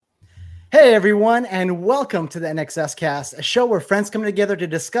Hey everyone, and welcome to the NXS Cast, a show where friends come together to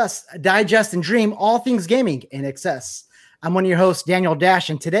discuss, digest, and dream all things gaming in excess. I'm one of your hosts, Daniel Dash,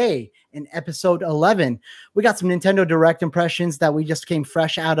 and today in episode 11, we got some Nintendo Direct impressions that we just came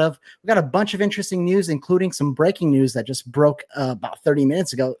fresh out of. We got a bunch of interesting news, including some breaking news that just broke about 30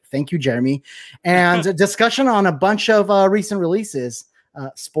 minutes ago. Thank you, Jeremy. And a discussion on a bunch of recent releases.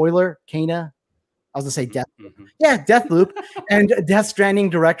 Spoiler, Kana. I was going to say Death. Yeah, Deathloop and Death Stranding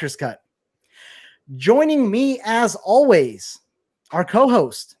Director's Cut. Joining me, as always, our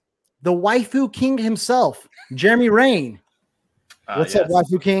co-host, the Waifu King himself, Jeremy Rain. What's up,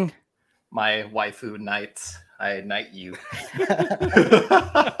 Waifu King? My waifu knights. I knight you.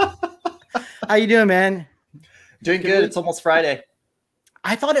 How you doing, man? Doing good. It's almost Friday.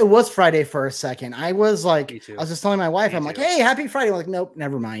 I thought it was Friday for a second. I was like, I was just telling my wife, I'm like, hey, happy Friday. I'm like, nope,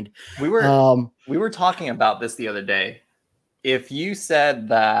 never mind. We were talking about this the other day. If you said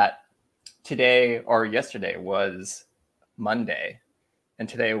that today or yesterday was Monday and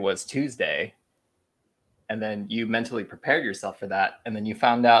today was Tuesday, and then you mentally prepared yourself for that, and then you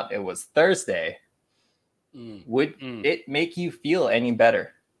found out it was Thursday, would it make you feel any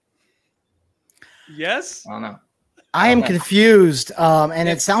better? Yes. I don't know. I am confused, and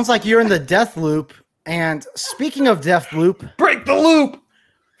it sounds like you're in the death loop. And speaking of death loop, break the loop.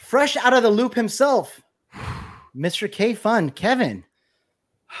 Fresh out of the loop himself, Mr. K Fun, Kevin.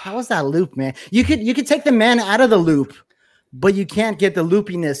 How was that loop, man? You could take the man out of the loop, but you can't get the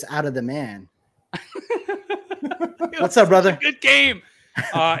loopiness out of the man. What's up, brother? Good game.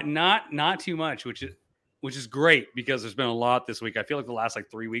 Not too much, which is great because there's been a lot this week. I feel like the last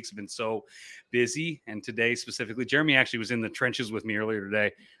 3 weeks have been so busy, and today specifically, Jeremy actually was in the trenches with me earlier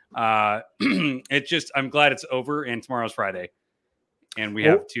today. I'm glad it's over, and tomorrow's Friday, and we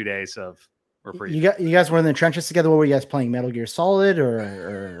have 2 days of. You guys were in the trenches together. What were you guys playing? Metal Gear Solid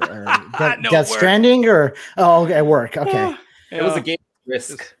or Death Stranding or at work? Okay, it was a game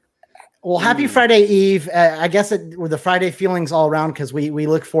risk. Well, happy Friday Eve. I guess with the Friday feelings all around because we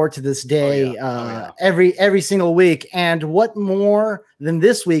look forward to this day every single week. And what more than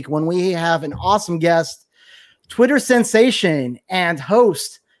this week when we have an awesome guest, Twitter sensation and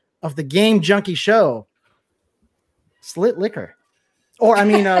host of the Game Junkie Show, Slit Liquor. Or, I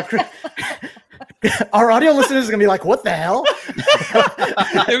mean, our audio listeners are going to be like, what the hell?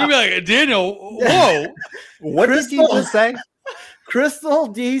 They're going to be like, Daniel, whoa. What did you just say? Crystal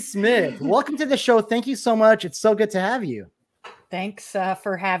D. Smith, welcome to the show. Thank you so much. It's so good to have you. Thanks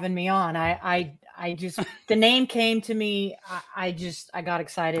for having me on. I just, the name came to me. I got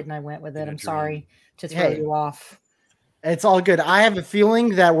excited and I went with it. I'm sorry to throw you off. It's all good. I have a feeling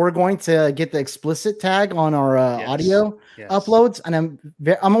that we're going to get the explicit tag on our audio uploads, and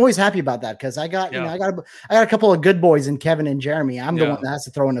I'm always happy about that because I got I got a couple of good boys in Kevin and Jeremy. I'm the one that has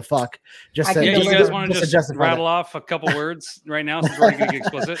to throw in the fuck. You guys want to just rattle off a couple words right now since we're going to get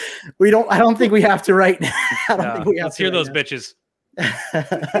explicit? I don't think we have to right now. Let's hear those bitches.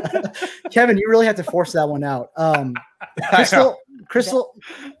 Kevin, you really have to force that one out. Crystal,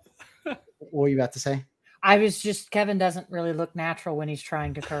 what were you about to say? I was just, Kevin doesn't really look natural when he's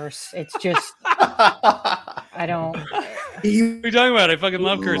trying to curse. It's just, I don't. What are you talking about? I fucking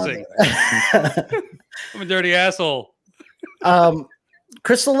love cursing. I'm a dirty asshole.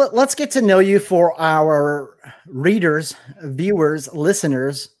 Crystal, let's get to know you for our readers, viewers,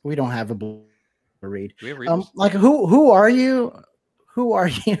 listeners. We don't have a read. We have readers. Who are you? Who are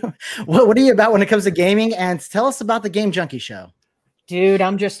you? What are you about when it comes to gaming? And tell us about the Game Junkie Show. Dude,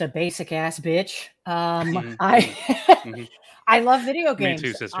 I'm just a basic ass bitch. I love video games. Me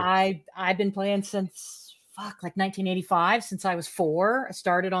too, sister. I've been playing since 1985, since I was 4. I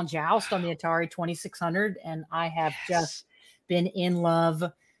started on Joust on the Atari 2600, and I have just been in love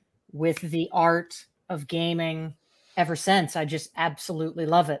with the art of gaming ever since. I just absolutely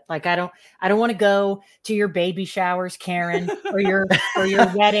love it. Like I don't want to go to your baby showers, Karen, or your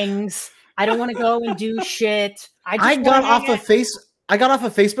weddings. I don't want to go and do shit. I got off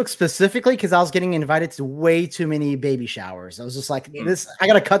of Facebook specifically because I was getting invited to way too many baby showers. I was just like, this. I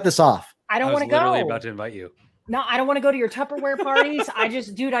got to cut this off. I don't want to go. Literally about to invite you. No, I don't want to go to your Tupperware parties. I just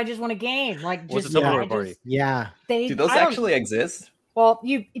want to game. What's a Tupperware party? Yeah. Do those actually exist? Well,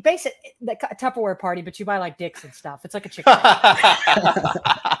 you basically the Tupperware party, but you buy dicks and stuff. It's like a chicken.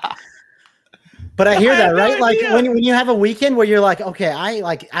 But I hear that, right? Like when you have a weekend where you're like, okay,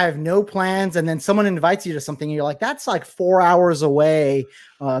 I have no plans, and then someone invites you to something, and you're like, that's like 4 hours away,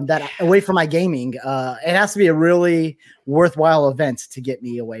 away from my gaming. It has to be a really worthwhile event to get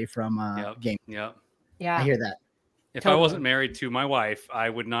me away from gaming. Yeah. I hear that. If I wasn't married to my wife, I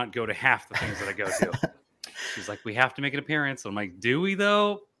would not go to half the things that I go to. She's like, we have to make an appearance. I'm like, do we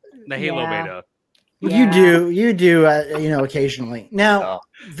though? The Halo Yeah. beta. You do, occasionally. Now,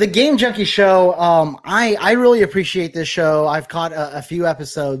 the Game Junkie show, I really appreciate this show. I've caught a few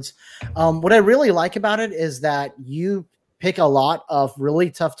episodes. What I really like about it is that you pick a lot of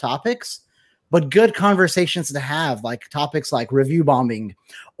really tough topics, but good conversations to have, like topics like review bombing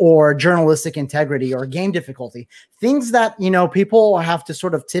or journalistic integrity or game difficulty, things that, people have to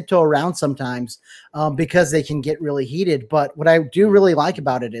sort of tiptoe around sometimes because they can get really heated. But what I do really like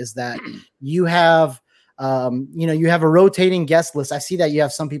about it is that you have, you have a rotating guest list. I see that you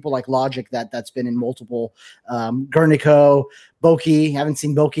have some people like Logic that's been in multiple, Guernico, Boki. Haven't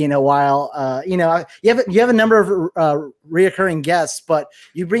seen Boki in a while. You have a number of reoccurring guests, but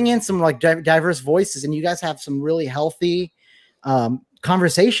you bring in some like diverse voices, and you guys have some really healthy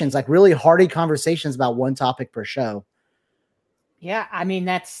conversations, like really hearty conversations about one topic per show. Yeah, I mean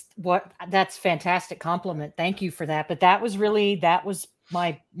that's fantastic compliment. Thank you for that. But that was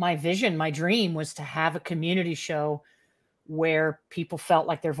my vision, my dream was to have a community show where people felt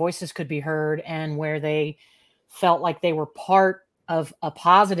like their voices could be heard and where they felt like they were part of a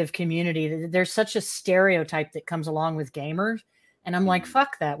positive community. There's such a stereotype that comes along with gamers. And I'm like,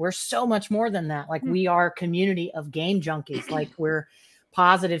 fuck that. We're so much more than that. Like we are a community of game junkies. Like we're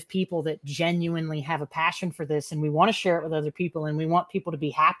positive people that genuinely have a passion for this, and we want to share it with other people, and we want people to be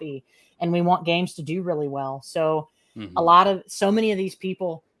happy, and we want games to do really well. So so many of these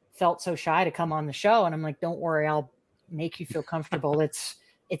people felt so shy to come on the show, and I'm like, don't worry, I'll make you feel comfortable. It's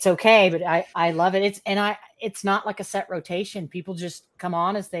okay, but I love it. It's not like a set rotation. People just come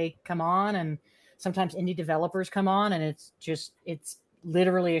on as they come on, and sometimes indie developers come on, and it's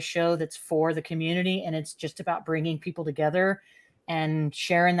literally a show that's for the community, and it's just about bringing people together and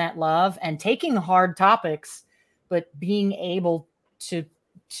sharing that love and taking the hard topics, but being able to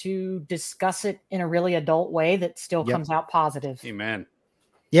discuss it in a really adult way that still comes out positive. Amen.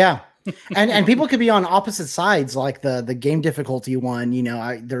 Yeah. and people could be on opposite sides, like the game difficulty one.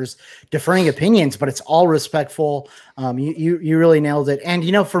 There's differing opinions, but it's all respectful. You really nailed it. And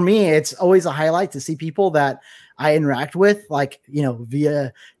for me, it's always a highlight to see people that I interact with, like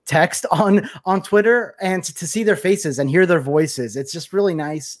via text on Twitter, and to see their faces and hear their voices. It's just really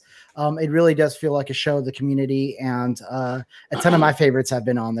nice. It really does feel like a show of the community, and a ton of my favorites have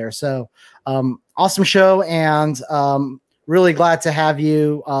been on there. So awesome show, and really glad to have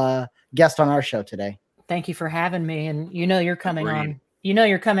you guest on our show today. Thank you for having me. And you're coming on.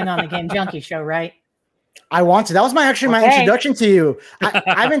 You're coming on the Game Junkie show, right? I want to. That was my introduction to you.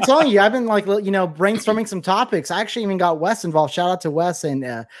 I've been telling you. I've been brainstorming some topics. I actually even got Wes involved. Shout out to Wes and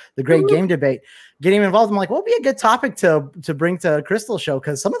the Great Game Debate. Getting him involved. I'm like, what would be a good topic to bring to Crystal show?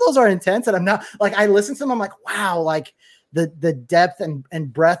 Because some of those are intense, and I'm not like, I listen to them. I'm like, wow, like the depth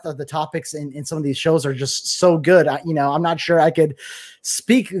and breadth of the topics in some of these shows are just so good. I'm not sure I could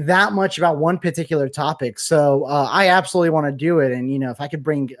speak that much about one particular topic. So I absolutely want to do it. And if I could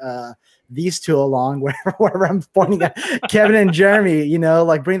bring these two along, wherever I'm pointing at Kevin and Jeremy,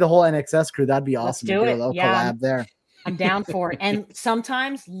 like bring the whole NXS crew, that'd be awesome. Let's do it. Collab there. I'm down for it. And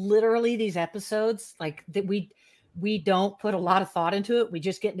sometimes literally these episodes, like that, we don't put a lot of thought into it. We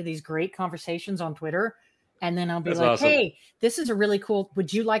just get into these great conversations on Twitter. And then I'll be awesome. Hey, this is a really cool,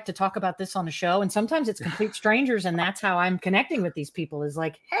 would you like to talk about this on the show? And sometimes it's complete strangers. And that's how I'm connecting with these people, is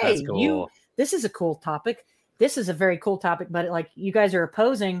like, hey, cool. This is a cool topic. This is a very cool topic, but like you guys are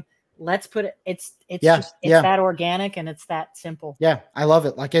opposing. Let's put it. It's that organic, and it's that simple. Yeah, I love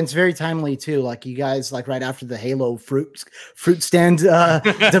it. Like, and it's very timely too. Like you guys, like right after the Halo fruit stand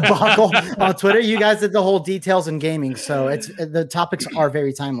debacle on Twitter, you guys did the whole details in gaming. So the topics are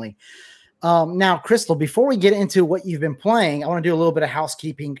very timely. Now, Crystal, before we get into what you've been playing, I want to do a little bit of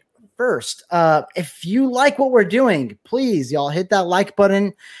housekeeping first. If you like what we're doing, please, y'all hit that like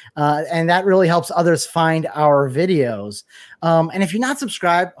button, and that really helps others find our videos. And if you're not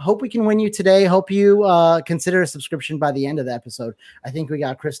subscribed, hope we can win you today. Hope you consider a subscription by the end of the episode. I think we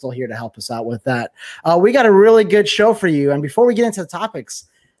got Crystal here to help us out with that. We got a really good show for you. And before we get into the topics,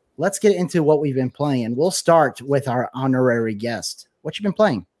 let's get into what we've been playing. And we'll start with our honorary guest. What you been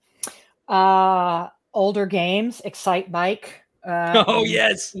playing? Older games, Excite Bike.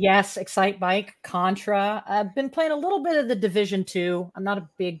 Yes, Excite Bike, Contra. I've been playing a little bit of the Division 2. I'm not a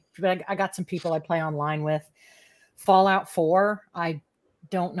big, but I got some people I play online with. Fallout 4. I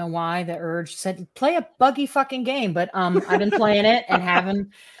don't know why the urge said play a buggy fucking game, but I've been playing it and having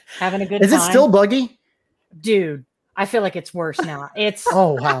a good time. Is it still buggy? Dude, I feel like it's worse now. It's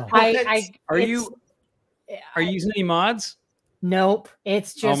oh wow. Are you using any mods? Nope.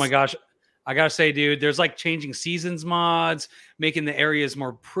 It's just, oh my gosh. I gotta say, dude, there's like changing seasons mods, making the areas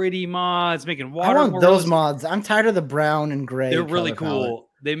more pretty mods, making water. I want those mods. I'm tired of the brown and gray. They're really cool. Palette.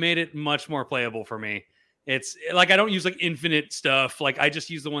 They made it much more playable for me. It's like I don't use like infinite stuff. Like I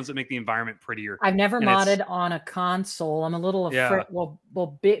just use the ones that make the environment prettier. I've never And modded on a console. I'm a little afraid. Yeah.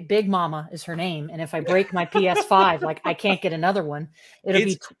 Well, Big Mama is her name, and if I break my PS5, like I can't get another one. It'll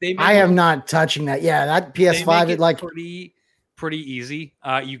be. They make I am not touching that. Yeah, that they PS5 make it like pretty easy.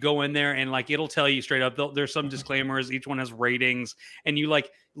 You go in there and like it'll tell you straight up. There's some disclaimers. Each one has ratings, and you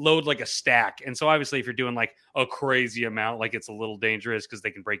like load like a stack. And so obviously, if you're doing like a crazy amount, like it's a little dangerous because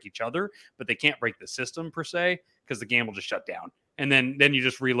they can break each other, but they can't break the system per se because the game will just shut down. And then you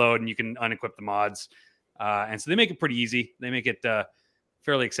just reload and you can unequip the mods. And so they make it pretty easy. They make it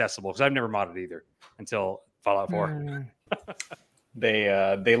fairly accessible because I've never modded either until Fallout 4.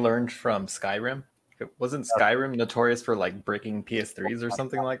 They learned from Skyrim. It wasn't Skyrim notorious for like breaking PS3s or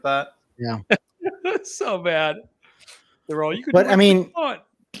something like that? yeah. So bad. They're all you could. But, do I mean, whatever you want.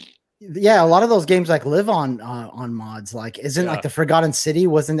 Yeah, a lot of those games like live on mods. Like, isn't Yeah. like the Forgotten City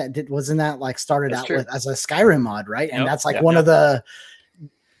wasn't that like started That's out true. with as a Skyrim mod, right? And Yep. that's like Yeah. one of the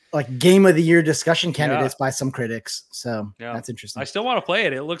like game of the year discussion candidates by some critics. So Yeah. that's interesting. I still want to play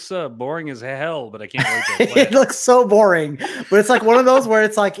it. It looks boring as hell, but I can't wait to play It it. looks so boring, but it's like one of those where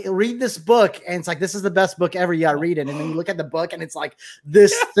it's like read this book and it's like this is the best book ever. You gotta read it, and then you look at the book and it's like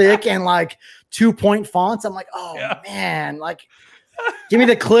this thick and like 2-point fonts. I'm like, oh Yeah. man, like give me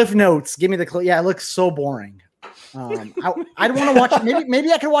the cliff notes. Give me the cliff. Yeah, it looks so boring. I'd want to watch.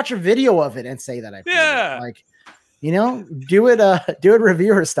 Maybe I could watch a video of it and say that I played Yeah. it. Like, you know, do it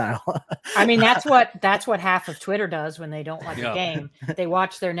reviewer style. I mean, that's what half of Twitter does when they don't like Yeah. a game. They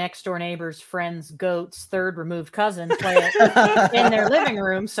watch their next door neighbor's friend's goat's third removed cousin play it in their living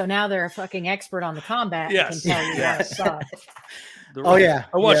room. So now they're a fucking expert on the combat. And Yes. can tell you why it sucks. Oh, yeah.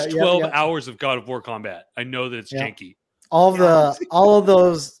 I watched Yeah, 12 yeah. hours of God of War combat. I know that it's Yeah. janky. all of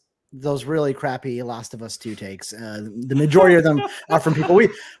those really crappy Last of Us 2 takes. The majority of them are from people.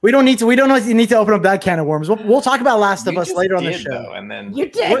 We don't need to open up that can of worms. We'll talk about Last of You Us just later on the did, show. though, and then You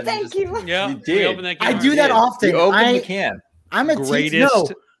did. and Thank just- you. Yeah, You we did. opened that I can. do that did. often. You opened the can. I'm a Greatest. No,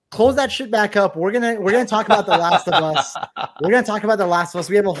 close that shit back up. We're gonna talk about The Last of Us. We're gonna talk about The Last of Us.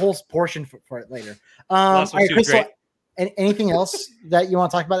 We have a whole portion for it later. Last of Us All right, 2 is Crystal, great. anything else that you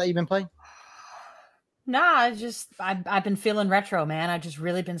want to talk about that you've been playing? Nah, I've been feeling retro, man. I've just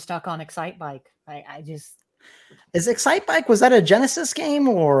really been stuck on Excite Bike. Is Excite Bike, was that a Genesis game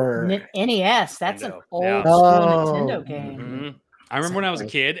or NES. That's an Nintendo. old Yeah. school Oh. Nintendo game. Mhm. I remember when I was a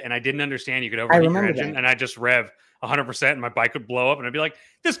kid and I didn't understand you could I overheat your remember engine, that. and I just rev 100% and my bike would blow up, and I'd be like,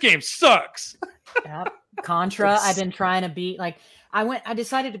 "This game sucks." Yep. Contra. I've been trying to beat. Like I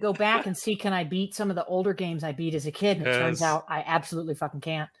decided to go back and see can I beat some of the older games I beat as a kid. And it turns Yes. out I absolutely fucking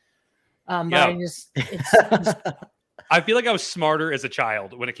can't. But Yeah. I just it's I feel like I was smarter as a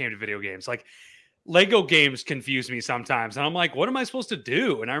child when it came to video games. Like Lego games confuse me sometimes, and I'm like, "What am I supposed to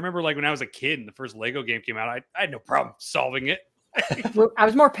do?" And I remember like when I was a kid and the first Lego game came out, I had no problem solving it. I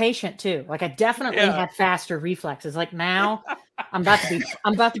was more patient too. Like I definitely Yeah. had faster reflexes. Like now I'm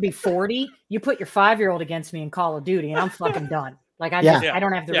about to be 40. You put your 5-year-old against me in Call of Duty and I'm fucking done. Like I Yeah.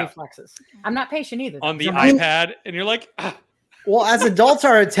 don't have the Yeah. reflexes. I'm not patient either. On the So my- iPad, and you're like, "Ah, Well, as adults,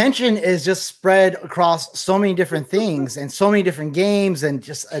 our attention is just spread across so many different things and so many different games and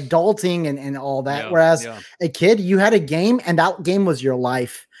just adulting and all that. yeah, Whereas yeah. a kid, you had a game and that game was your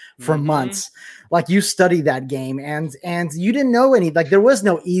life for Mhm. months. Like you studied that game and you didn't know like there was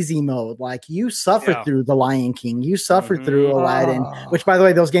no easy mode. Like you suffered Yeah. through The Lion King, you suffered Mhm. through Aladdin, Oh. which by the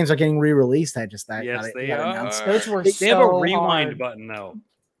way, those games are getting re-released. I just got Yes, it they announced. are. Those were They have a so rewind hard. button though.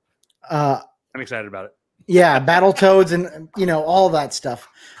 Uh, I'm excited about it. yeah, Battletoads and all that stuff.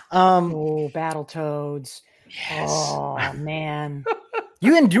 Oh, Battletoads. Oh man.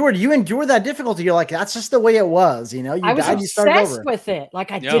 You endured that difficulty. You're like, that's just the way it was, you I was died, you started obsessed over. with it.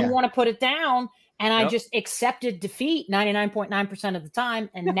 Like I Yeah. didn't want to put it down. And I Yep. just accepted defeat 99.9% of the time.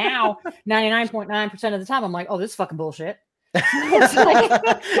 And now 99.9% of the time, I'm like, oh, this is fucking bullshit. It's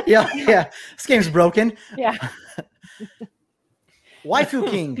like- yeah. This game's broken. Yeah. Waifu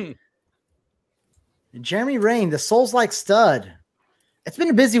King. Jeremy Rain, the Souls-like stud. It's been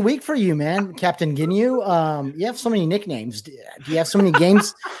a busy week for you, man, Captain Ginyu. You have so many nicknames. Do you have so many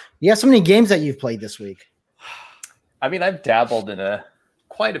games? You have so many games that you've played this week. I mean, I've dabbled in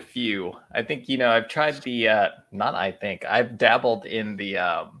quite a few. I think, I've tried I've dabbled in the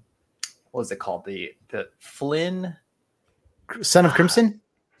what was it called? The Flynn. Son of Crimson?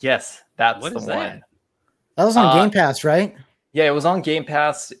 Yes, that's What the is one. that? That was on Uh, Game Pass, right? Yeah, it was on Game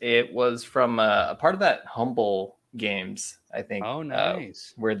Pass. It was from a part of that Humble Games, I think. Oh,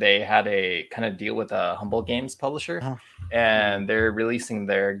 nice. Where they had a kind of deal with a Humble Games publisher, Uh-huh. and they're releasing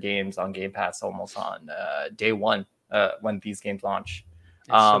their games on Game Pass almost on day one when these games launch.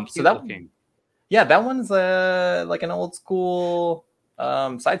 So that that one's like an old school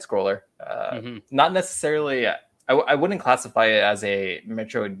side scroller. Not necessarily. I wouldn't classify it as a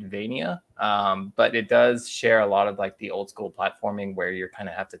Metroidvania, but it does share a lot of like the old school platforming where you kind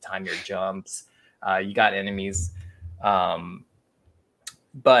of have to time your jumps. You got enemies.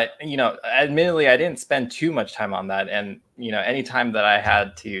 But, admittedly, I didn't spend too much time on that. And, any time that I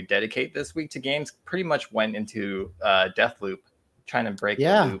had to dedicate this week to games pretty much went into Deathloop, trying to break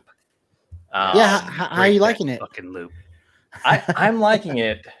the loop. How are you liking it? Fucking loop. I'm liking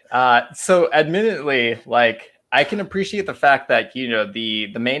it. So admittedly, like, I can appreciate the fact that,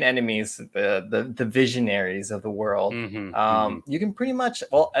 the main enemies, the visionaries of the world, you can pretty much,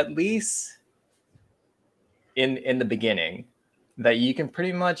 well, at least in the beginning, that you can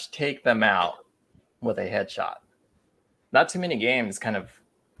pretty much take them out with a headshot. Not too many games kind of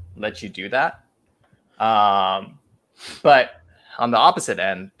let you do that. But on the opposite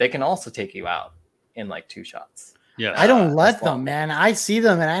end, they can also take you out in like 2 shots. Yeah, I don't let them, man. I see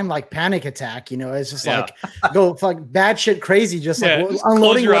them and I'm like panic attack. It's just like go like bad shit crazy, just like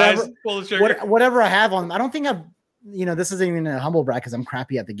unloading whatever I have on them. I don't think I've, this isn't even a humble brag because I'm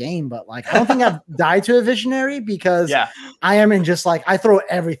crappy at the game, but like I don't think I've died to a visionary because I am in just like I throw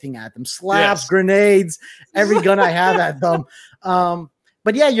everything at them, slaps, grenades, every gun I have at them.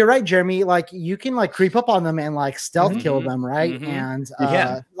 But yeah, you're right, Jeremy. Like you can like creep up on them and like stealth kill them, right? And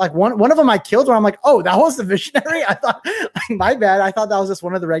like one of them I killed where I'm like, oh, that was the visionary. I thought, my bad. I thought that was just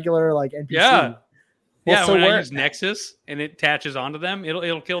one of the regular like NPC. Yeah. Well, when I use Nexus and it attaches onto them,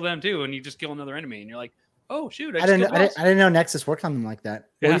 it'll kill them too, and you just kill another enemy, and you're like, oh shoot! I didn't know Nexus worked on them like that.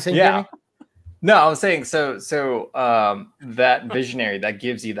 What were you saying, Jeremy? No, I was saying so that visionary that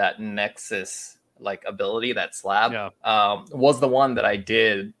gives you that Nexus like ability, that slab, was the one that I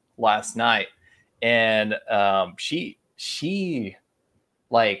did last night, and she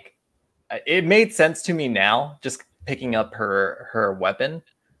like it made sense to me now just picking up her weapon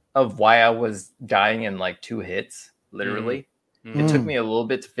of why I was dying in like 2 hits, literally. It took me a little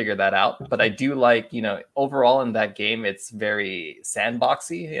bit to figure that out, but I do like, overall in that game, it's very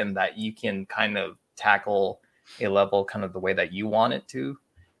sandboxy in that you can kind of tackle a level kind of the way that you want it to.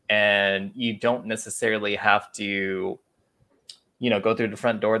 And you don't necessarily have to, go through the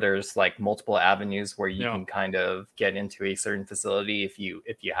front door. There's like multiple avenues where you can kind of get into a certain facility if you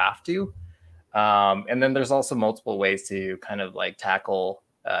have to. And then there's also multiple ways to kind of like tackle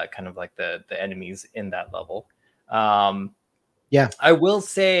kind of like the enemies in that level. I will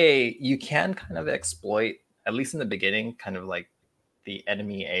say you can kind of exploit, at least in the beginning, kind of like the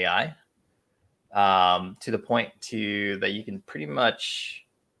enemy AI to the point that you can pretty much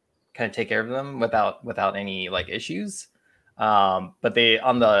kind of take care of them without any like issues. But they,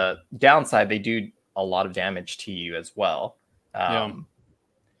 on the downside, they do a lot of damage to you as well. But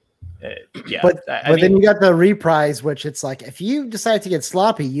then you got the reprise, which it's like if you decide to get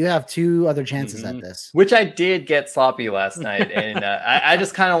sloppy, you have 2 other chances at this. Which I did get sloppy last night, and I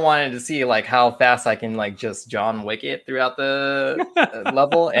just kind of wanted to see like how fast I can like just John Wick it throughout the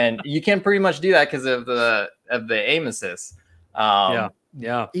level, and you can pretty much do that because of the aim assist.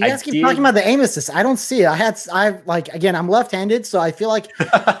 You guys keep talking about the aim assist. I don't see it. I like again, I'm left-handed, so I feel like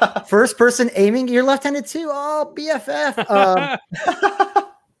first person aiming. You're left-handed too. Oh, BFF.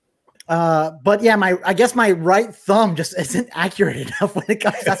 But yeah, I guess my right thumb just isn't accurate enough when it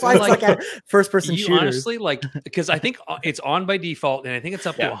comes. That's why I like at first person shooters. Honestly, like because I think it's on by default, and I think it's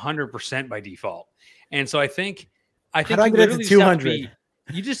up to 100% by default. And so I think how do I get it to 200?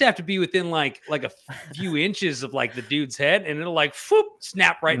 You just have to be within like a few inches of like the dude's head, and it'll like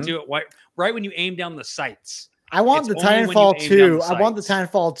snap right to it right when you aim down the sights. I want the Titanfall 2. I want the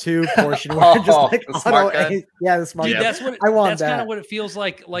Titanfall 2 portion where just like the smart gun. The smart gun. That's what I want. That's kind of what it feels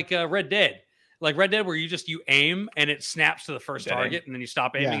like Red Dead. Like Red Dead, where you aim and it snaps to the first target, and then you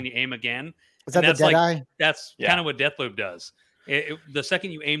stop aiming and you aim again. Is that the Deadeye? That's kind of what Deathloop does. The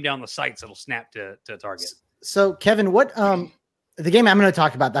second you aim down the sights, it'll snap to target. So Kevin, what the game I'm going to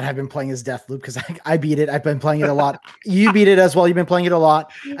talk about that I've been playing is Deathloop because I beat it. I've been playing it a lot. You beat it as well. You've been playing it a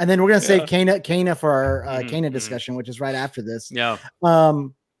lot. And then we're going to save Kana for our Kana discussion, which is right after this. Yeah.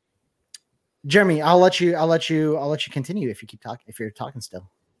 Jeremy, I'll let you continue if you keep talking, if you're talking still.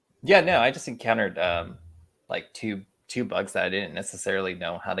 Yeah, no, I just encountered like two bugs that I didn't necessarily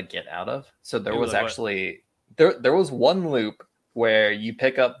know how to get out of. So there was actually there was one loop where you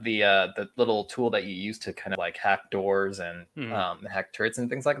pick up the little tool that you use to kind of like hack doors and hack turrets and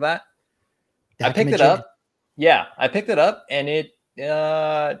things like that. I picked it up. Yeah, I picked it up and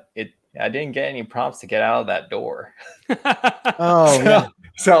I didn't get any prompts to get out of that door.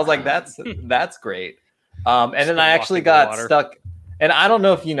 So I was like, that's great. And then I actually got stuck. And I don't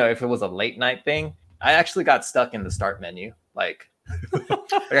know if if it was a late night thing. I actually got stuck in the start menu. Like I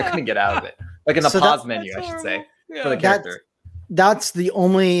couldn't get out of it. Like in the pause menu, I should say, for the character. That's the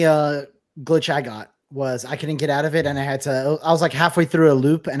only glitch I got. Was I couldn't get out of it, and I was like halfway through a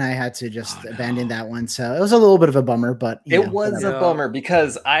loop, and I had to just abandon that one. So it was a little bit of a bummer, but it was a bummer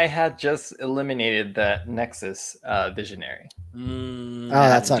because I had just eliminated that Nexus Visionary. Oh,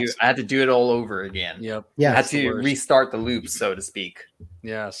 that sucks. I had to do it all over again. Yep. Yeah. I had to restart the loop, so to speak.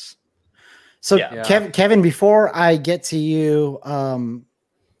 Yes. So Kevin, before I get to you,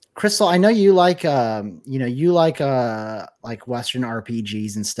 Crystal, I know you like Western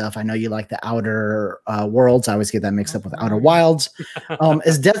RPGs and stuff. I know you like the Outer Worlds. I always get that mixed up with Outer Wilds.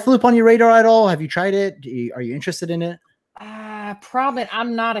 Is Deathloop on your radar at all? Have you tried it? Are you interested in it? Probably.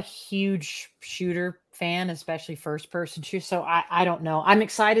 I'm not a huge shooter fan, especially first person shooter. So I don't know. I'm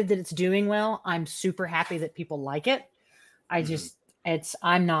excited that it's doing well. I'm super happy that people like it.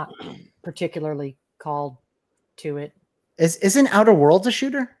 I'm not particularly called to it. Isn't Outer Worlds a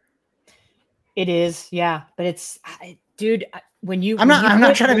shooter? It is, yeah, but dude. I'm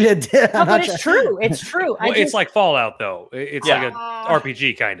not trying to be a dick. No, but it's true. It's true. Well, it's like Fallout, though. It's like a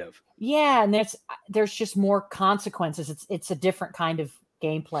RPG kind of. Yeah, and there's just more consequences. It's a different kind of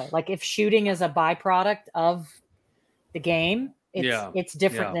gameplay. Like if shooting is a byproduct of the game, it's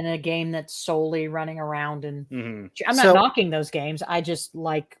different than a game that's solely running around. And I'm not knocking those games. I just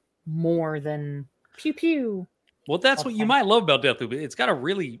like more than pew pew. Well, that's what you might love about Deathloop. It's got a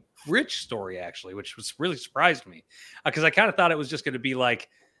really rich story, actually, which was really surprised me because I kind of thought it was just going to be like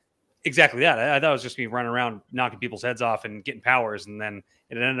exactly that. I thought it was just me running around knocking people's heads off and getting powers, and then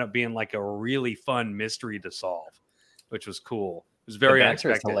it ended up being like a really fun mystery to solve, which was cool. It was very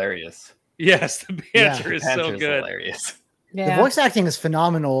unexpected. Hilarious. Yes, the banter is so good. Hilarious. Yeah. The voice acting is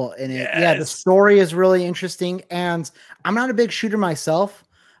phenomenal in it. Yes. Yeah, the story is really interesting, and I'm not a big shooter myself.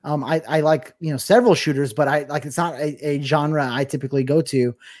 I like, several shooters, but it's not a genre I typically go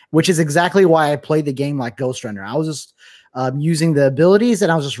to, which is exactly why I played the game like Ghost Runner. I was just using the abilities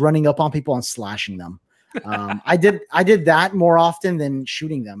and I was just running up on people and slashing them. I did that more often than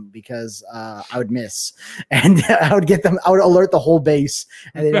shooting them because I would miss and I would alert the whole base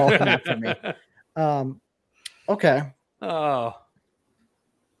and they'd all come after me. Okay. Oh,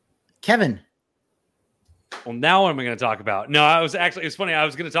 Kevin. Well, now what am I going to talk about? No, it's funny. I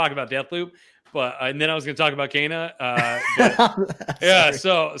was going to talk about Deathloop, and then I was going to talk about Kena.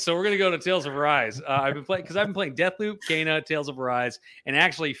 So we're going to go to Tales of Arise. I've been playing Deathloop, Kena, Tales of Arise, and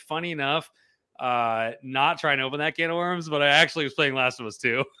actually, funny enough, not trying to open that can of worms, but I actually was playing Last of Us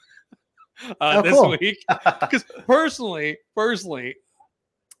 2 this week because personally,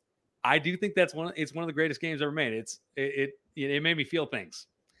 I do think it's one of the greatest games ever made. It made me feel things.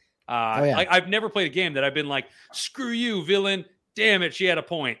 I've never played a game that I've been like, screw you, villain. Damn it, she had a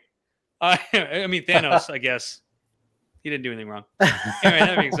point. I mean, Thanos, I guess. He didn't do anything wrong. Anyway,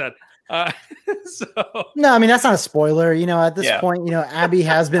 that being said. No, I mean, that's not a spoiler. At this point, Abby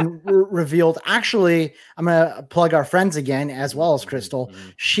has been revealed. Actually, I'm going to plug our friends again, as well as Crystal. Mm-hmm.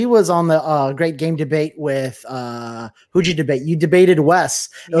 She was on the Great Game Debate with, who'd you debate? You debated Wes.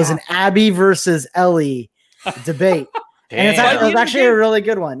 It was an Abby versus Ellie debate. And it was actually a really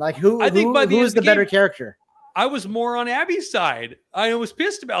good one. Like who was the better character? I was more on Abby's side. I was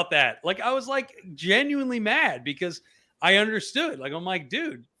pissed about that. Like I was like genuinely mad because I understood. Like I'm like,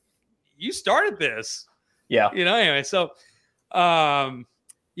 dude, you started this. Yeah. Anyway, so so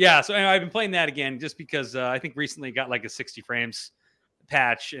anyway, I've been playing that again just because I think recently it got like a 60 frames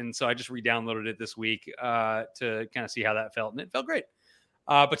patch. And so I just re-downloaded it this week to kind of see how that felt. And it felt great.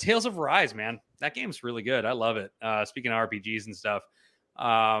 But Tales of Arise, man, that game's really good. I love it. Speaking of RPGs and stuff,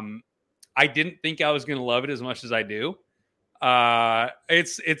 I didn't think I was going to love it as much as I do.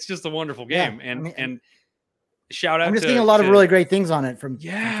 It's just a wonderful game, and shout out. I'm just seeing a lot of really great things on it from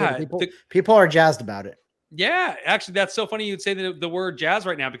people. People are jazzed about it. Yeah, actually, that's so funny you'd say the word jazz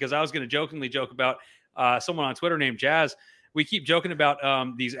right now because I was going to jokingly joke about someone on Twitter named Jazz. We keep joking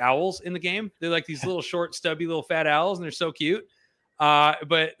about these owls in the game. They're like these little short, stubby, little fat owls, and they're so cute.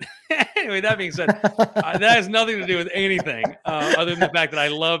 But anyway, that being said, that has nothing to do with anything other than the fact that I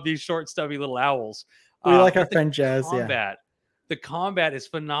love these short, stubby little owls. We like our friend Jazz. The combat is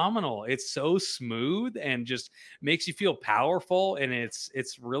phenomenal. It's so smooth and just makes you feel powerful, and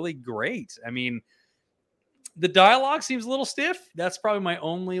it's really great. I mean, the dialogue seems a little stiff. That's probably my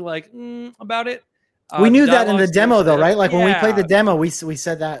only about it. We knew that in the demo, though, right? Like when we played the demo, we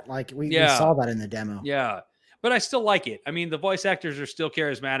said that we saw that in the demo. Yeah. But I still like it. I mean, the voice actors are still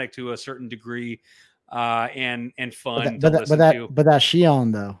charismatic to a certain degree, and fun. But that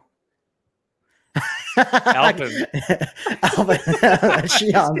Shion though, Alvin.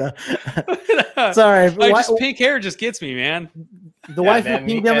 Shion. Sorry, Pink hair just gets me, man. The waifu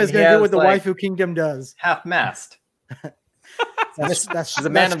kingdom is going to do what the waifu kingdom does. Half mast. That's a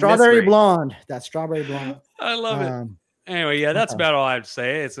man of strawberry mystery. blonde. That's strawberry blonde. I love it. Anyway, yeah, that's about all I have to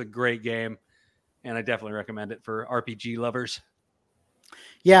say. It's a great game, and I definitely recommend it for RPG lovers.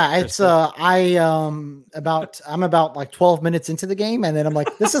 Yeah, it's I'm about like 12 minutes into the game, and then I'm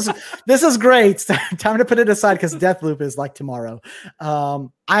like, this is great. Time to put it aside because Deathloop is like tomorrow.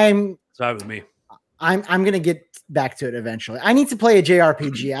 I'm with me. I'm gonna get back to it eventually. I need to play a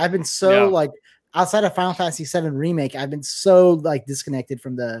JRPG. I've been so like outside of Final Fantasy VII Remake, I've been so like disconnected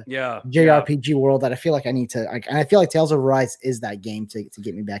from the JRPG world that I feel like I need to. And I feel like Tales of Arise is that game to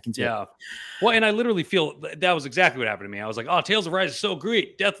get me back into it. Yeah. Well, and I literally feel that was exactly what happened to me. I was like, oh, Tales of Arise is so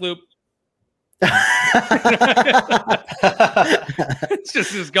great. Deathloop.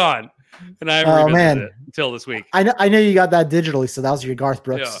 it's gone. And I haven't revisited it until this week. I know you got that digitally, so that was your Garth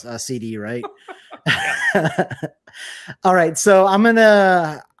Brooks CD, right? All right, so I'm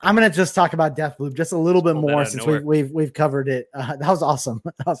gonna just talk about Deathloop just a little bit more since we've covered it. That was awesome.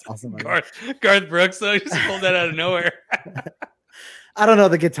 That was awesome. Garth Brooks, though, just pulled that out of nowhere. I don't know.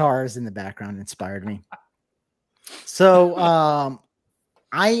 The guitars in the background inspired me. So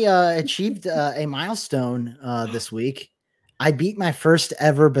I achieved a milestone this week. I beat my first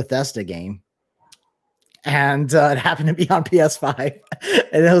ever Bethesda game. And it happened to be on PS5,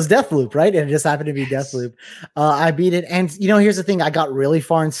 and it was Deathloop, right? And it just happened to be Deathloop. I beat it, and here's the thing: I got really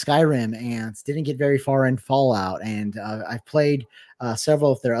far in Skyrim and didn't get very far in Fallout. And I've played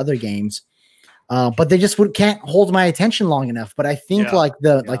several of their other games, but they just can't hold my attention long enough. But I think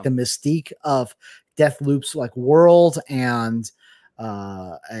the mystique of Deathloop's like world and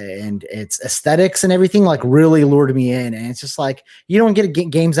its aesthetics and everything like really lured me in. And it's just like, you don't get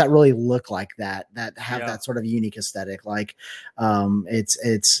games that really look like that have that sort of unique aesthetic. Like, it's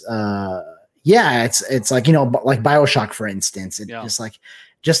like, like BioShock, for instance,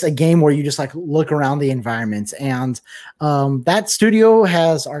 just a game where you just like look around the environment. And that studio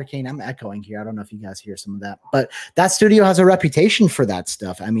has Arcane. I'm echoing here. I don't know if you guys hear some of that, but that studio has a reputation for that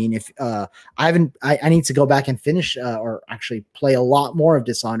stuff. I mean, if I need to go back and finish or actually play a lot more of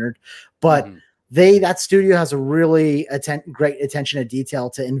Dishonored, but that studio has a really great attention to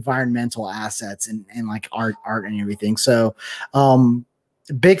detail to environmental assets and like art and everything. So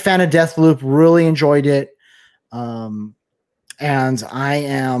big fan of Deathloop, really enjoyed it. And I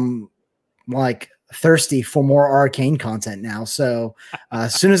am like thirsty for more Arcane content now. So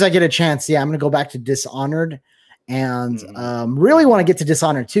as soon as I get a chance, I'm going to go back to Dishonored and really want to get to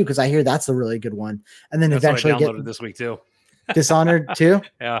Dishonored 2 because I hear that's a really good one. And then eventually get this week too. Dishonored 2?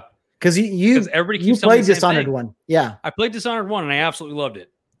 Yeah. Because you played Dishonored 1. Yeah. I played Dishonored 1 and I absolutely loved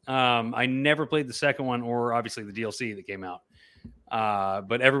it. I never played the second one or obviously the DLC that came out.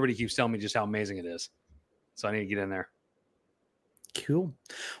 But everybody keeps telling me just how amazing it is. So I need to get in there. Cool.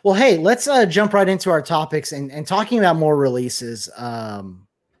 Well, hey, let's jump right into our topics and talking about more releases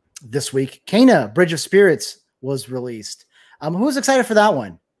this week. Kena, Bridge of Spirits was released. Who was excited for that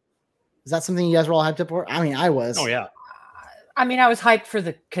one? Is that something you guys were all hyped up for? I mean, I was. Oh, yeah. I mean, I was hyped for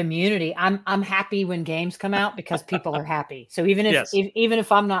the community. I'm happy when games come out because people are happy. So even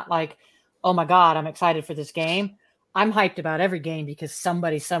if I'm not like, oh my God, I'm excited for this game, I'm hyped about every game because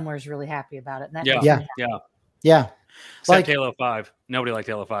somebody somewhere is really happy about it. And that yeah. Except Halo 5. Nobody liked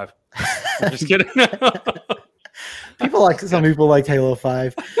Halo 5. I'm just kidding. Some people liked Halo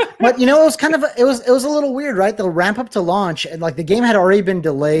 5. But it was kind of it was a little weird, right? The ramp up to launch and like the game had already been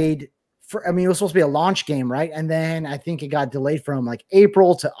delayed it was supposed to be a launch game, right? And then I think it got delayed from like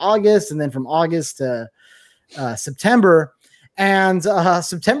April to August and then from August to September. And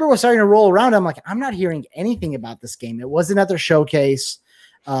September was starting to roll around. I'm like, I'm not hearing anything about this game. It wasn't at their showcase.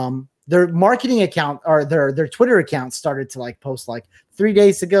 Their marketing account or their Twitter account started to like post like 3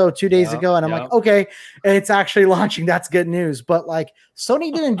 days ago, 2 days ago. And I'm like, okay, it's actually launching. That's good news. But like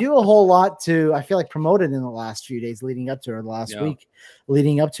Sony didn't do a whole lot to, I feel like, promote it in the last few days leading up to it, or the last week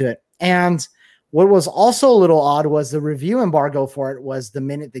leading up to it. And what was also a little odd was the review embargo for it was the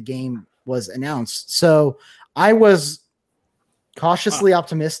minute the game was announced. So I was cautiously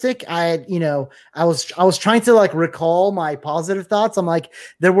optimistic. I was trying to like recall my positive thoughts. I'm like,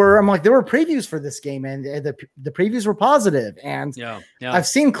 there were previews for this game and the previews were positive. And I've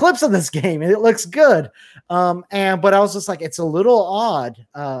seen clips of this game and it looks good. But I was just like, it's a little odd.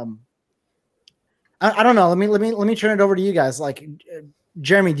 I don't know. Let me turn it over to you guys. Like,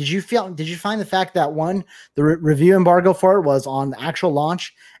 Jeremy, did you find the fact that the review embargo for it was on the actual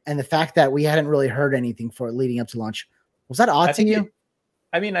launch and the fact that we hadn't really heard anything for it leading up to launch, was that odd to you?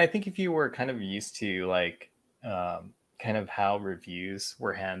 I mean, I think if you were kind of used to like kind of how reviews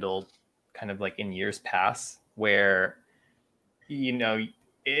were handled kind of like in years past, where you know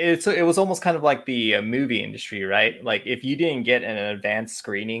it was almost kind of like the movie industry, right? Like if you didn't get an advanced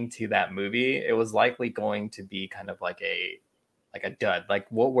screening to that movie, it was likely going to be kind of like a dud. Like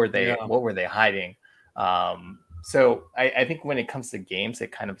what were they hiding? So I think when it comes to games,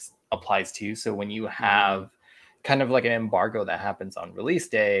 it kind of applies too. So when you have kind of like an embargo that happens on release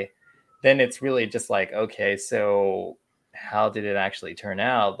day, then it's really just like, okay, so how did it actually turn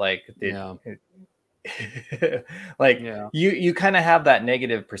out? Like like you kind of have that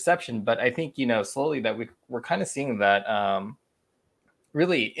negative perception, but I think slowly that we're kind of seeing that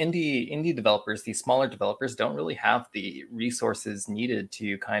really indie developers, these smaller developers, don't really have the resources needed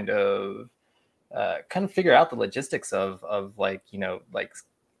to kind of figure out the logistics of like like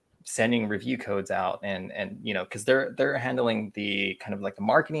sending review codes out and because they're handling the kind of like the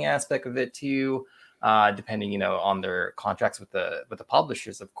marketing aspect of it too, depending on their contracts with the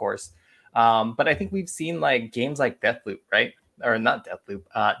publishers, of course. But I think we've seen like games like Deathloop, right? Or not Deathloop,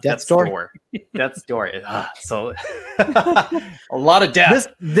 Death's Door. Death's Door. So a lot of death.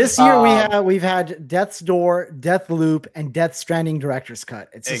 This year we've had Death's Door, Deathloop, and Death Stranding director's cut.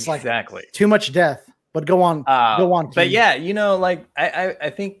 It's just exactly like too much death. But go on. But yeah, like I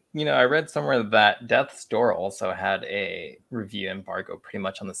think I read somewhere that Death's Door also had a review embargo pretty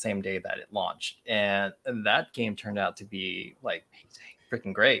much on the same day that it launched, and that game turned out to be like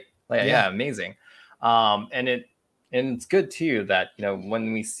freaking great. Like, yeah, amazing. And it's good too that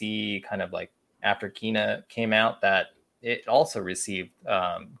when we see kind of like after Kena came out, that it also received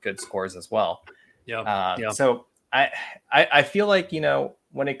good scores as well. So I feel like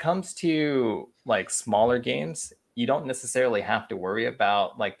when it comes to like smaller games, you don't necessarily have to worry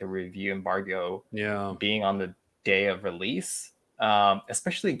about like the review embargo being on the day of release,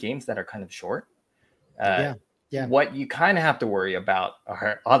 especially games that are kind of short. What you kind of have to worry about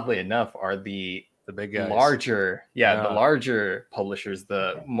are, oddly enough, are the big guys. the larger publishers,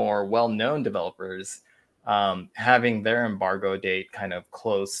 the more well-known developers, having their embargo date kind of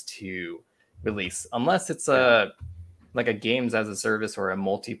close to release, unless it's like a games as a service or a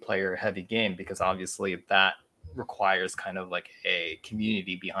multiplayer heavy game, because obviously that requires kind of like a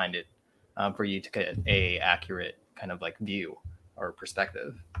community behind it for you to get a accurate kind of like view or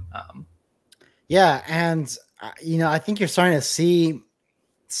perspective. And I think you're starting to see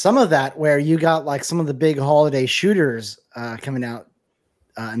some of that where you got like some of the big holiday shooters coming out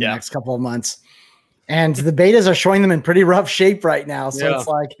in the next couple of months, and the betas are showing them in pretty rough shape right now. So it's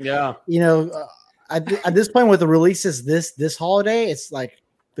like, at this point with the releases this holiday, it's like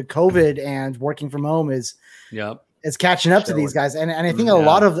the COVID and working from home is catching up to these guys, and I think a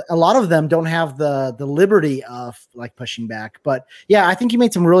lot of them don't have the liberty of like pushing back. But yeah, I think you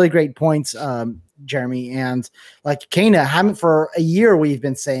made some really great points, Jeremy, and like Kena, for a year we've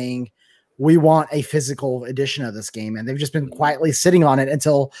been saying we want a physical edition of this game, and they've just been quietly sitting on it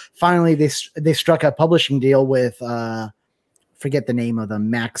until finally they struck a publishing deal with forget the name of them,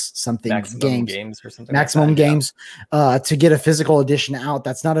 Maximum Games or something. Maximum like that, Games to get a physical edition out.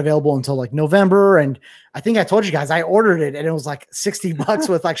 That's not available until like November. And I think I told you guys I ordered it and it was like $60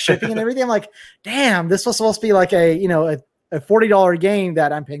 with like shipping and everything. I'm like, damn, this was supposed to be like a $40 game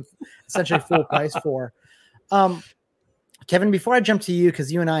that I'm paying essentially full price for. Kevin, before I jump to you,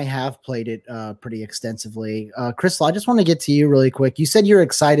 because you and I have played it pretty extensively, Crystal, I just want to get to you really quick. You said you're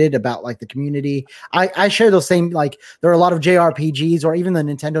excited about like the community. I share those same, like there are a lot of JRPGs or even the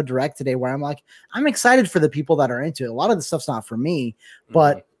Nintendo Direct today where I'm like, I'm excited for the people that are into it. A lot of the stuff's not for me,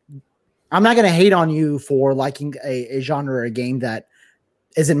 but I'm not going to hate on you for liking a genre or a game that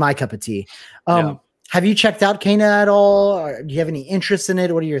isn't my cup of tea. Have you checked out Kena at all? Or do you have any interest in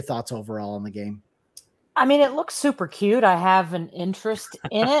it? What are your thoughts overall on the game? I mean, it looks super cute. I have an interest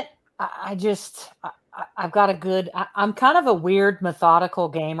in it. I've got I'm kind of a weird methodical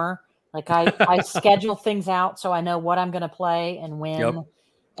gamer. Like I schedule things out so I know what I'm going to play and when. Yep.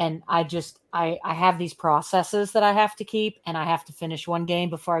 And I have these processes that I have to keep, and I have to finish one game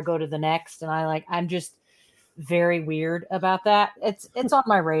before I go to the next. And I'm just very weird about that. It's on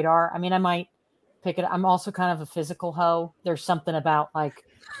my radar. I mean, I might pick it. I'm also kind of a physical hoe. There's something about like,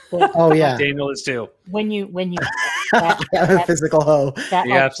 Daniel is too. When you that physical hoe. That,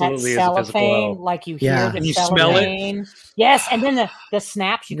 yeah, like, absolutely that is a physical hoe. Like you hear the and you smell it. Yes, and then the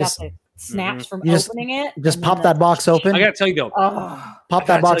snaps. You got the snaps from opening it. Just pop that box open. I gotta tell you though, pop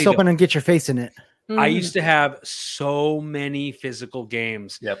that box open and get your face in it. I used to have so many physical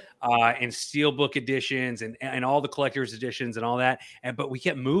games, and steelbook editions and all the collector's editions and all that, but we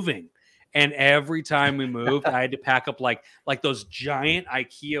kept moving. And every time we moved, I had to pack up like those giant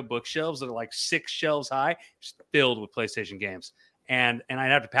IKEA bookshelves that are like 6 shelves high, just filled with PlayStation games. And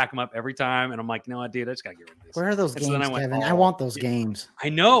I'd have to pack them up every time. And I'm like, no, dude, I just gotta get rid of this. Where are those games, Kevin? I want those games. I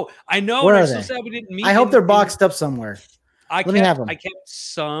know. Where are I'm they? so sad we didn't meet. I hope they're boxed up somewhere. I Let me have them. kept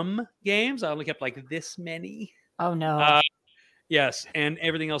some games. I only kept like this many. Oh no. Yes, and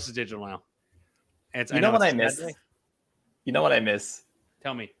everything else is digital now. You know what I miss? You know what I miss?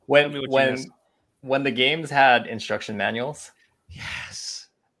 Tell me. When Tell me what you miss. when the games had instruction manuals. Yes.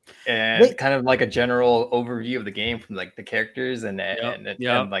 And kind of like a general overview of the game from like the characters and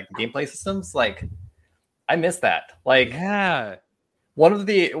like the gameplay systems. Like, I miss that. Like, yeah. One of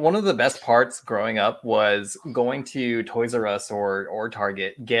the best parts growing up was going to Toys R Us or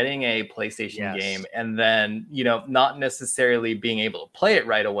Target, getting a PlayStation game, and then, you know, not necessarily being able to play it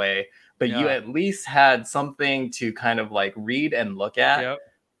right away, but you at least had something to kind of like read and look at,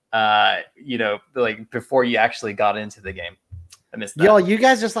 you know, like before you actually got into the game. I missed that. Yo, you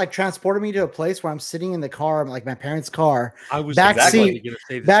guys just like transported me to a place where I'm sitting in the car, like my parents' car. I was back seat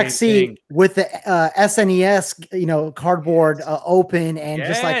with the SNES, you know, cardboard open, and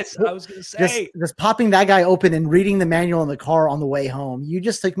just like I was gonna say just popping that guy open and reading the manual in the car on the way home. You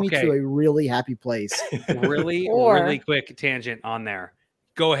just took me to a really happy place. Really quick tangent on there.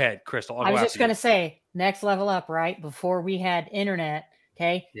 Go ahead, Crystal. I was just gonna say, next level up, right? Before we had internet.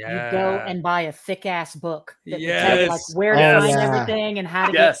 Okay, you go and buy a thick ass book that would tell you like where to find everything and how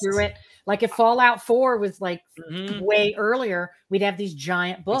to get through it. Like if Fallout 4 was like way earlier, we'd have these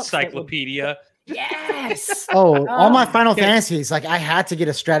giant books. Encyclopedia. Yes. All my Final Fantasies, like I had to get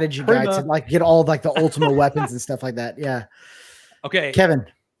a strategy guide to like get all like the ultimate weapons and stuff like that. Yeah. Okay, Kevin.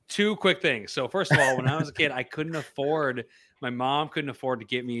 2 quick things. So first of all, when I was a kid, my mom couldn't afford to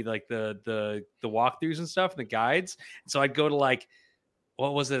get me like the walkthroughs and stuff and the guides. So I'd go to like,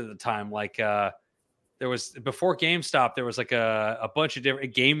 what was it at the time? Like there was before GameStop, there was like a bunch of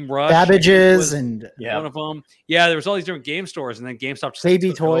different Game Rush, Babbage's and one of them. Yeah, there was all these different game stores, and then GameStop just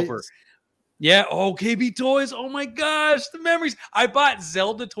KB Toys. Over. Yeah, KB Toys. Oh my gosh, the memories. I bought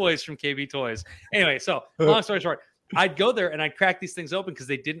Zelda toys from KB Toys. Anyway, so long story short, I'd go there and I'd crack these things open because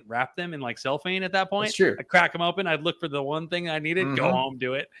they didn't wrap them in like cellophane at that point. That's true. I'd crack them open. I'd look for the one thing I needed, go home,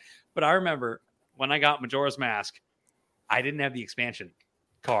 do it. But I remember when I got Majora's Mask, I didn't have the expansion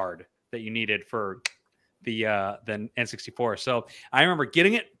card that you needed for the N64. So I remember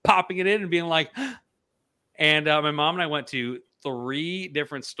getting it, popping it in, and being like, and my mom and I went to 3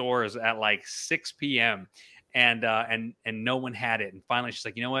 different stores at like 6 p.m. and no one had it. And finally she's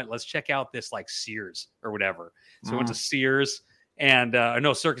like, you know what? Let's check out this like Sears or whatever. So we went to Sears and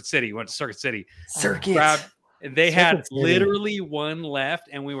Circuit City. We went to Circuit City. They had literally one left,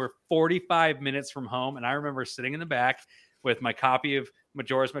 and we were 45 minutes from home. And I remember sitting in the back with my copy of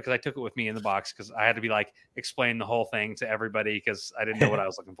Majora's Mask, because I took it with me in the box because I had to be like explain the whole thing to everybody because I didn't know what I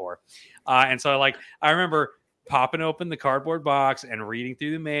was looking for. And so I remember popping open the cardboard box and reading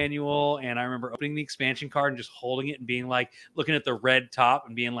through the manual. And I remember opening the expansion card and just holding it and being like, looking at the red top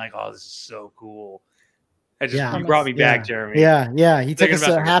and being like, oh, this is so cool. You brought me back, Jeremy. Yeah. He took us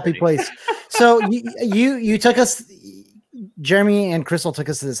to a happy place. So you took us, Jeremy and Crystal took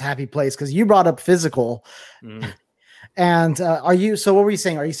us to this happy place because you brought up physical. And so what were you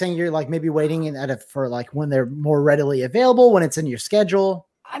saying? Are you saying you're like maybe waiting for like when they're more readily available, when it's in your schedule?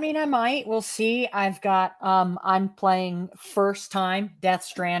 I mean, I might. We'll see. I've got I'm playing first time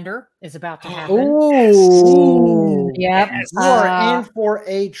Death Strander is about to happen. Ooh. Yeah. You are in for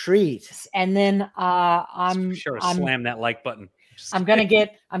a treat. And then I'm slam that like button. I'm gonna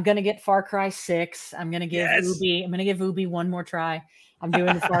get Far Cry 6. I'm gonna give Ubi one more try. I'm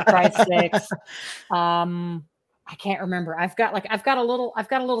doing the Far Cry 6. I can't remember. I've got a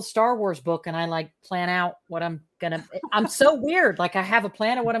little Star Wars book, and I like plan out what I'm so weird. Like I have a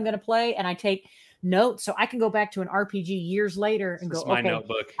plan of what I'm gonna play, and I take notes so I can go back to an RPG years later and go, okay,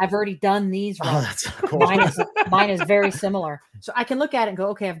 notebook. I've already done these runs. Oh, that's so cool. Mine is very similar. So I can look at it and go,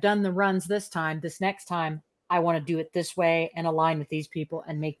 okay, I've done the runs this time. This next time I want to do it this way and align with these people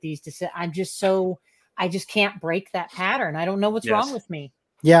and make these decisions. I just can't break that pattern. I don't know what's wrong with me.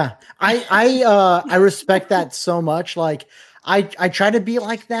 Yeah, I respect that so much. Like I try to be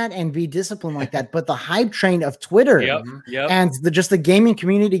like that and be disciplined like that, but the hype train of Twitter and the gaming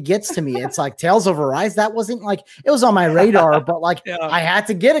community gets to me. It's like Tales of Arise. That wasn't like it was on my radar, but like I had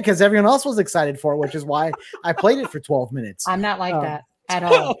to get it because everyone else was excited for it, which is why I played it for 12 minutes. I'm not like that at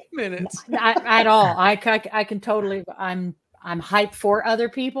 12 all. minutes at all. I can totally. I'm hyped for other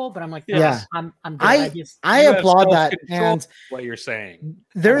people, but I'm like, Yeah. I'm good. I You applaud have that, self-control, and what you're saying.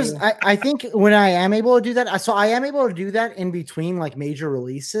 there's I think when I am able to do that, I am able to do that in between like major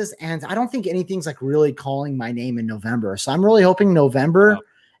releases, and I don't think anything's like really calling my name in November. So I'm really hoping November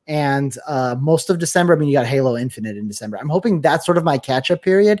and most of December. I mean, you got Halo Infinite in December. I'm hoping that's sort of my catch-up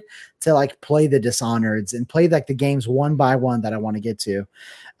period to like play the Dishonored's and play like the games one by one that I want to get to.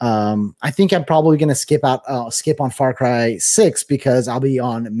 I think I'm probably going to skip on Far Cry 6 because I'll be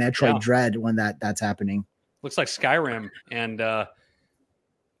on Metroid Dread when that's happening. Looks like Skyrim and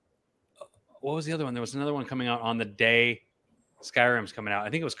what was the other one? There was another one coming out on the day Skyrim's coming out. I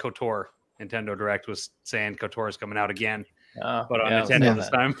think it was KOTOR. Nintendo Direct was saying KOTOR is coming out again, but on Nintendo this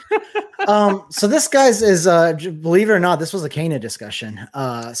time. So this guy's is believe it or not, this was a Kena discussion.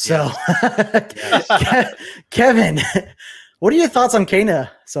 Kevin, what are your thoughts on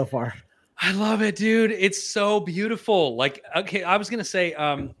Kena so far? I love it, dude. It's so beautiful. Like, okay, I was gonna say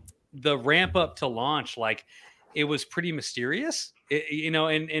the ramp up to launch, like it was pretty mysterious.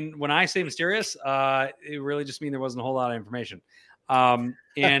 And when I say mysterious, it really just means there wasn't a whole lot of information.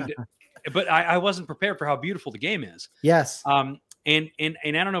 But I wasn't prepared for how beautiful the game is. Yes. And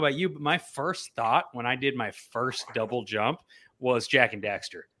I don't know about you, but my first thought when I did my first double jump was Jak and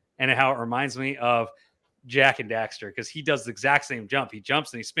Daxter, and how it reminds me of Jak and Daxter because he does the exact same jump. He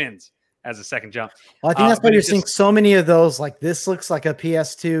jumps and he spins as a second jump. Well, I think that's why you're seeing so many of those. Like this looks like a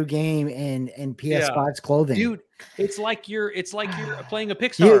PS2 game in PS5's clothing, dude. It's like you're playing a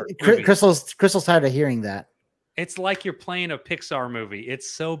Pixar movie. Crystal's tired of hearing that. It's like you're playing a Pixar movie.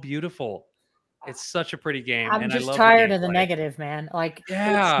 It's so beautiful. It's such a pretty game. I'm and just I love tired of the negative, man. Like,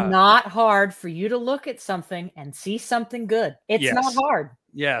 it's not hard for you to look at something and see something good. It's not hard.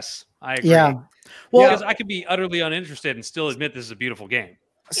 Yes, I agree. Yeah. Well, because I could be utterly uninterested and still admit this is a beautiful game.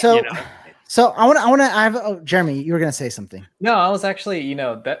 So I want to. Jeremy, you were going to say something. No, I was actually,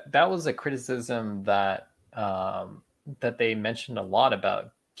 that was a criticism that that they mentioned a lot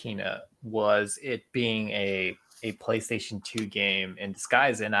about Kena, was it being a PlayStation 2 game in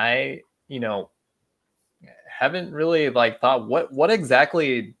disguise, and I haven't really thought what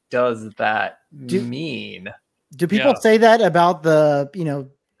exactly does that mean. Do people say that about the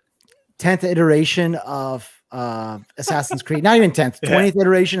 10th iteration of Assassin's Creed? Not even 10th, 20th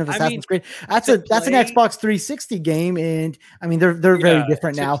iteration of Assassin's Creed. That's an Xbox 360 game, and I mean they're very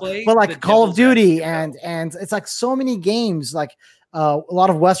different now. But like Call of Duty and it's like so many games, like a lot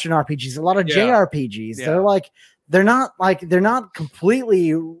of Western RPGs, a lot of JRPGs. They're not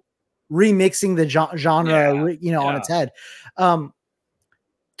completely remixing the genre, on its head.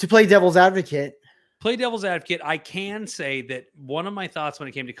 To play devil's advocate, I can say that one of my thoughts when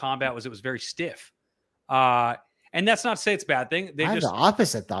it came to combat was it was very stiff. And that's not to say it's a bad thing. I have the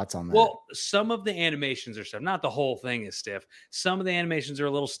opposite thoughts on that. Well, some of the animations are stiff. Not the whole thing is stiff. Some of the animations are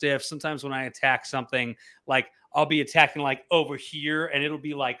a little stiff. Sometimes when I attack something, like I'll be attacking like over here and it'll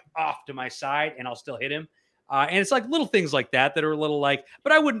be like off to my side and I'll still hit him. And it's like little things like that are a little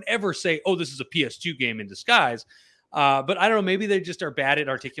but I wouldn't ever say, oh, this is a PS2 game in disguise. But I don't know, maybe they just are bad at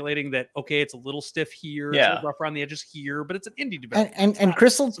articulating that, okay, it's a little stiff here, it's a little rough around the edges here, but it's an indie development. And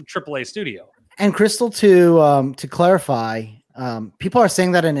Crystal's a AAA studio. And Crystal, to clarify, people are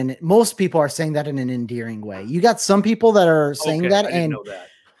saying that most people are saying that in an endearing way. You got some people that are saying that, I didn't know that.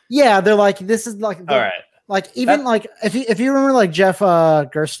 Yeah, they're like, this is like, all right. Like even like if you remember like Jeff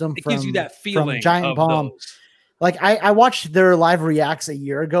Gerstrom gives you that feeling from Giant Bomb. Those. Like I watched their live reacts a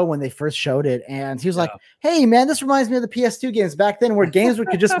year ago when they first showed it, and he was like, "Hey man, this reminds me of the PS2 games back then, where games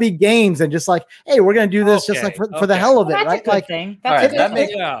could just be games and just like, hey, we're gonna do this just like for the hell of it, that's right? A good like thing. That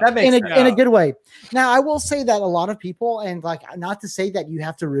makes in a good way. Now I will say that a lot of people, and like not to say that you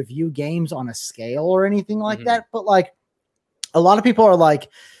have to review games on a scale or anything like that, but like a lot of people are like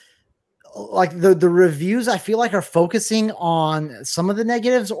the reviews I feel like are focusing on some of the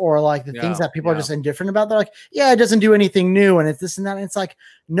negatives or like the things that people are just indifferent about. They're like, yeah, it doesn't do anything new and it's this and that. And it's like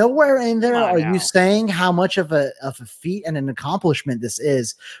nowhere in there are you saying how much of a feat and an accomplishment this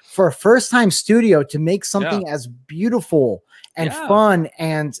is for a first time studio to make something as beautiful and fun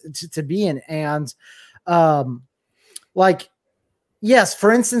and to be in. And yes,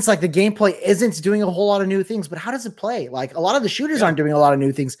 for instance, like the gameplay isn't doing a whole lot of new things, but how does it play? Like a lot of the shooters aren't doing a lot of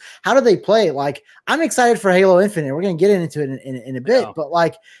new things. How do they play? Like I'm excited for Halo Infinite. We're going to get into it in a bit, but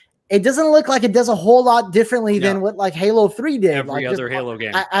like it doesn't look like it does a whole lot differently than what like Halo 3 did. Every other Halo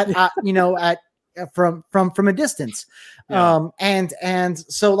game. From a distance. And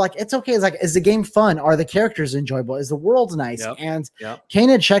so like it's okay. It's like, is the game fun? Are the characters enjoyable? Is the world nice? And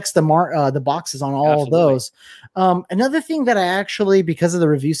Kena checks the boxes on all of those. Another thing that I actually, because of the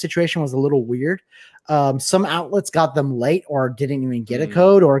review situation, was a little weird. Some outlets got them late or didn't even get a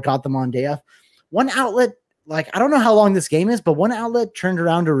code or got them on day off. One outlet, like, I don't know how long this game is, but one outlet turned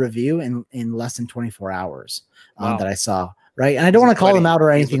around a review in less than 24 hours that I saw. Right. And I don't want to call them out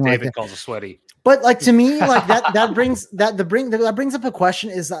or anything like that. David calls a sweaty. But like, to me, like that brings up a question,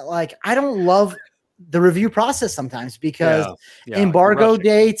 is that, like, I don't love the review process sometimes because embargo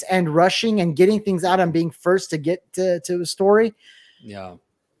dates and rushing and getting things out and being first to get to a story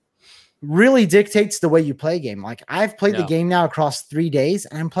really dictates the way you play a game. Like, I've played the game now across 3 days,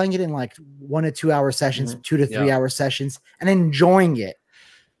 and I'm playing it in like 1 to 2 hour sessions, 2 to 3 hour sessions, and enjoying it.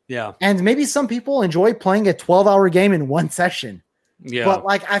 Yeah. And maybe some people enjoy playing a 12-hour game in one session. Yeah. But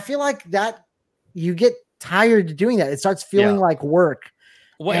like, I feel like that you get tired of doing that. It starts feeling like work.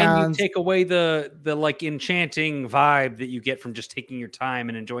 Well, and you take away the like enchanting vibe that you get from just taking your time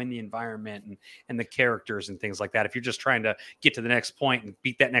and enjoying the environment and the characters and things like that. If you're just trying to get to the next point and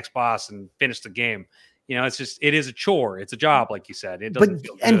beat that next boss and finish the game, you know, it is a chore. It's a job, like you said. It doesn't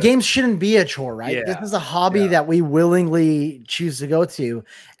feel good. And games shouldn't be a chore, right? Yeah. This is a hobby that we willingly choose to go to.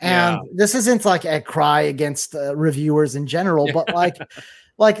 And this isn't like a cry against reviewers in general, but like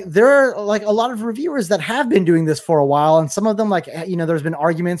there are like a lot of reviewers that have been doing this for a while, and some of them, like, you know, there's been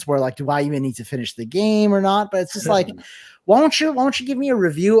arguments where, like, do I even need to finish the game or not? But it's just like, why don't you give me a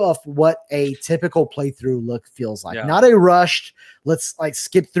review of what a typical playthrough feels like? Not a rushed, let's like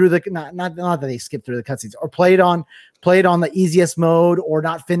skip through the not that they skip through the cutscenes, or play it on the easiest mode, or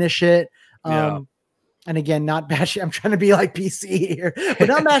not finish it. And again, not bashing. I'm trying to be like PC here, but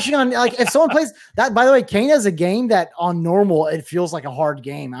not bashing on, like, if someone plays that. By the way, Kena is a game that on normal it feels like a hard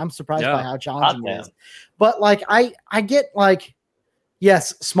game. I'm surprised by how challenging it is. But like, I get, like,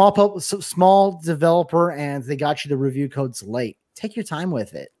 yes, small developer, and they got you the review codes late. Take your time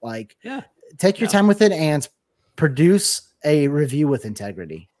with it. Like, take your time with it and produce a review with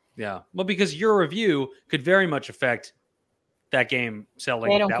integrity. Yeah, well, because your review could very much affect that game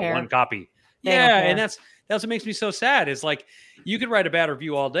selling that one copy. And that's what makes me so sad, is like, you could write a bad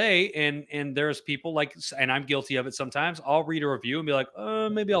review all day, and there's people like, and I'm guilty of it sometimes. I'll read a review and be like,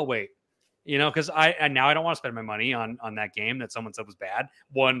 maybe I'll wait, you know, because I don't want to spend my money on that game that someone said was bad.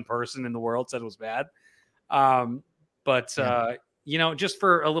 One person in the world said it was bad. You know, just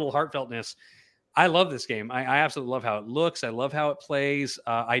for a little heartfeltness, I love this game. I absolutely love how it looks. I love how it plays.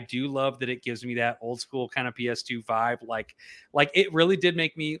 I do love that it gives me that old school kind of PS2 vibe. Like it really did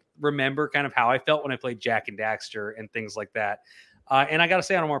make me remember kind of how I felt when I played Jak and Daxter and things like that. And I got to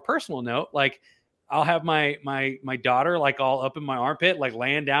say, on a more personal note, like, I'll have my daughter, like, all up in my armpit, like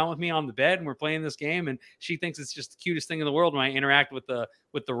laying down with me on the bed, and we're playing this game, and she thinks it's just the cutest thing in the world when I interact with the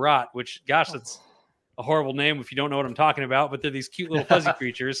rot, which, gosh, that's a horrible name if you don't know what I'm talking about, but they're these cute little fuzzy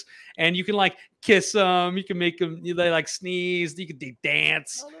creatures, and you can like kiss them, you can make them, they like sneeze, they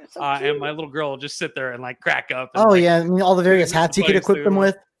dance, so and my little girl will just sit there and like crack up. And, I mean, all the various hats you could equip them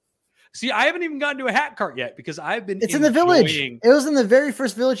with. See, I haven't even gotten to a hat cart yet because I've been. It's in the village. It was in the very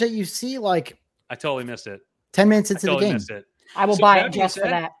first village that you see. Like, I totally missed it. 10 minutes into the game. I will buy it just for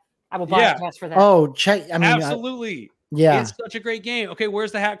that. Oh, check! I mean, absolutely. It's such a great game. Okay,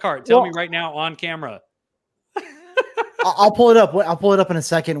 where's the hat cart? Tell me right now on camera. I'll pull it up. I'll pull it up in a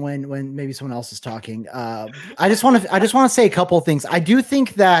second when maybe someone else is talking. I just want to say a couple of things. I do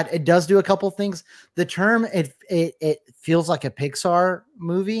think that it does do a couple of things. The term it feels like a Pixar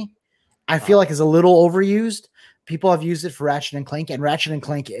movie, I feel like, is a little overused. People have used it for Ratchet and Clank, and Ratchet and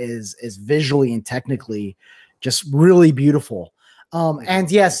Clank is visually and technically just really beautiful.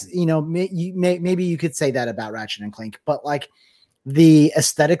 And yes, you know, maybe you could say that about Ratchet and Clank, but like, the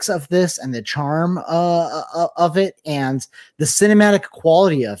aesthetics of this and the charm of it and the cinematic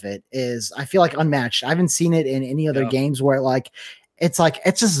quality of it is, I feel like, unmatched. I haven't seen it in any other games where it's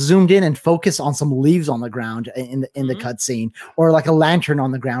just zoomed in and focused on some leaves on the ground in the cutscene, or like a lantern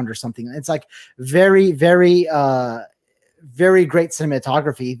on the ground or something. It's like very, very, very great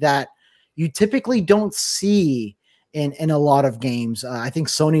cinematography that you typically don't see in a lot of games. I think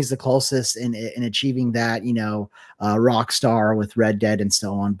Sony's the closest in achieving that, you know, Rockstar with Red Dead and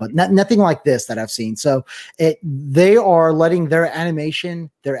so on, but nothing like this that I've seen. So they are letting their animation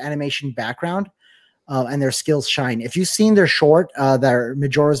background and their skills shine. If you've seen their short, their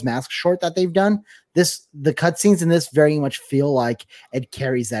Majora's Mask short that they've done, the cutscenes in this very much feel like it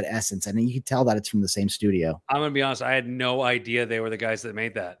carries that essence, and you can tell that it's from the same studio. I'm gonna be honest, I had no idea they were the guys that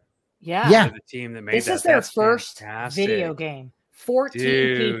made that. Yeah. The team that made this is their first video game.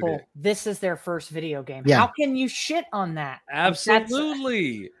 14 people. This is their first video game. Yeah. How can you shit on that?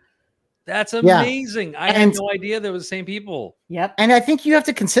 Absolutely. That's amazing. I had no idea they were the same people. Yep. And I think you have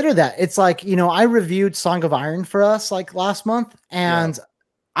to consider that. It's like, you know, I reviewed Song of Iron for us like last month, and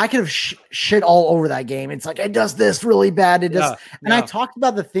I could have shit all over that game. It's like, it does this really bad. It does. And I talked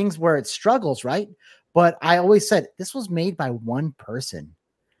about the things where it struggles, right? But I always said this was made by one person.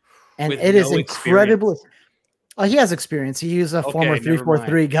 And it is incredibly. He has experience. He's a former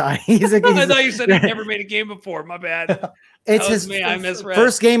 343 guy. I thought you said he never made a game before. My bad. It's his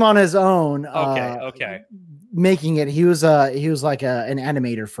first game on his own. Okay. Making it. He was like an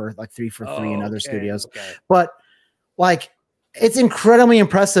animator for like 343 and other studios. Okay. But like, it's incredibly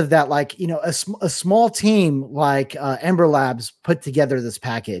impressive that like, you know, a small team like Ember Labs put together this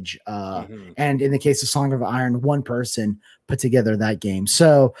package. And in the case of Song of Iron, one person put together that game.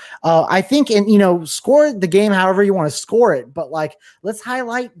 So I think, and you know, score the game however you want to score it, but like, let's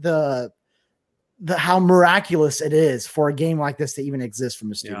highlight the how miraculous it is for a game like this to even exist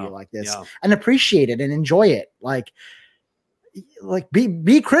from a studio like this, and appreciate it and enjoy it. Like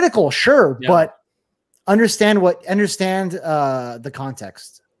be critical, sure, but understand the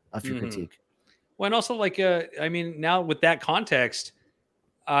context of your critique. Well, and also like I mean, now with that context,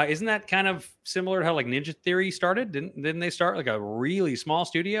 isn't that kind of similar to how like Ninja Theory started? Didn't they start like a really small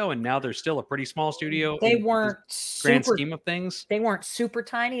studio, and now they're still a pretty small studio? They weren't grand scheme of things. They weren't super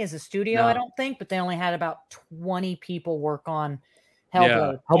tiny as a studio, I don't think, but they only had about 20 people work on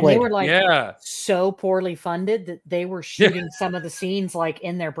Hellblade. And they were like so poorly funded that they were shooting some of the scenes like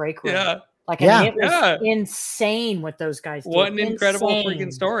in their break room. Like, I mean, it was insane what those guys did. What an incredible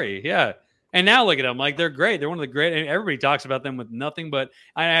freaking story. Yeah. And now look at them. Like, they're great. They're one of the great. And everybody talks about them with nothing, but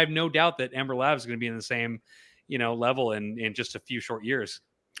I have no doubt that Ember Labs is going to be in the same, you know, level in just a few short years.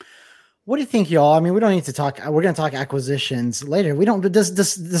 What do you think, y'all? I mean, we don't need to talk. We're going to talk acquisitions later. We don't. Do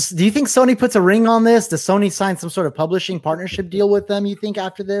you think Sony puts a ring on this? Does Sony sign some sort of publishing partnership deal with them? You think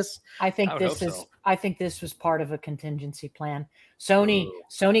after this? I think this was part of a contingency plan.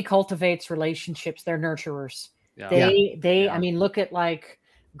 Sony cultivates relationships. They're nurturers. They. I mean, look at like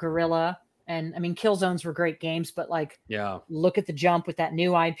Guerrilla, and I mean, Killzones were great games, but like, look at the jump with that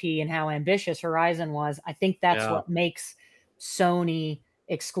new IP and how ambitious Horizon was. I think that's what makes Sony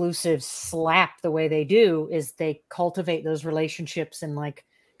exclusives slap the way they do, is they cultivate those relationships and like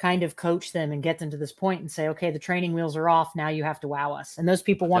kind of coach them and get them to this point and say, okay, the training wheels are off. Now you have to wow us. And those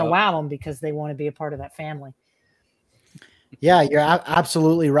people want to wow them because they want to be a part of that family. Yeah, you're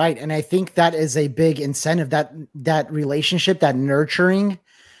absolutely right. And I think that is a big incentive, that relationship, that nurturing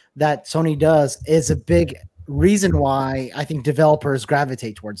that Sony does is a big reason why I think developers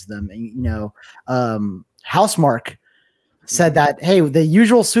gravitate towards them. And, you know, Housemarque said that, hey, the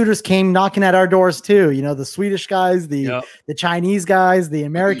usual suitors came knocking at our doors too. You know, the Swedish guys, the Chinese guys, the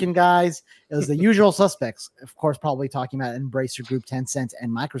American guys. It was the usual suspects, of course, probably talking about Embracer Group, Tencent,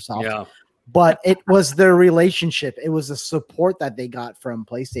 and Microsoft. Yeah. But it was their relationship. It was the support that they got from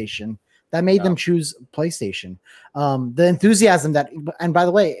PlayStation that made them choose PlayStation. The enthusiasm that, and by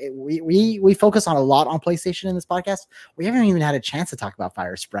the way, we focus on a lot on PlayStation in this podcast. We haven't even had a chance to talk about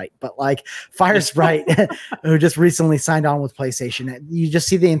Firesprite, but like Firesprite, who just recently signed on with PlayStation, you just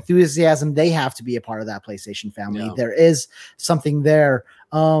see the enthusiasm they have to be a part of that PlayStation family. Yeah. There is something there.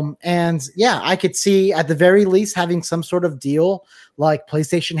 And yeah, I could see at the very least having some sort of deal like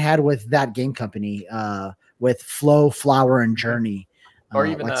PlayStation had with that game company, with Flow, Flower, and Journey. Or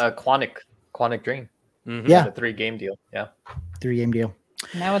even Quantic Dream. Mm-hmm. Yeah. A 3-game deal. Yeah. 3-game deal.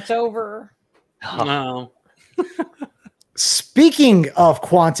 Now it's over. No. Speaking of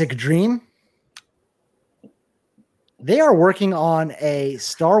Quantic Dream, they are working on a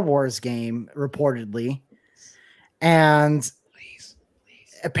Star Wars game, reportedly. And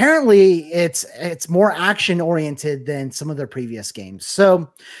apparently it's more action oriented than some of their previous games. So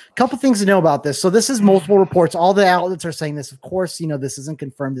a couple things to know about this. So this is multiple reports. All the outlets are saying this. Of course, you know, this isn't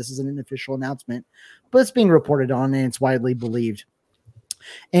confirmed. This isn't an official announcement, but it's being reported on and it's widely believed.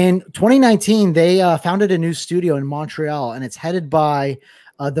 In 2019, they founded a new studio in Montreal, and it's headed by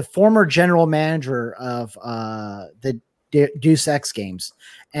the former general manager of the Deus Ex games.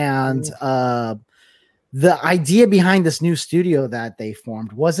 And the idea behind this new studio that they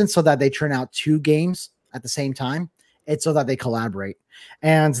formed wasn't so that they turn out 2 games at the same time. It's so that they collaborate.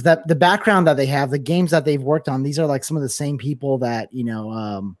 And that the background that they have, the games that they've worked on, these are like some of the same people that, you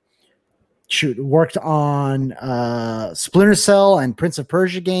know, worked on Splinter Cell and Prince of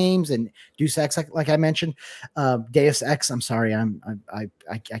Persia games and Deus Ex, like I mentioned. Deus Ex, I'm sorry,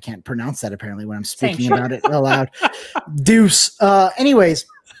 I can't pronounce that apparently when I'm speaking about it aloud. Deuce. Anyways.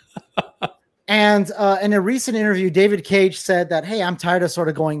 And in a recent interview, David Cage said that, hey, I'm tired of sort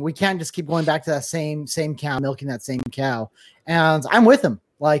of going, we can't just keep going back to that same cow, milking that same cow. And I'm with him.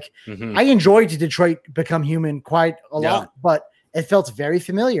 Like, I enjoyed Detroit Become Human quite a lot, but it felt very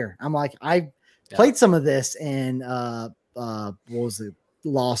familiar. I'm like, I played some of this in, what was it?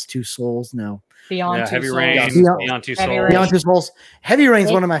 Lost Two Souls. No, Beyond Two Heavy Souls. Rain, Beyond- Beyond Two Heavy Souls. Rain. Beyond Two Souls. Heavy Rain's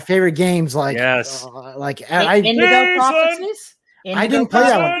It- one of my favorite games. Like, Yes. Indigo Jason! Prophecies. I didn't play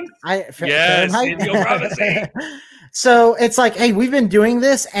that one. Yes, Fahrenheit? Indigo Prophecy. So it's like, hey, we've been doing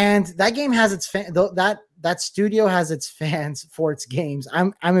this, and that game has its that studio has its fans for its games.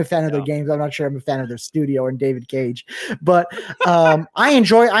 I'm a fan of their games. I'm not sure I'm a fan of their studio and David Cage, but I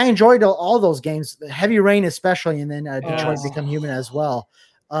enjoyed all those games. Heavy Rain especially, and then Detroit Become Human as well.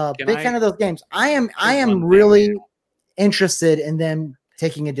 Big fan of those games. I am really interested in them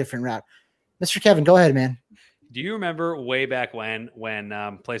taking a different route. Mr. Kevin, go ahead, man. Do you remember way back when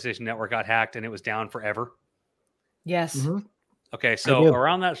PlayStation Network got hacked and it was down forever? Yes. Mm-hmm. Okay, so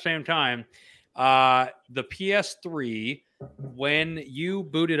around that same time, the PS3, when you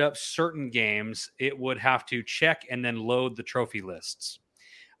booted up certain games, it would have to check and then load the trophy lists.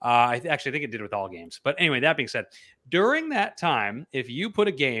 I actually think it did with all games. But anyway, that being said, during that time, if you put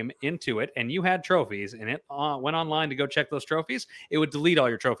a game into it and you had trophies and it went online to go check those trophies, it would delete all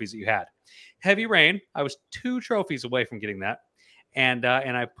your trophies that you had. Heavy Rain, I was 2 trophies away from getting that. And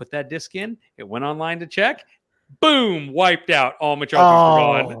I put that disc in. It went online to check. Boom! Wiped out. All my trophies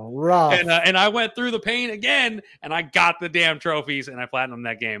were gone. Rough. And I went through the pain again, and I got the damn trophies, and I platinumed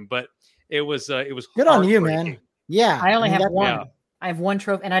that game. But it was good on you, man. Yeah, I only have that- one. Yeah. I have one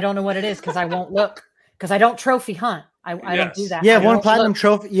trophy, and I don't know what it is because I won't look because I don't trophy hunt. I don't do that. You have I one don't platinum look.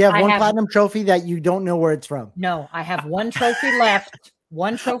 trophy. You have I one have- platinum trophy that you don't know where it's from. No, I have one trophy left.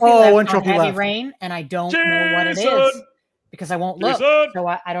 One trophy Oh, left one on trophy Heavy left. Rain, and I don't know what it is Jason! because I won't look. Jason! So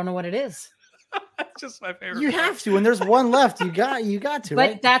I don't know what it is. That's just my favorite. You have to, and there's one left. You got to. But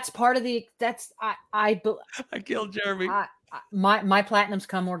Right? that's part of the. That's I killed Jeremy. my platinums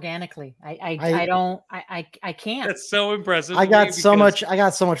come organically. I can't. That's so impressive. I to got me so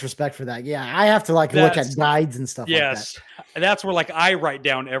because- much respect for that. Yeah, I have to look at That's- guides and stuff. Yes, and that's where I write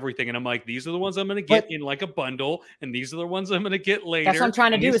down everything, and I'm like, these are the ones I'm going to get in a bundle, and these are the ones I'm going to get later. That's what I'm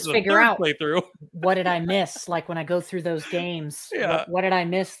trying to and do this is the figure third out playthrough. what did I miss? Like when I go through those games, Yeah. what did I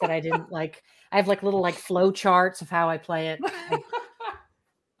miss that I didn't like? I have little flow charts of how I play it.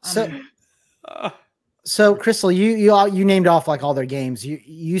 So Crystal, you named off all their games.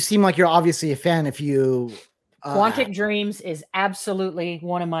 You seem like you're obviously a fan. If you Quantic Dreams is absolutely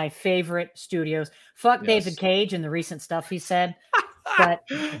one of my favorite studios. Fuck David Cage and the recent stuff he said. But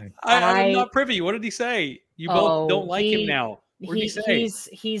I'm not privy. What did he say? You both don't like him now. What did he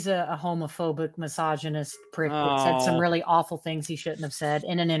say? He's a homophobic, misogynist prick that said some really awful things he shouldn't have said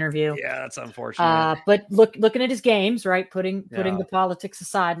in an interview. Yeah, that's unfortunate. But looking at his games, right? Putting the politics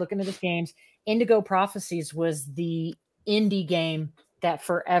aside, looking at his games, Indigo Prophecies was the indie game that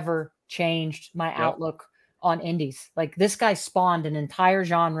forever changed my outlook on indies. Like this guy spawned an entire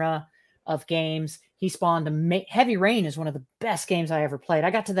genre of games. He spawned Heavy Rain is one of the best games I ever played.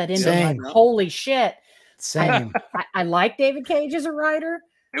 I got to that end. I'm like, holy shit. Same. I like David Cage as a writer.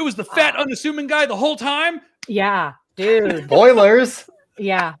 It was the fat, unassuming guy the whole time. Yeah, dude. Spoilers.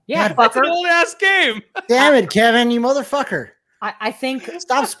 Yeah, That's an old ass game. Damn it, Kevin, you motherfucker. I think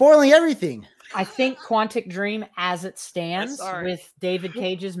stop spoiling everything. I think Quantic Dream as it stands with David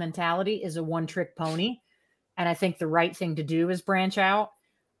Cage's mentality is a one-trick pony. And I think the right thing to do is branch out.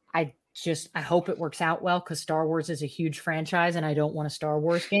 I hope it works out well because Star Wars is a huge franchise and I don't want a Star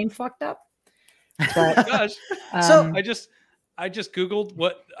Wars game fucked up. But, gosh. So I just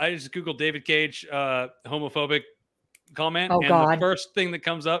Googled David Cage homophobic comment. Oh, and God. the first thing that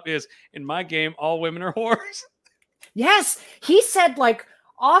comes up is in my game, all women are whores. Yes. He said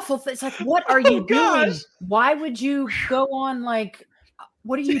awful things. Like, what are you doing? Gosh. Why would you go on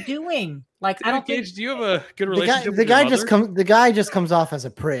what are you doing? I don't think. Cage, do you have a good relationship? The guy just comes off as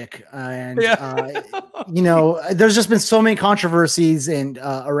a prick, and there's just been so many controversies and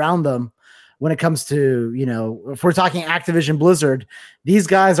around them when it comes to if we're talking Activision Blizzard, these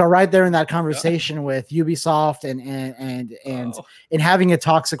guys are right there in that conversation with Ubisoft and having a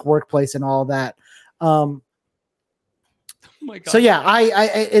toxic workplace and all that. Oh my God. So yeah, I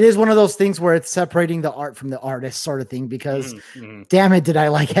it is one of those things where it's separating the art from the artist sort of thing because damn it, did I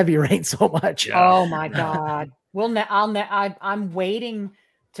like Heavy Rain so much? Yeah. Oh my God. I'm waiting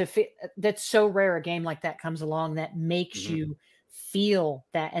to that's so rare a game like that comes along that makes you feel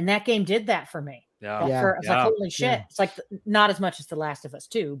that. And that game did that for me. It's like, holy shit. Yeah. It's like not as much as The Last of Us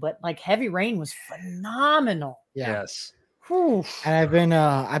 2, but Heavy Rain was phenomenal. Yeah. Yes. Whew. And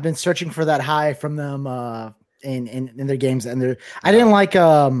I've been searching for that high from them in their games, and I didn't like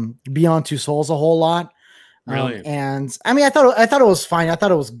Beyond Two Souls a whole lot. Really? And I mean, I thought it was fine. I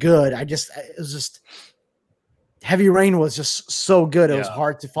thought it was good. It was just Heavy Rain was just so good. It was Yeah.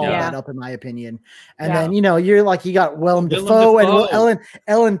 hard to follow Yeah. that up, in my opinion. And Yeah. then, you're like, you got Willem Dafoe and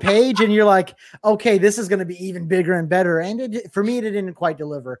Ellen Page, and you're like, okay, this is going to be even bigger and better. And for me, it didn't quite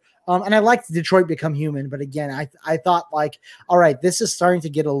deliver. And I liked Detroit Become Human, but again, I thought like, all right, this is starting to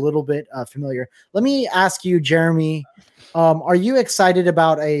get a little bit familiar. Let me ask you, Jeremy, are you excited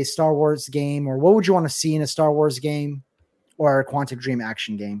about a Star Wars game, or what would you want to see in a Star Wars game or a Quantic Dream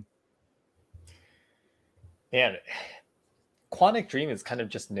action game? Man, Quantic Dream is kind of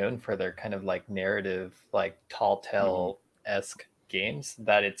just known for their kind of like narrative, like tall tale-esque games,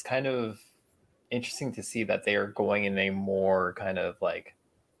 that it's kind of interesting to see that they are going in a more kind of like,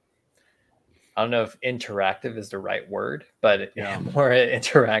 I don't know if interactive is the right word, but more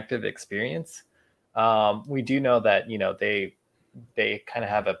interactive experience. We do know that, they kind of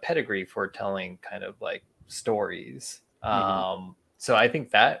have a pedigree for telling kind of like stories. So I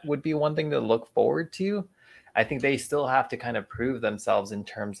think that would be one thing to look forward to. I think they still have to kind of prove themselves in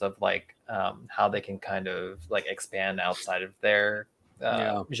terms of like how they can kind of like expand outside of their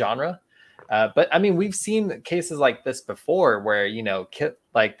genre. But I mean, we've seen cases like this before where,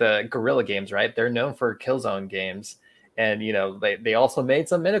 like the Guerrilla Games, right? They're known for Killzone games. And, they also made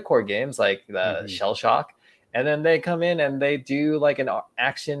some Minicore games like the Shell Shock. And then they come in and they do like an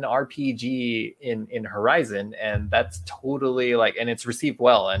action RPG in Horizon. And that's totally like, and it's received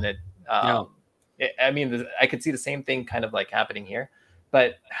well. And I mean, I could see the same thing kind of like happening here,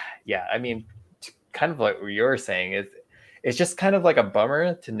 but yeah, I mean, kind of like what you're saying is, it's just kind of like a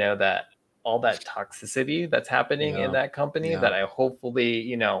bummer to know that all that toxicity that's happening in that company, that I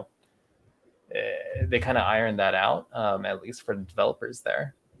hopefully, they kind of iron that out, at least for the developers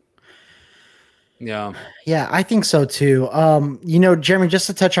there. Yeah, I think so too. Jeremy, just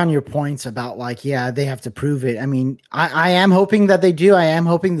to touch on your points about like, they have to prove it. I mean, I am hoping that they do. I am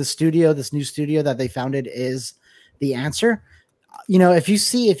hoping this new studio that they founded is the answer. If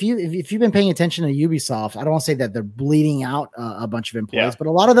you've been paying attention to Ubisoft, I don't want to say that they're bleeding out a bunch of employees, but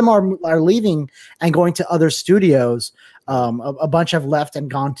a lot of them are leaving and going to other studios. A bunch have left and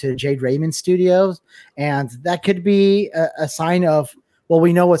gone to Jade Raymond Studios, and that could be a sign of, well,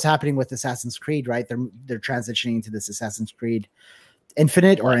 we know what's happening with Assassin's Creed, right? They're transitioning to this Assassin's Creed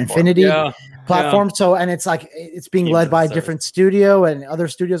Infinite or Infinity platform. So, and it's like, it's being led by a different studio, and other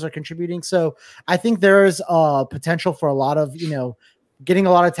studios are contributing. So I think there is potential for a lot of, getting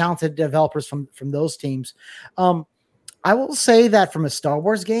a lot of talented developers from those teams. I will say that from a Star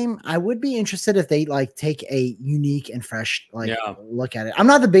Wars game, I would be interested if they like take a unique and fresh look at it. I'm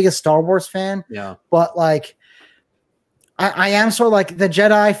not the biggest Star Wars fan, but like, I am sort of like the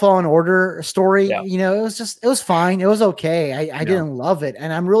Jedi Fallen Order story. It was fine. It was okay. I didn't love it.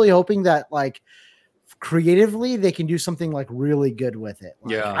 And I'm really hoping that like creatively they can do something like really good with it.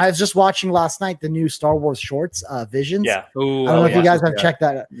 Like, I was just watching last night the new Star Wars shorts, Visions. Yeah. Ooh, I don't know if you guys have checked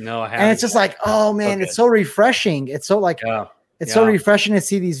that out. No, I haven't. And it's just like, oh man, it's so refreshing. It's so like, it's so refreshing to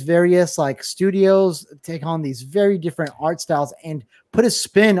see these various like studios take on these very different art styles and put a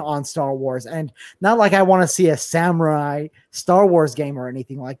spin on Star Wars. And not like I want to see a samurai Star Wars game or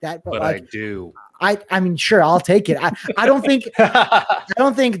anything like that, but like, I do. I mean, sure, I'll take it. I don't think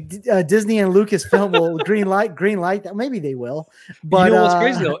Disney and Lucasfilm will green light that. Maybe they will. But what's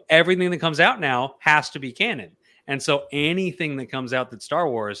crazy though? Everything that comes out now has to be canon, and so anything that comes out that's Star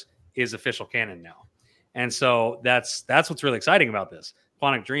Wars is official canon now. And so that's what's really exciting about this.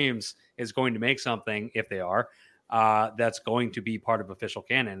 Quantic Dreams is going to make something, if they are, that's going to be part of official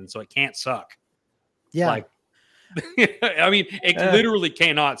canon, and so it can't suck. Yeah. Like, I mean, it literally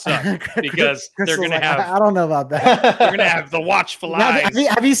cannot suck because they're going to have. I don't know about that. They're going to have the watchful eyes.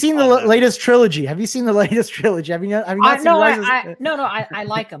 Have you seen the latest trilogy? Have you seen the latest trilogy? Have you not seen I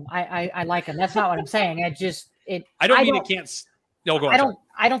like them. I like them. That's not what I'm saying. I don't mean it can't. No, go on.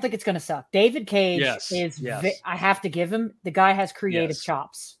 I don't think it's going to suck. David Cage I have to give him. The guy has creative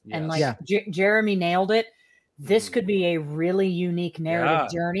chops, and like Jeremy nailed it. This could be a really unique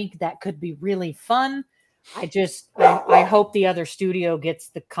narrative journey that could be really fun. I hope the other studio gets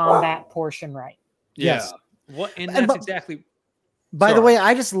the combat portion right. Yes. That's exactly. By the way,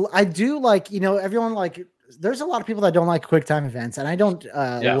 I do like, everyone like, there's a lot of people that don't like QuickTime events, and I don't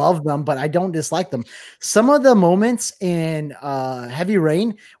love them, but I don't dislike them. Some of the moments in Heavy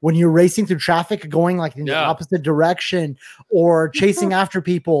Rain, when you're racing through traffic, going like in the opposite direction, or chasing after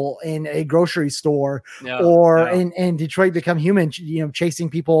people in a grocery store, or in Detroit Become Human, chasing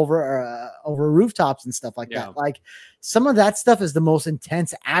people over rooftops and stuff like that. Like some of that stuff is the most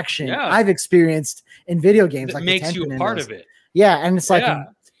intense action I've experienced in video games. It like makes you a part of it. Yeah, and it's like.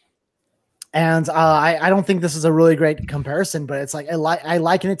 And I don't think this is a really great comparison, but it's like I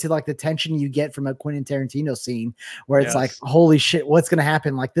liken it to like the tension you get from a Quentin Tarantino scene where it's like, holy shit, what's going to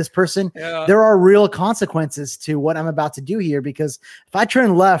happen? Like this person, there are real consequences to what I'm about to do here, because if I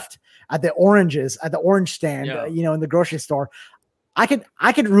turn left at the orange stand, in the grocery store, I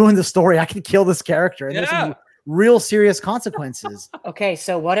could ruin the story. I could kill this character, and there's some real serious consequences. Okay,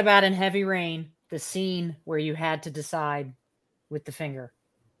 so what about in Heavy Rain, the scene where you had to decide with the finger?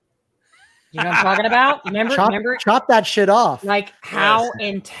 You know what I'm talking about? Remember? Chop that shit off. Like, how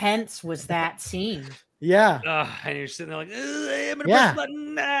intense was that scene? Yeah. And you're sitting there like, I'm gonna press the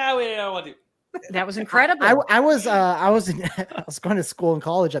button. No, wait, I don't want to. That was incredible. I was going to school and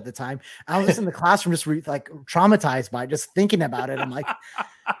college at the time. I was just in the classroom, just traumatized by just thinking about it. I'm like,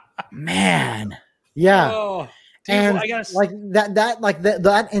 man, yeah. Oh, dude, and well, I guess like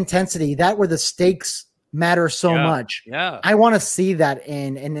that intensity, that where the stakes matter so much. Yeah. I want to see that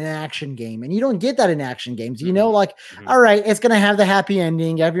in an action game. And you don't get that in action games. All right, it's going to have the happy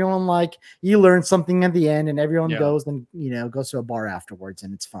ending. Everyone you learn something at the end, and everyone goes to a bar afterwards,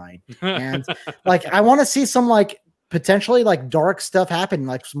 and it's fine. And I want to see some potentially dark stuff happen,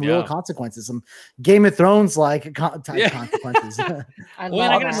 some real consequences, some Game of Thrones type consequences. I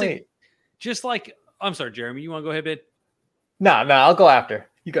gotta say, I'm sorry, Jeremy, you want to go ahead, babe? No, I'll go after.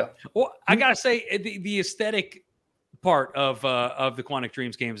 You go. Well, I gotta say the aesthetic part of the Quantic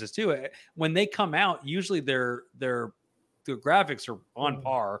Dreams games is too. When they come out, usually their graphics are on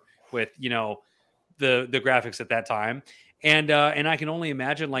par with the graphics at that time, and I can only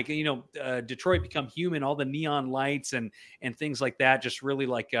imagine Detroit Become Human, all the neon lights and things like that, just really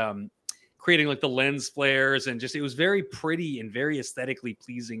creating the lens flares, and it was very pretty and very aesthetically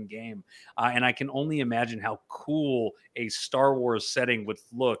pleasing game. And I can only imagine how cool a Star Wars setting would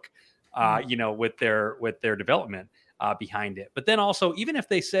look, with their development behind it. But then also, even if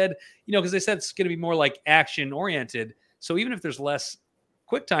they said, because they said it's going to be more action oriented. So even if there's less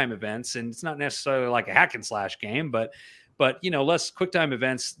quick time events, and it's not necessarily like a hack and slash game, but less quick time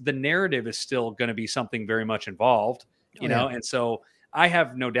events, the narrative is still going to be something very much involved, and so I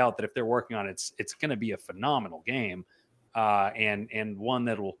have no doubt that if they're working on it, it's going to be a phenomenal game, and one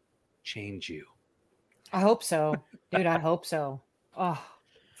that will change you. I hope so, dude. I hope so. Oh,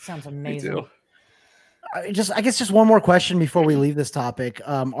 sounds amazing. Me too. I guess just one more question before we leave this topic.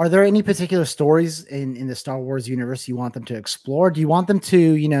 Are there any particular stories in the Star Wars universe you want them to explore? Do you want them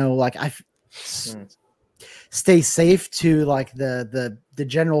to, stay safe to the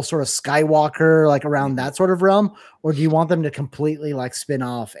general sort of Skywalker, around that sort of realm, or do you want them to completely spin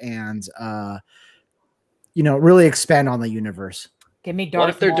off and really expand on the universe? Give me Darth What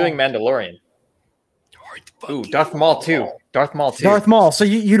if they're Maul. doing Mandalorian? Ooh, Darth Maul 2. Darth Maul 2. Darth Maul. So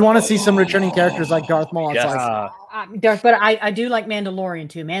you'd want to see some returning characters like Darth Maul. Yes. But I do like Mandalorian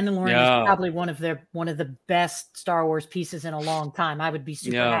too. Mandalorian is probably one of the best Star Wars pieces in a long time. I would be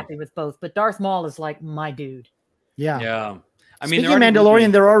super happy with both, but Darth Maul is my dude. Yeah. I mean, speaking of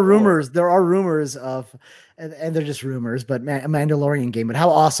Mandalorian, there are rumors of, and they're just rumors, but a Mandalorian game. But how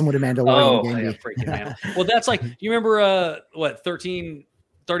awesome would a Mandalorian game be? Freaking man. Well, that's you remember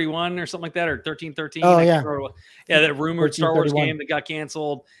 1331 or something like that, or 1313? Oh yeah, that rumored Star Wars game that got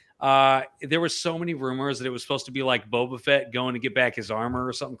canceled. There was so many rumors that it was supposed to be Boba Fett going to get back his armor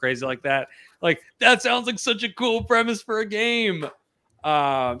or something crazy like that. That sounds like such a cool premise for a game.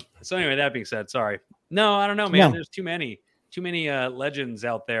 So anyway, that being said, sorry. No, I don't know, man. No. There's too many legends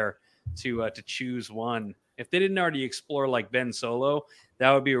out there to choose one. If they didn't already explore Ben Solo,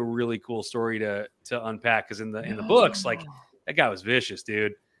 that would be a really cool story to unpack. Because in the books, that guy was vicious,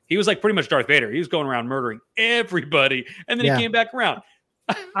 dude. He was pretty much Darth Vader. He was going around murdering everybody, and then he came back around.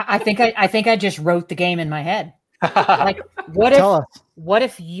 I think I just wrote the game in my head. What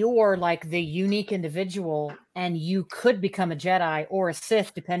if you're the unique individual and you could become a Jedi or a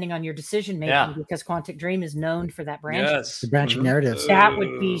Sith depending on your decision making, because Quantic Dream is known for that branch. Yes, the branching narratives. That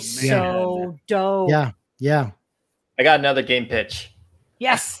would be so dope. Yeah. I got another game pitch.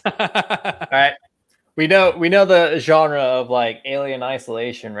 Yes. All right. We know the genre of Alien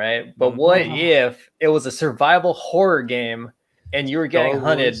Isolation, right? But what if it was a survival horror game and you were getting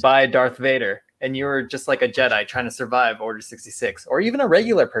hunted by Darth Vader and you were just a Jedi trying to survive Order 66, or even a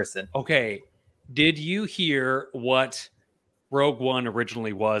regular person? Okay. Did you hear what Rogue One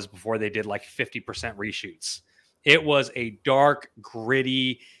originally was before they did 50% reshoots? It was a dark,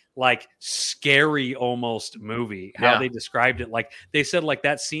 gritty, scary almost movie. How they described it. They said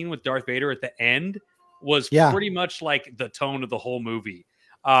that scene with Darth Vader at the end was pretty much the tone of the whole movie.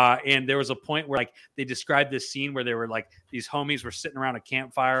 And there was a point where like they described this scene where they were like these homies were sitting around a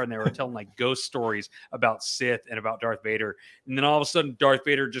campfire and they were telling like ghost stories about Sith and about Darth Vader. And then all of a sudden Darth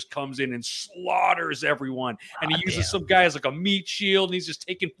Vader just comes in and slaughters everyone. And he uses some guy as like a meat shield and he's just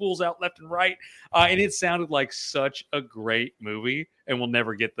taking fools out left and right. And it sounded like such a great movie. And we'll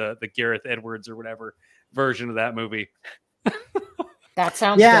never get the Gareth Edwards or whatever version of that movie. That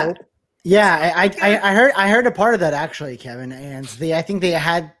sounds Yeah. dope. Yeah, I heard a part of that actually, Kevin, and I think they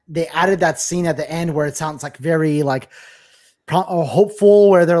added that scene at the end where it sounds like very like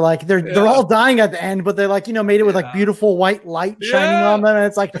hopeful, where they're like they're all dying at the end, but they're like made it with like beautiful white light shining on them, and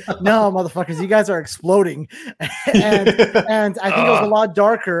it's like no motherfuckers, you guys are exploding, and I think it was a lot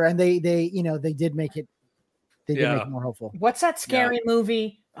darker, and they did make it more hopeful. What's that scary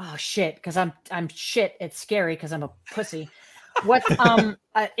movie? Oh shit, because I'm shit. It's scary because I'm a pussy. What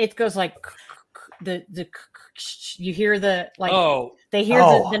it goes like the you hear the like they hear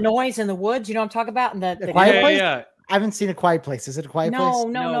the noise in the woods. You know what I'm talking about? And the Quiet Place? Yeah. I haven't seen A Quiet Place. Is it A Quiet Place?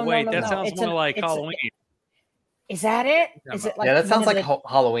 No, wait, no, that no. sounds more like Halloween. Is that it? Is it like Yeah, that sounds one like of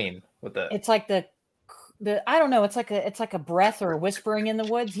Halloween with the. It's like the I don't know. It's like a breath or a whispering in the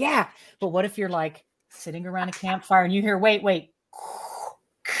woods. Yeah, but what if you're like sitting around a campfire and you hear wait. And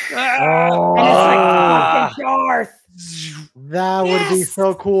it's like fucking Darth. That would be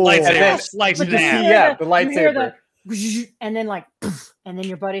so cool. Lights in half. The lightsaber. And then like, and then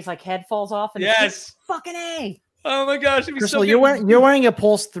your buddy's like head falls off. And Yes. it's like, fucking A. Oh my gosh, it'd be Crystal, so good. you're wearing a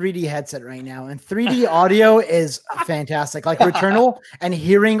Pulse 3D headset right now, and 3D audio is fantastic. Like Returnal and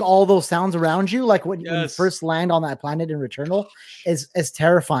hearing all those sounds around you, like when you first land on that planet in Returnal, is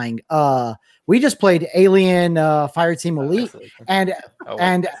terrifying. We just played Alien Fireteam Elite, and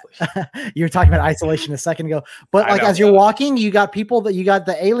you were talking about isolation a second ago. But like as you're walking, you got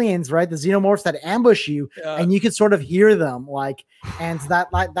the aliens, right? The xenomorphs that ambush you, and you could sort of hear them, like, and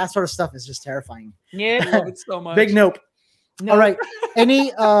that sort of stuff is just terrifying. Yeah, I love it so much. Big nope. All right.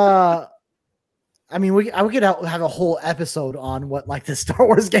 Any I mean, we could have a whole episode on what like the Star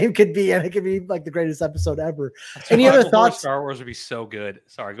Wars game could be, and it could be like the greatest episode ever. Any other thoughts? Star Wars would be so good.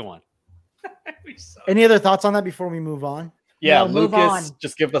 Sorry, go on. Any other thoughts on that before we move on? Yeah, No, move Lucas, on.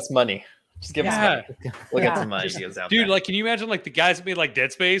 just give us money. Just give us money. We'll get some ideas out Dude, there. like, can you imagine like the guys that made like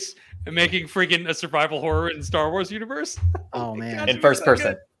Dead Space and making freaking a survival horror in the Star Wars universe? Oh man, God, in first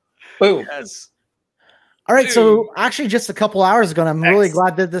person. Boom. Yes. All right, so actually just a couple hours ago, and I'm really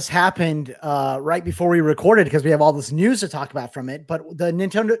glad that this happened right before we recorded because we have all this news to talk about from it. But the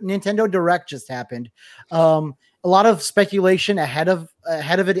Nintendo Direct just happened. A lot of speculation ahead of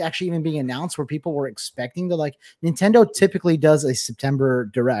it actually even being announced, where people were expecting to like Nintendo typically does a September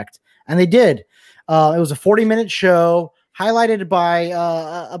Direct, and they did. It was a 40-minute show highlighted by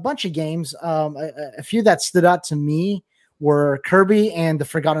a bunch of games. A few that stood out to me were Kirby and the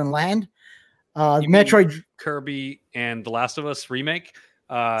Forgotten Land. Metroid, Kirby and The Last of Us remake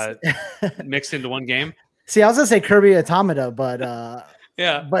mixed into one game. See, I was gonna say Kirby Automata, but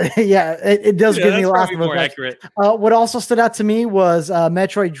it does give me Last of Us. More accurate. What also stood out to me was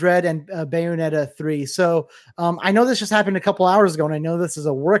Metroid Dread and Bayonetta 3. So I know this just happened a couple hours ago, and I know this is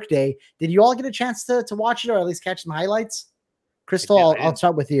a work day. Did you all get a chance to watch it, or at least catch some highlights? Crystal, I'll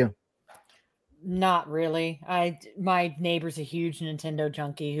start with you. Not really. My neighbor's a huge Nintendo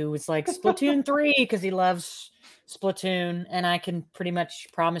junkie who was like Splatoon 3 because he loves Splatoon, and I can pretty much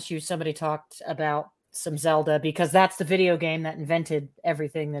promise you somebody talked about some Zelda because that's the video game that invented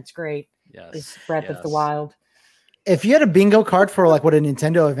everything that's great. Yes. Is Breath of the Wild. If you had a bingo card for like what a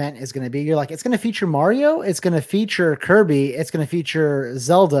Nintendo event is going to be, you're like, it's going to feature Mario, it's going to feature Kirby, it's going to feature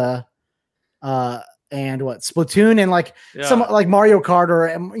Zelda, and what Splatoon and like some like Mario Kart,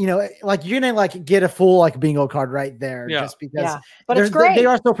 or like you're gonna like get a full like bingo card right there just because. But it's great. They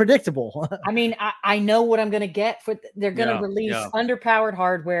are so predictable. I mean, I know what I'm gonna get they're gonna release underpowered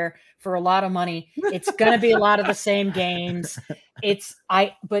hardware for a lot of money. It's gonna be a lot of the same games. It's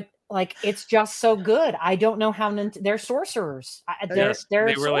just so good. I don't know how they're sorcerers. They're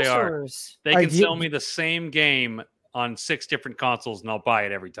they really sorcerers. They can sell me the same game on 6 different consoles, and I'll buy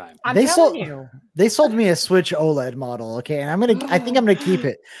it every time. They sold me a Switch OLED model, okay, and I think I'm gonna keep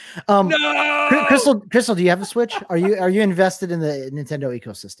it. No! Crystal, do you have a Switch? Are you invested in the Nintendo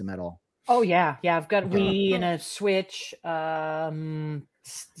ecosystem at all? Oh yeah, I've got Wii and a Switch.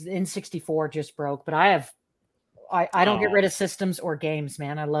 N64 just broke, but I don't get rid of systems or games,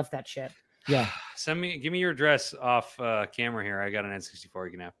 man. I love that shit. Yeah, give me your address off camera here. I got an N64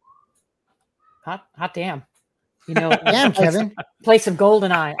 you can have. Hot damn. You know, damn, Kevin. Play some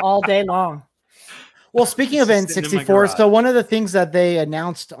GoldenEye all day long. Well, speaking of N64, so one of the things that they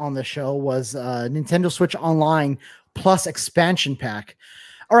announced on the show was Nintendo Switch Online Plus expansion pack.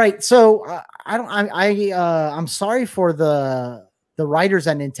 All right, so I'm sorry for the writers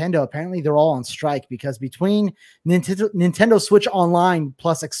at Nintendo. Apparently, they're all on strike because between Nintendo Switch Online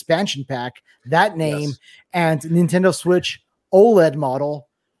plus expansion pack, that name, Yes. and Nintendo Switch OLED model,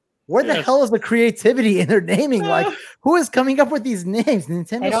 where the Yes. hell is the creativity in their naming? Like, who is coming up with these names? They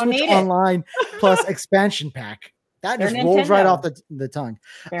Nintendo don't Switch need it. Online plus expansion pack. That They're just rolls right Nintendo. off the tongue.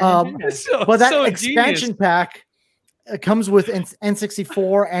 They're Um, Nintendo. So, But that so expansion genius. pack comes with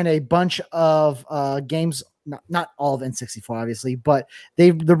N64 and a bunch of games. Not all of N64, obviously, but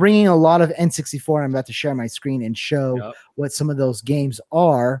they're bringing a lot of N64. I'm about to share my screen and show Yep. what some of those games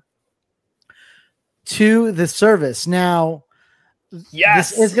are to the service. Now,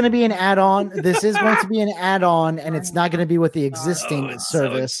 Yes. this is going to be an add-on. This is going to be an add-on, and it's not going to be with the existing Oh, it's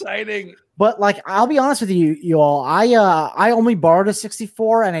service. so exciting. But like, I'll be honest with you all. I only borrowed a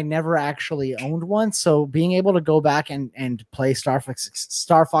 64 and I never actually owned one. So being able to go back and play Star Fox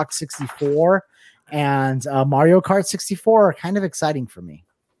 64 and Mario Kart 64 are kind of exciting for me.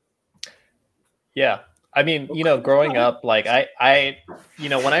 Yeah. I mean, growing up, like I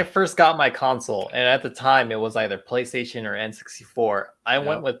when I first got my console, and at the time it was either PlayStation or N64, I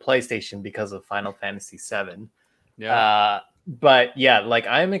went with PlayStation because of Final Fantasy VII. Yeah. But yeah, like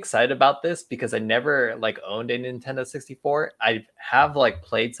I'm excited about this because I never like owned a Nintendo 64. I have like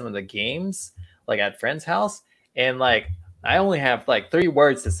played some of the games like at friend's house, and like I only have like 3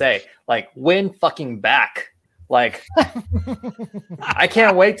 words to say, like win fucking back. Like I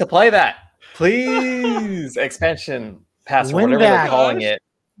can't wait to play that. Please, expansion pass or Win whatever back. they're calling it.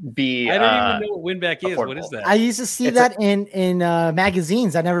 Be I don't even know what Winback is. What is affordable. that? I used to see It's that in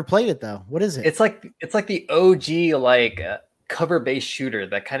magazines. I never played it though. What is it? It's like the OG like cover-based shooter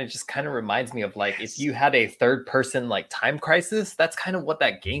that kind of reminds me of like if you had a third-person like Time Crisis. That's kind of what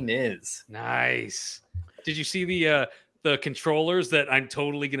that game is. Nice. Did you see the controllers that I'm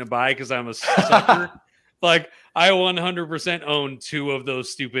totally gonna buy because I'm a sucker? Like I 100% own 2 of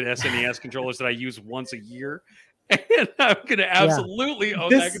those stupid SNES controllers that I use once a year. And I'm gonna absolutely own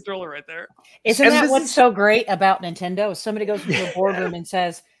that controller right there. Isn't And that this what's is- so great about Nintendo? Somebody goes into a boardroom and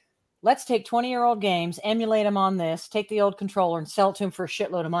says, let's take 20-year-old games, emulate them on this, take the old controller and sell it to them for a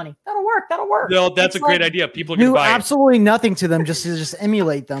shitload of money. That'll work. No, that's It's a great like- idea. People are gonna do buy it. absolutely nothing to them, just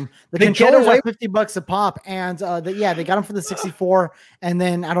emulate them. The They get controllers away- are $50 a pop, and they got them for the 64. And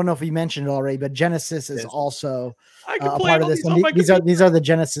then I don't know if you mentioned it already, but Genesis is also I can a play part all of this. these And on my these are the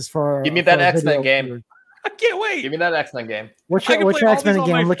Genesis for. Give me that for X-Men video game. shooters. I can't wait. Give me that X-Men game. What's I your can play all X-Men these on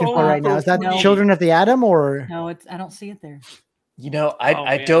game my I'm looking for phone right now? for Is that free. Children of the Atom or? No, I don't see it there. I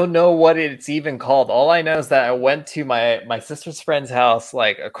man. don't know what it's even called. All I know is that I went to my sister's friend's house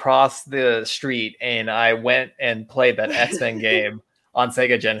like across the street, and I went and played that X-Men game on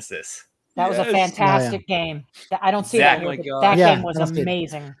Sega Genesis. That was a Yes. fantastic game. I don't see Exactly. that. Oh my That God. Yeah, game was that's good.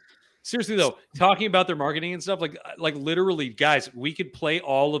 amazing. Seriously though, talking about their marketing and stuff, like literally, guys, we could play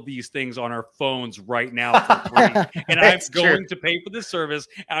all of these things on our phones right now for free. And I'm That's true. going to pay for the service.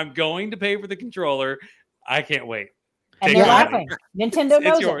 I'm going to pay for the controller. I can't wait. And Take they're it out. laughing. Nintendo It's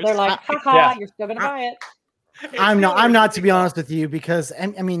knows it. yours. They're like, haha, Yeah. you're still gonna buy it. I'm not, to be honest with you, because I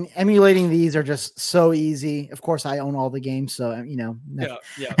mean, emulating these are just so easy. Of course, I own all the games, so Yeah.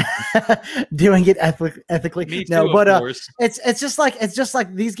 doing it ethically. Me too, No, but of course. it's just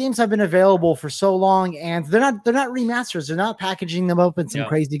like these games have been available for so long, and they're not remasters. They're not packaging them up in some Yeah,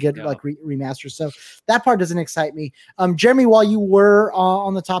 crazy good yeah. like remasters. So that part doesn't excite me. Jeremy, while you were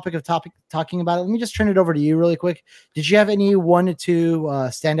on the topic talking about it, let me just turn it over to you really quick. Did you have any 1 to 2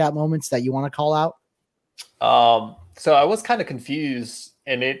 standout moments that you want to call out? So I was kind of confused,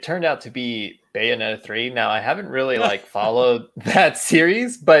 and it turned out to be Bayonetta 3. Now I haven't really like followed that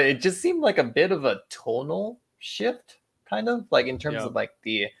series, but it just seemed like a bit of a tonal shift, kind of like in terms Yeah. of like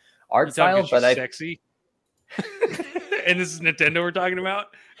the art You style. talking But she's sexy. And this is Nintendo we're talking about.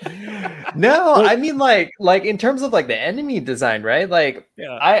 no, I mean like in terms of like the enemy design, right? Like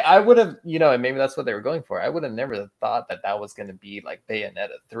Yeah. I would have, and maybe that's what they were going for. I would have never thought that was going to be like Bayonetta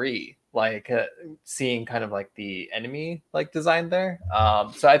 3, like seeing kind of like the enemy like design there.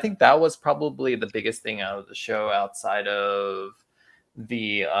 So I think that was probably the biggest thing out of the show outside of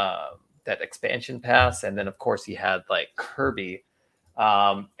the that expansion pass. And then of course he had like Kirby.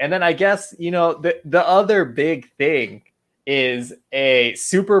 And then I guess, the other big thing is a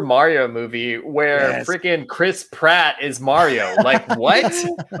Super Mario movie where Yes. freaking Chris Pratt is Mario. Like what?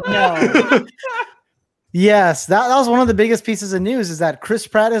 No. Yes, that was one of the biggest pieces of news is that Chris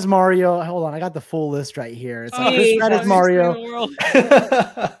Pratt is Mario. Hold on, I got the full list right here. It's like Chris Pratt is Jesus. Mario.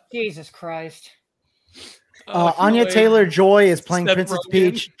 Jesus Christ. Anya Taylor-Joy is playing Seth Princess Rogen.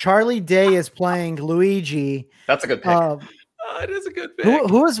 Peach. Charlie Day is playing Luigi. That's a good pick. It is a good pick.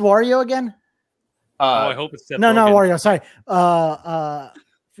 Who is Wario again? I hope it's Seth No, Rogen. Wario. Sorry.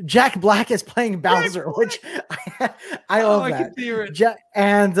 Jack Black is playing Bowser, which I love I that. can hear it.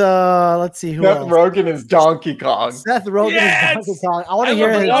 And let's see who Seth else. Rogen is Donkey Kong. Seth Rogen Yes! is Donkey Kong. I want to I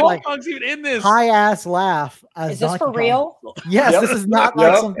hear love his Donkey like Kong's even in this. high ass laugh. As Is this Donkey for Kong. real? Yes, Yep. this is not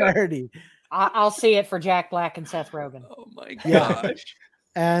like Yep. some parody. I'll see it for Jack Black and Seth Rogen. Oh my Yeah. gosh.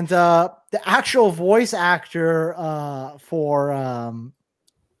 And the actual voice actor for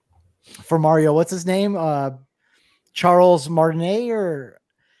Mario, what's his name? Charles Martinet, or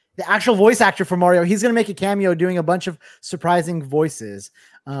the actual voice actor for Mario. He's going to make a cameo doing a bunch of surprising voices.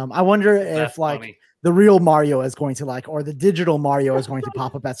 I wonder That's if like funny. the real Mario is going to like, or the digital Mario is going to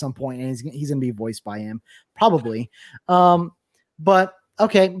pop up at some point, and he's going to be voiced by him, probably. But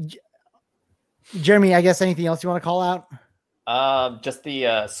okay, Jeremy, I guess anything else you want to call out? Just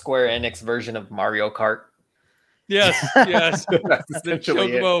the Square Enix version of Mario Kart. Yes. That's The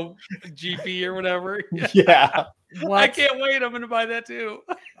essentially it. Chocobo GP or whatever. Yeah. I can't wait. I'm going to buy that too.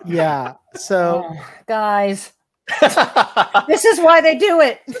 Yeah. So Oh, guys, this is why they do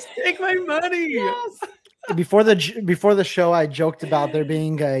it. Take my money. before the show, I joked about there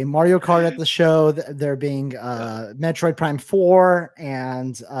being a Mario Kart at the show, there being Metroid Prime 4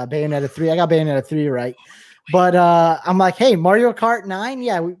 and Bayonetta 3. I got Bayonetta 3 right. But I'm like, hey, Mario Kart 9?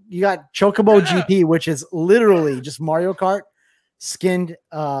 Yeah, you got Chocobo GP, which is literally just Mario Kart skinned,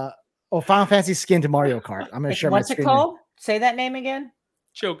 Final Fantasy skinned Mario Kart. I'm going to share my What's it screen. called? Say that name again.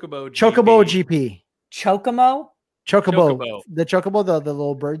 Chocobo GP. Chocobo GP. Chocomo. Chocobo. The Chocobo, the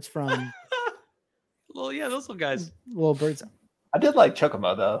little birds from Well, yeah, those little guys. little birds. I did like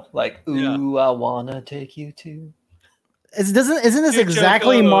Chocomo though. Like, ooh, I wanna take you to. Isn't this Dude,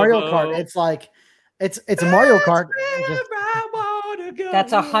 exactly Chocobo. Mario Kart? It's like it's a Mario Kart. Just-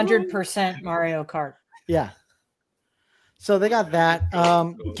 That's 100% Mario Kart. yeah. So they got that.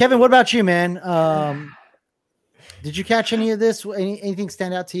 Kevin, what about you, man? Did you catch any of this? Anything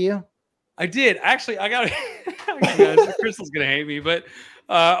stand out to you? I did. Actually, I got it. Crystal's going to hate me, but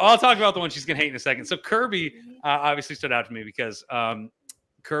I'll talk about the one she's going to hate in a second. So Kirby obviously stood out to me because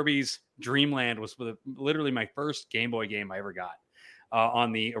Kirby's Dream Land was literally my first Game Boy game I ever got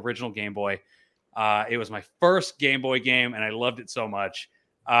on the original Game Boy. It was my first Game Boy game, and I loved it so much.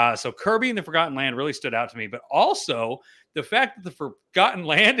 So Kirby and the Forgotten Land really stood out to me, but also the fact that the Forgotten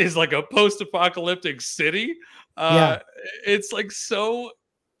Land is like a post-apocalyptic city. It's like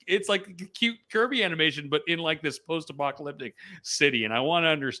it's like a cute Kirby animation, but in like this post-apocalyptic city. And I want to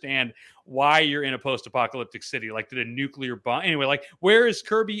understand why you're in a post-apocalyptic city. Like, did a nuclear bomb? Anyway, like, where is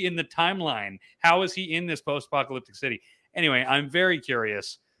Kirby in the timeline? How is he in this post-apocalyptic city? Anyway, I'm very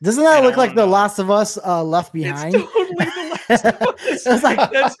curious. Doesn't that And look I like wanna The know. Last of Us Left Behind? It's totally the Last of Us. It's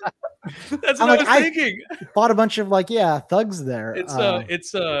like That's I'm what like, I was thinking. fought a bunch of thugs there.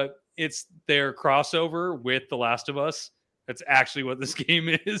 It's their crossover with The Last of Us. That's actually what this game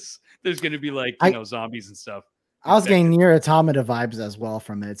is. There's going to be zombies and stuff. I was getting Nier Automata vibes as well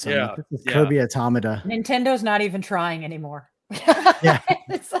from it. So I'm like, this is Yeah. Kirby Automata. Nintendo's not even trying anymore. Yeah.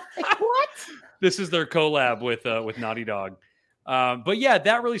 It's like, what? This is their collab with Naughty Dog. But yeah,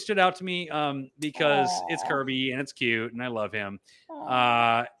 that really stood out to me because it's Aw. Kirby and it's cute and I love him.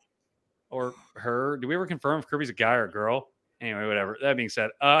 Aw. Or her. Do we ever confirm if Kirby's a guy or a girl? Anyway, whatever. That being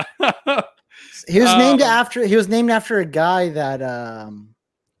said, He was named Um, after a guy that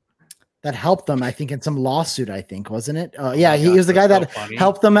helped them, I think, in some lawsuit, I think, wasn't it? Yeah, he was the guy that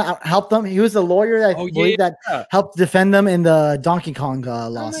helped them out, He was the lawyer that yeah. helped defend them in the Donkey Kong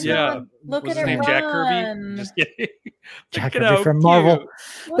lawsuit. Yeah. God, look Was at his her name Jack Kirby? run. Just kidding. Jack Look at Kirby how from cute. Marvel. Look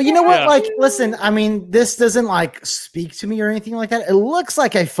But you at know what? her. Like, listen, I mean, this doesn't speak to me or anything like that. It looks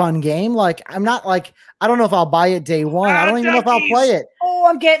like a fun game. Like, I'm not I don't know if I'll buy it day one. I don't even know if I'll play it. Oh,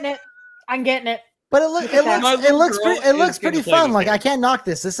 I'm getting it. I'm getting it. But Look at that. My it little looks girl pretty, it is looks gonna pretty play fun. this Like, game. I can't knock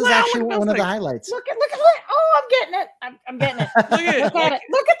this. This is Wow, actually look at one of the those highlights. Look. Oh, I'm getting it. I'm getting it. Look at it. Look at it.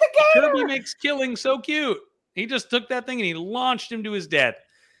 Look at the game. Kirby makes killing so cute. He just took that thing and he launched him to his death.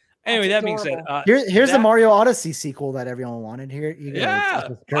 Anyway, That's that being said, adorable. Here's the that- Mario Odyssey sequel that everyone wanted. Here you go. Yeah. It's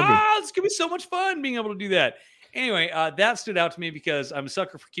Kirby. It's gonna be so much fun being able to do that. Anyway, that stood out to me because I'm a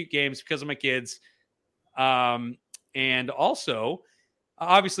sucker for cute games because of my kids. And also,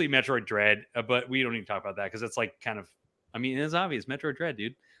 obviously, Metroid Dread, but we don't need to talk about that because it's it's obvious. Metroid Dread,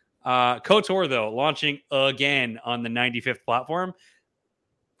 dude. KOTOR, though, launching again on the 95th platform.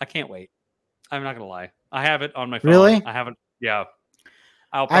 I can't wait. I'm not going to lie. I have it on my phone. Really? I haven't. Yeah.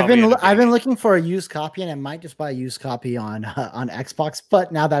 I've I've been looking for a used copy, and I might just buy a used copy on Xbox.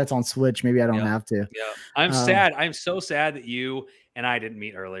 But now that it's on Switch, maybe I don't have to. Yeah. I'm sad. I'm so sad that you and I didn't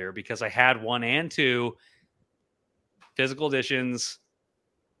meet earlier because I had 1 and 2. physical editions.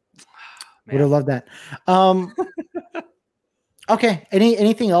 Would have loved that. Okay.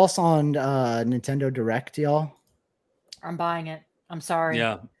 Anything else on Nintendo Direct, y'all? I'm buying it. I'm sorry.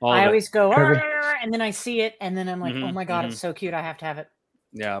 Yeah, I always go, Kirby. and then I see it, and then I'm like, Mhm, oh my god, mhm. it's so cute. I have to have it.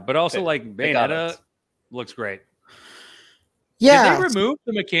 Yeah, but also like They got Bayonetta it. looks great. Yeah. Did they remove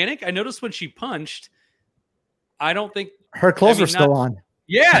the mechanic? I noticed when she punched, I don't think. Her clothes I mean, were still on.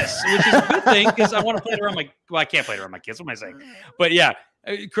 Yes, which is a good thing because I want to play it around my. Well, I can't play it around my kids. What am I saying? But yeah,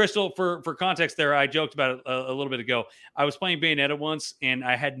 Crystal. For context, there, I joked about it a little bit ago. I was playing Bayonetta once, and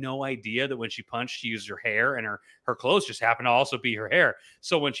I had no idea that when she punched, she used her hair, and her clothes just happened to also be her hair.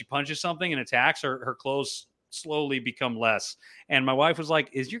 So when she punches something and attacks, her clothes slowly become less. And my wife was like,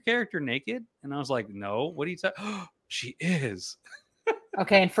 "Is your character naked?" And I was like, "No." What do you say? She is.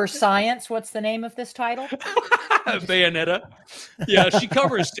 Okay, and for science, what's the name of this title? Bayonetta. Yeah, she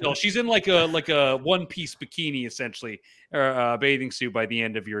covers still. She's in like a one-piece bikini essentially, or a bathing suit by the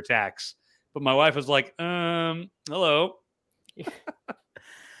end of your attacks. But my wife was like, hello.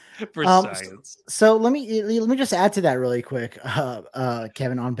 For science. So let me just add to that really quick,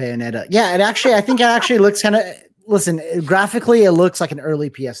 Kevin, on Bayonetta. Yeah, I think it actually looks kind of. Listen, graphically, it looks like an early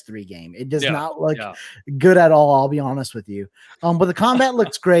PS3 game. It does not look good at all. I'll be honest with you. But the combat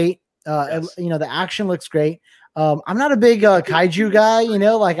looks great. Yes. The action looks great. I'm not a big kaiju guy.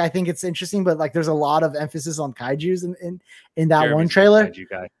 Like I think it's interesting, but like there's a lot of emphasis on kaijus in that Jeremy's one trailer. Kaiju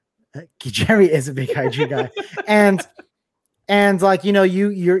guy. Jeremy is a big kaiju guy, and like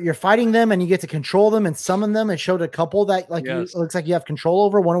you're fighting them and you get to control them and summon them. It showed a couple that like it looks like you have control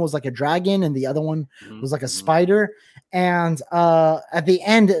over. One was like a dragon and the other one was like a spider. And at the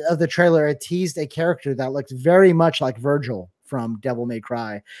end of the trailer, it teased a character that looked very much like Virgil from Devil May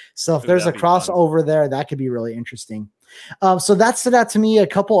Cry. So if there's a crossover there, that could be really interesting. So that stood out to me. A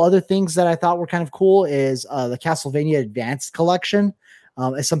couple other things that I thought were kind of cool is the Castlevania Advanced Collection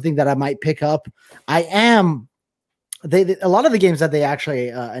is something that I might pick up. A lot of the games that they actually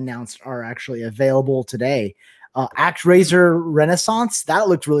announced are actually available today. ActRaiser Renaissance, that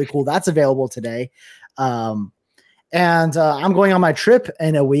looked really cool. That's available today. And I'm going on my trip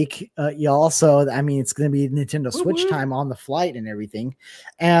in a week, y'all. So, I mean, it's going to be Nintendo Switch time on the flight and everything.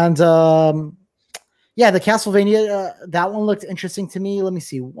 And the Castlevania, that one looked interesting to me. Let me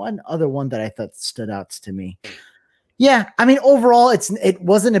see. One other one that I thought stood out to me. Yeah, I mean, overall, it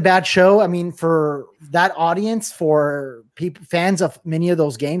wasn't a bad show. I mean, for that audience, for people fans of many of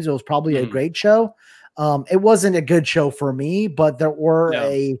those games, it was probably a great show. It wasn't a good show for me, but there were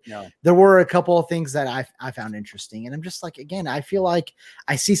a couple of things that I found interesting, and I'm just like, again, I feel like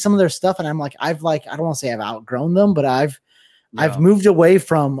I see some of their stuff, and I'm like, I don't want to say I've outgrown them, but I've moved away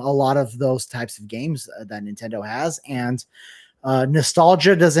from a lot of those types of games that Nintendo has, and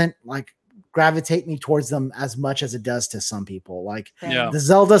nostalgia doesn't like gravitate me towards them as much as it does to some people. Like the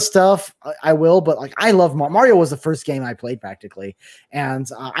Zelda stuff, I will, but like I love Mario was the first game I played practically, and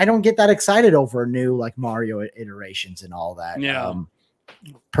I don't get that excited over new like Mario iterations and all that.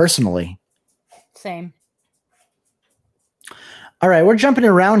 Personally, same. All right, we're jumping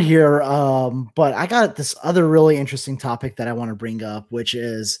around here, but I got this other really interesting topic that I want to bring up, which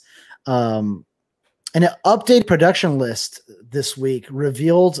is an updated production list this week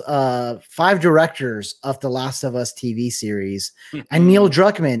revealed 5 directors of The Last of Us TV series, and Neil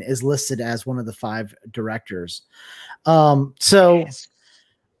Druckmann is listed as one of the 5 directors. My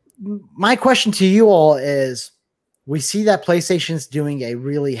question to you all is, we see that PlayStation's doing a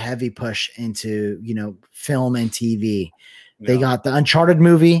really heavy push into, film and TV. They got the Uncharted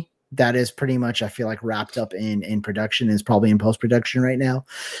movie that is pretty much, I feel like, wrapped up in production and is probably in post-production right now.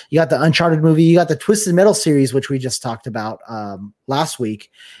 You got the Uncharted movie, you got the Twisted Metal series, which we just talked about last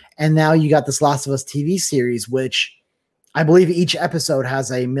week. And now you got this Last of Us TV series, which I believe each episode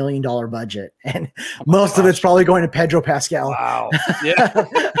has $1 million budget, and most of it's probably going to Pedro Pascal. Wow. Yeah.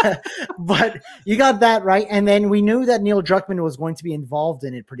 But you got that right. And then we knew that Neil Druckmann was going to be involved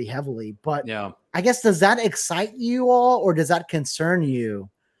in it pretty heavily, but I guess, does that excite you all, or does that concern you?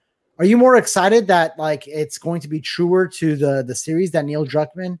 Are you more excited that like it's going to be truer to the series that Neil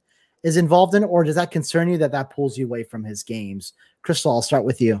Druckmann is involved in, or does that concern you that pulls you away from his games? Crystal, I'll start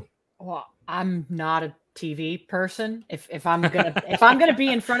with you. Well, I'm not a TV person. If I'm gonna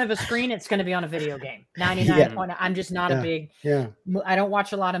be in front of a screen, it's gonna be on a video game. 99. I'm just not a big. I don't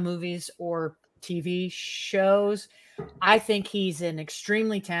watch a lot of movies or TV shows. I think he's an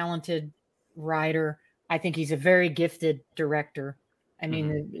extremely talented writer. I think he's a very gifted director. I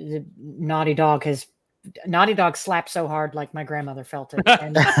mean, the Naughty Dog slapped so hard, like my grandmother felt it.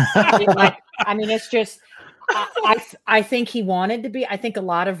 And it's just, I think he wanted to be. I think a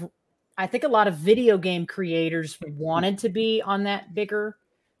lot of I think a lot of video game creators wanted to be on that bigger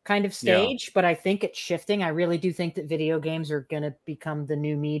kind of stage, but I think it's shifting. I really do think that video games are going to become the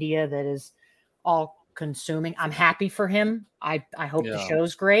new media that is all consuming. I'm happy for him. I hope the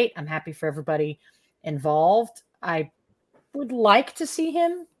show's great. I'm happy for everybody involved. I would like to see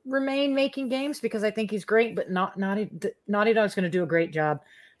him remain making games because I think he's great, but Naughty Dog's going to do a great job.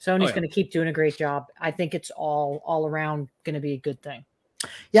 Sony's going to keep doing a great job. I think it's all around going to be a good thing.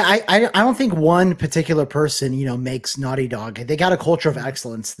 Yeah, I don't think one particular person, makes Naughty Dog. They got a culture of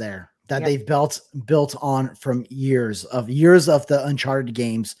excellence there that they've built on from years of the Uncharted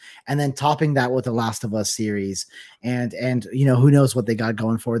games, and then topping that with the Last of Us series, and who knows what they got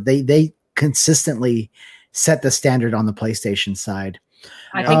going for. They consistently set the standard on the PlayStation side.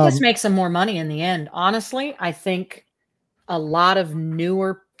 I think this makes them more money in the end. Honestly, I think a lot of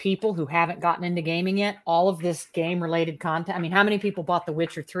newer people who haven't gotten into gaming yet, all of this game related content. I mean, how many people bought The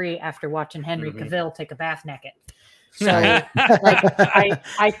Witcher 3 after watching Henry Cavill take a bath naked? So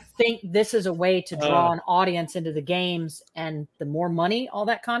I think this is a way to draw an audience into the games, and the more money all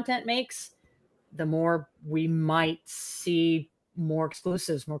that content makes, the more we might see more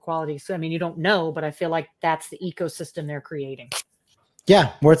exclusives, more quality. So, I mean, you don't know, but I feel like that's the ecosystem they're creating.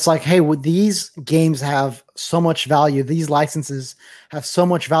 Yeah, where it's like, hey, these games have so much value. These licenses have so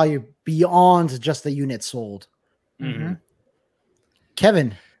much value beyond just the units sold. Mm-hmm.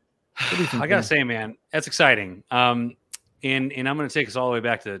 Kevin, what do you think? I gotta say, man, that's exciting. And I'm going to take us all the way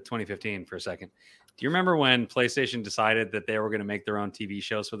back to 2015 for a second. Do you remember when PlayStation decided that they were going to make their own TV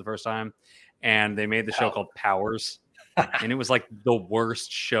shows for the first time, and they made the show called Powers, and it was like the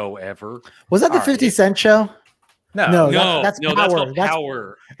worst show ever? Was that the 50 Cent show? No, that's Power. That's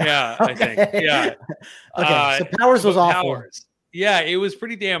Power. Yeah, I think. Yeah. Okay, so Powers was awful. Yeah, it was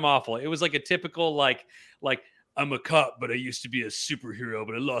pretty damn awful. It was like a typical like I'm a cop, but I used to be a superhero,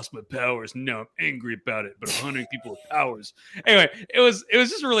 but I lost my powers. And now I'm angry about it, but I'm hunting people with powers. Anyway, it was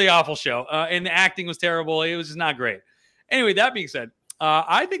just a really awful show, and the acting was terrible. It was just not great. Anyway, that being said,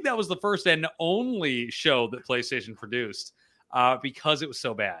 I think that was the first and only show that PlayStation produced because it was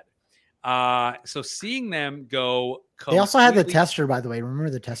so bad. So seeing them go, they also had the Tester, by the way. Remember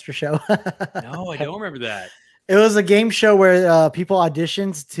the Tester show? No, I don't remember that. It was a game show where people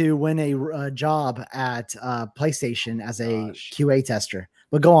auditioned to win a job at PlayStation as a QA tester.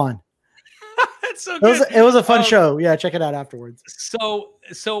 But go on. That's so good. It was a fun show. Yeah, check it out afterwards.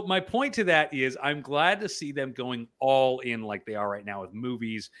 So my point to that is I'm glad to see them going all in like they are right now with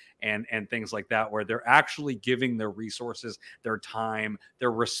movies and things like that, where they're actually giving their resources, their time,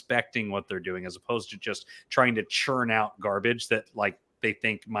 they're respecting what they're doing, as opposed to just trying to churn out garbage that like they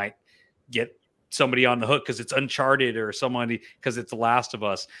think might get somebody on the hook because it's Uncharted or somebody because it's The Last of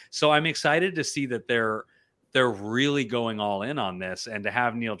Us. So I'm excited to see that they're really going all in on this, and to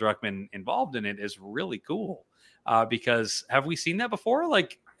have Neil Druckmann involved in it is really cool. Because have we seen that before?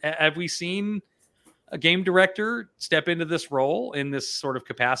 Like, have we seen a game director step into this role in this sort of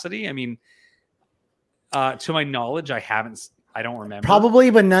capacity? I mean, to my knowledge, I don't remember. Probably,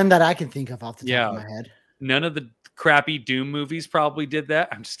 but none that I can think of off the top of my head. None of the crappy Doom movies probably did that.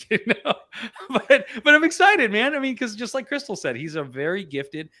 I'm just kidding. No. But I'm excited, man. I mean, because just like Crystal said, he's a very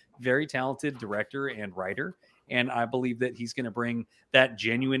gifted, very talented director and writer. And I believe that he's going to bring that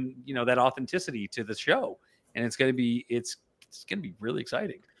genuine, that authenticity to the show. And it's going to be really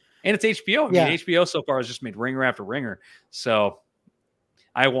exciting. And it's HBO. I mean, HBO so far has just made ringer after ringer. So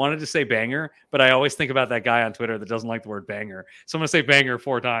I wanted to say banger, but I always think about that guy on Twitter that doesn't like the word banger. So I'm going to say banger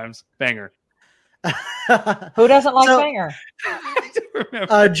 4 times. Banger. Who doesn't like banger? I don't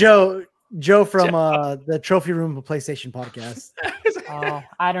remember. Joe from the Trophy Room PlayStation podcast. Oh,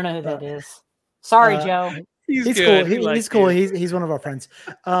 I don't know who that is. Sorry, Joe. He's cool. He's cool. He's one of our friends.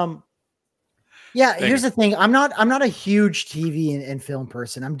 Here's the thing. I'm not a huge TV and film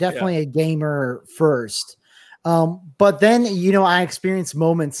person. I'm definitely a gamer first. But then, I experience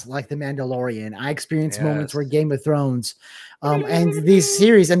moments like The Mandalorian. I experience moments where Game of Thrones, and these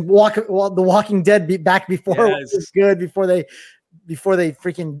series and The Walking Dead back before it was good, before they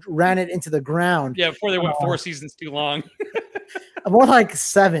freaking ran it into the ground. Yeah, before they went 4 seasons too long. More like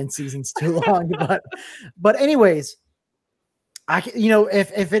 7 seasons too long. But anyways,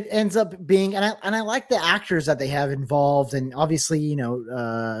 if it ends up being, and I like the actors that they have involved, and obviously,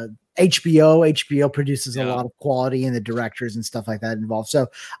 HBO produces a lot of quality, and the directors and stuff like that involved. So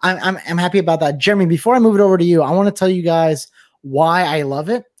I'm happy about that. Jeremy, before I move it over to you, I want to tell you guys why I love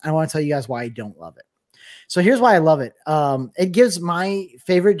it. I want to tell you guys why I don't love it. So here's why I love it. It gives my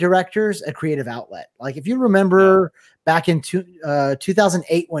favorite directors a creative outlet. Like if you remember back in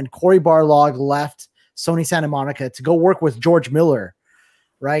 2008 when Cory Barlog left Sony Santa Monica to go work with George Miller,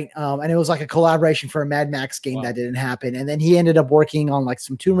 right? And it was like a collaboration for a Mad Max game that didn't happen. And then he ended up working on like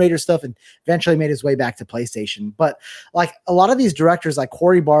some Tomb Raider stuff and eventually made his way back to PlayStation. But like a lot of these directors, like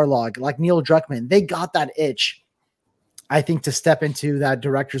Cory Barlog, like Neil Druckmann, they got that itch, I think, to step into that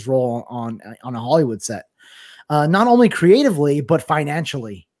director's role on a Hollywood set, not only creatively but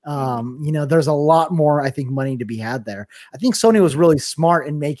financially. There's a lot more, I think, money to be had there. I think Sony was really smart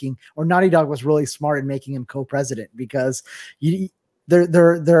in making, or Naughty Dog was really smart in making him co-president, because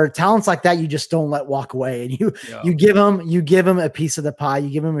there are talents like that you just don't let walk away, and you give them a piece of the pie,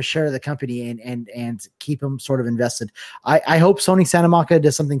 you give them a share of the company, and keep them sort of invested. I hope Sony Santa Monica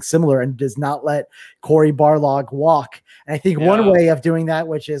does something similar and does not let Cory Barlog walk. And I think one way of doing that,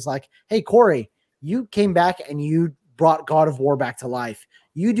 which is like, hey, Cory, you came back and you brought God of War back to life.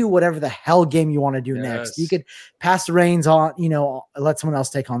 You do whatever the hell game you want to do next. You could pass the reins on, let someone else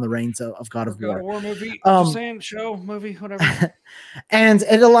take on the reins of God of War. God of War movie, just saying, show, movie, whatever. And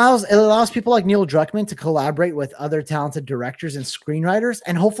it allows people like Neil Druckmann to collaborate with other talented directors and screenwriters,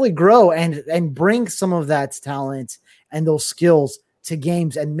 and hopefully grow and bring some of that talent and those skills to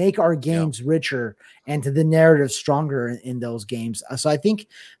games and make our games richer and to the narrative stronger in those games. So I think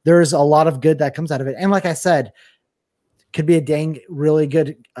there's a lot of good that comes out of it. And like I said, could be a dang really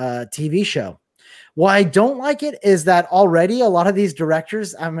good TV show. Why I don't like it is that already a lot of these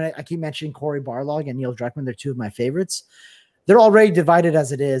directors, I keep mentioning Cory Barlog and Neil Druckmann, they're two of my favorites. They're already divided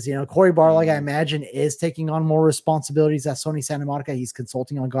as it is. Cory Barlog, I imagine, is taking on more responsibilities at Sony Santa Monica. He's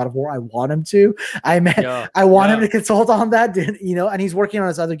consulting on God of War. I want him to. I want him to consult on that, and he's working on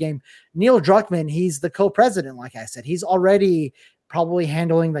his other game. Neil Druckmann, he's the co-president, like I said. He's already probably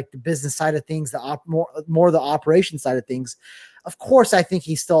handling like the business side of things, more the operation side of things. Of course, I think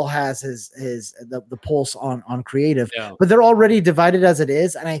he still has the pulse on creative, but they're already divided as it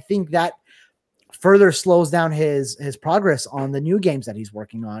is, and I think that further slows down his progress on the new games that he's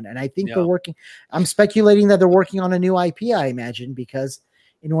working on. And I think they're working. I'm speculating that they're working on a new IP, I imagine, because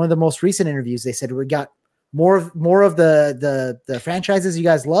in one of the most recent interviews, they said we got more of the franchises you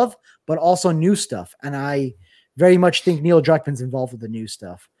guys love, but also new stuff. And I very much think Neil Druckmann's involved with the new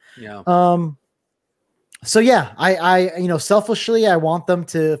stuff. Yeah. So yeah, I selfishly, I want them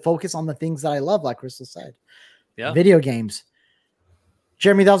to focus on the things that I love, like Crystal said. Yeah. Video games.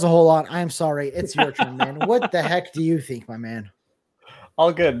 Jeremy, that was a whole lot. I'm sorry. It's your turn, man. What the heck do you think, my man?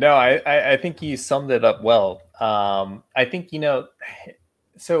 All good. No, I think you summed it up well. I think,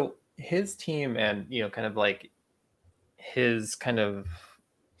 so his team and, kind of like his kind of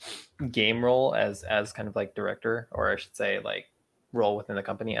game role as kind of like director, or I should say like role within the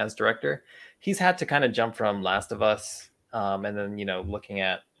company as director, he's had to kind of jump from Last of Us and then, looking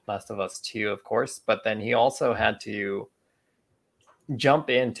at Last of Us 2, of course, but then he also had to jump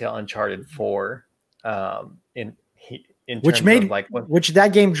into Uncharted 4 which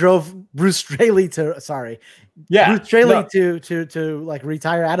that game drove Bruce Straley to to like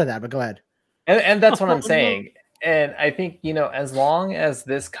retire out of that, but go ahead. And that's what I'm saying. And I think, as long as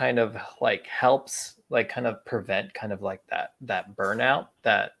this kind of like helps like kind of prevent kind of like that burnout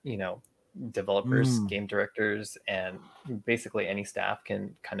that, developers, game directors, and basically any staff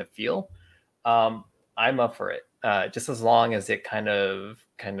can kind of feel, I'm up for it. Just as long as it kind of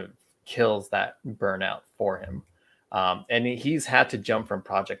kills that burnout for him. And he's had to jump from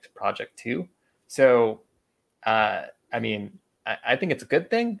project to project too. So, I think it's a good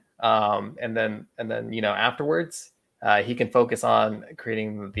thing. And then, afterwards, he can focus on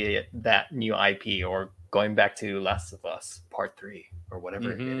creating that new IP, or going back to Last of Us Part 3 or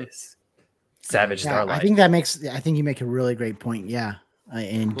whatever it is. Savage Starlight. I think you make a really great point. Yeah.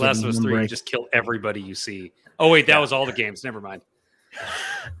 And Last of Us 3, you just kill everybody you see. Oh wait, that was all the games. Never mind.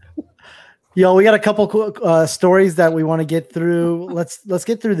 We got a couple stories that we want to get through. Let's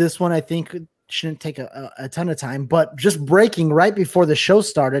get through this one. I think it shouldn't take a ton of time, but just breaking right before the show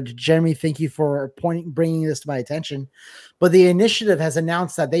started. Jeremy, thank you for bringing this to my attention. But the initiative has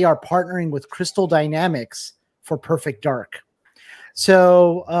announced that they are partnering with Crystal Dynamics for Perfect Dark.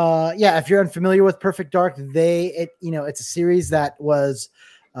 So, if you're unfamiliar with Perfect Dark, it's a series that was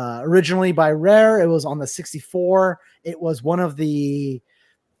originally by Rare. It was on the 64. It was one of the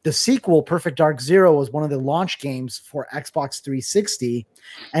sequel, Perfect Dark Zero, was one of the launch games for Xbox 360,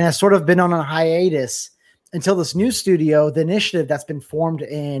 and has sort of been on a hiatus until this new studio, the Initiative, that's been formed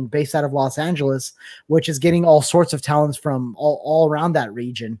based out of Los Angeles, which is getting all sorts of talents from all around that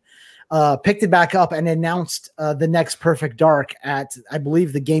region. Picked it back up and announced the next Perfect Dark at, I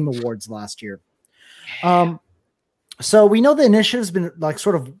believe, the Game Awards last year. So we know the Initiative's been like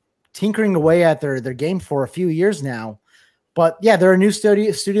sort of tinkering away at their game for a few years now. But yeah, they're a new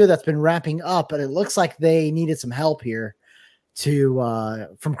studio that's been ramping up, but it looks like they needed some help here.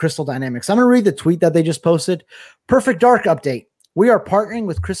 from Crystal Dynamics. I'm going to read the tweet that they just posted. Perfect Dark update. We are partnering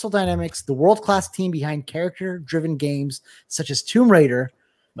with Crystal Dynamics, the world-class team behind character-driven games such as Tomb Raider,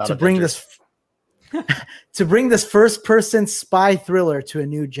 to bring this first-person spy thriller to a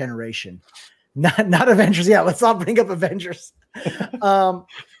new generation. Not Avengers. Yeah, let's not bring up Avengers.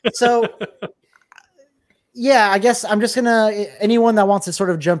 So, yeah, I guess I'm just gonna. Anyone that wants to sort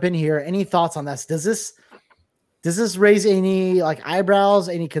of jump in here, any thoughts on this? Does this raise any like eyebrows,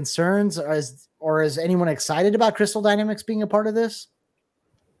 any concerns, or is anyone excited about Crystal Dynamics being a part of this?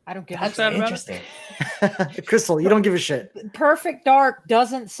 I don't give That's a shit. interesting. Crystal, you don't give a shit. Perfect Dark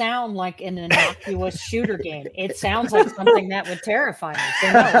doesn't sound like an innocuous shooter game. It sounds like something that would terrify me.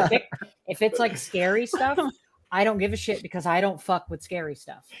 So no, if it's like scary stuff, I don't give a shit because I don't fuck with scary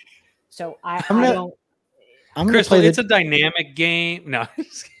stuff. So I don't. Crystal, it's a dynamic game. No.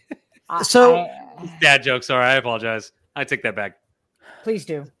 Dad joke. Sorry, I apologize. I take that back. Please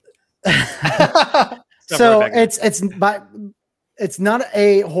do. So it's not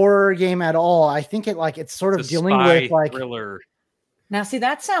a horror game at all. I think it's sort of dealing with like thriller. Now, see,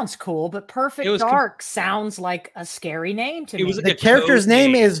 that sounds cool, but Perfect Dark sounds like a scary name to me. The character's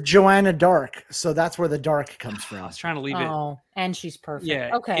name is Joanna Dark, so that's where the dark comes from. I was trying to leave it. Oh, and she's perfect.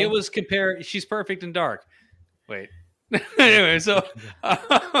 Yeah, okay. It was compared. She's perfect and dark. Wait. Anyway, so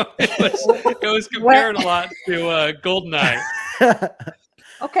it was compared a lot to GoldenEye.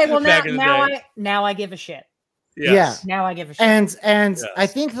 Okay, well now I give a shit. Yes. Yeah. Now I give a shit. And Yes. I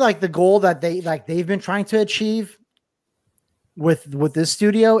think like the goal that they've been trying to achieve with this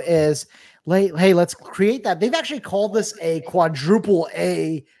studio is like, hey, let's create that. They've actually called this a quadruple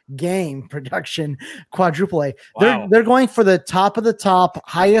A game production. Quadruple A. Wow. They're going for the top of the top,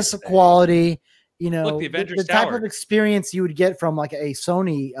 highest quality. You know, Look, the Avengers type Tower. of experience you would get from like a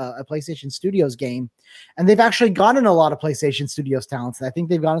Sony, a PlayStation Studios game. And they've actually gotten a lot of PlayStation Studios talents. I think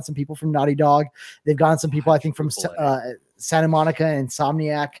they've gotten some people from Naughty Dog. They've gotten some people, I think, from Santa Monica and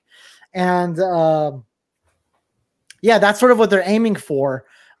Insomniac. And yeah, that's sort of what they're aiming for.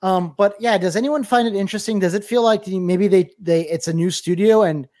 But yeah, does anyone find it interesting? Does it feel like maybe it's a new studio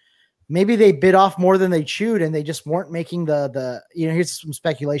and maybe they bit off more than they chewed and they just weren't making the here's some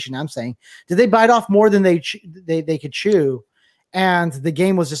speculation I'm saying. Did they bite off more than they could chew and the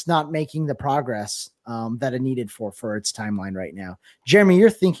game was just not making the progress that it needed for its timeline right now? Jeremy, you're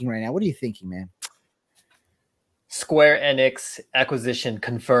thinking right now. What are you thinking, man? Square Enix acquisition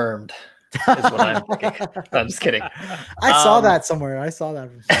confirmed is what I'm thinking. No, I'm just kidding. I saw that somewhere. I saw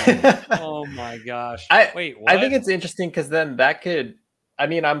that. Oh my gosh. Wait, what? I think it's interesting because then that could, I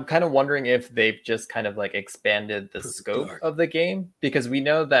mean, I'm kind of wondering if they've just kind of like expanded the scope of the game, because we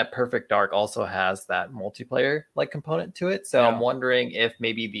know that Perfect Dark also has that multiplayer like component to it. So I'm wondering if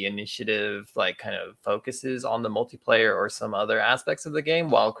maybe the initiative like kind of focuses on the multiplayer or some other aspects of the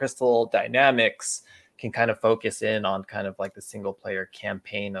game, while Crystal Dynamics can kind of focus in on kind of like the single player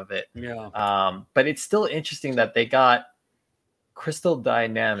campaign of it. Yeah. But it's still interesting that they got Crystal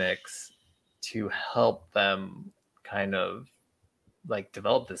Dynamics to help them kind of like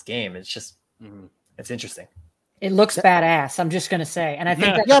develop this game. It's just it's interesting. It looks badass. I'm just gonna say, and I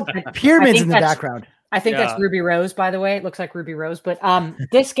think pyramids in the background. I think that's Ruby Rose, by the way. It looks like Ruby Rose, but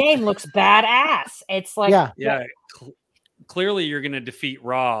this game looks badass. It's like clearly you're gonna defeat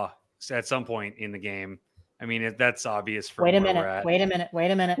Raw at some point in the game. I mean, that's obvious. For Wait a minute.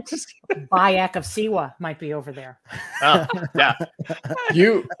 Bayek of Siwa might be over there. Oh, yeah.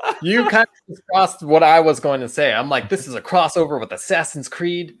 You kind of crossed what I was going to say. I'm like, this is a crossover with Assassin's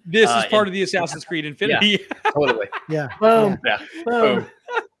Creed. This is part of the Assassin's Creed Infinity. Yeah, totally. Yeah. Boom. Yeah. Boom.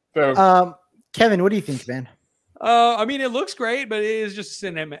 Boom. Kevin, what do you think, man? I mean, it looks great, but it is just a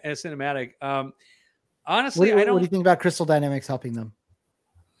cinematic. Honestly, what do you think about Crystal Dynamics helping them?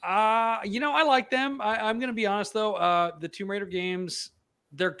 I like them. I'm going to be honest though. The Tomb Raider games,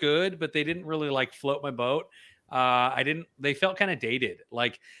 they're good, but they didn't really like float my boat. They felt kind of dated.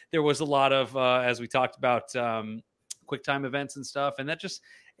 Like there was a lot of, as we talked about, quick time events and stuff. And that just,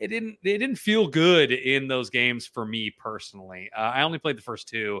 it didn't feel good in those games for me personally. I only played the first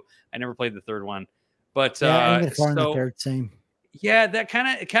two. I never played the third one, but, the third, same. Yeah, that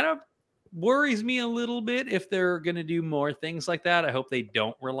kind of worries me a little bit if they're going to do more things like that. I hope they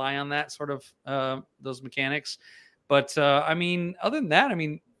don't rely on that sort of those mechanics. But I mean, other than that, I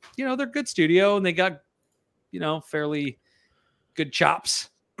mean, they're a good studio and they got, fairly good chops.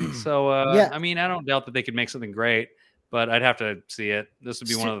 So, I mean, I don't doubt that they could make something great, but I'd have to see it. This would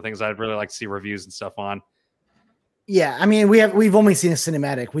be one of the things I'd really like to see reviews and stuff on. Yeah, I mean, we've only seen a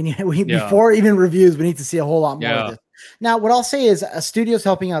cinematic. Before even reviews, we need to see a whole lot more of this. Now, what I'll say is, studios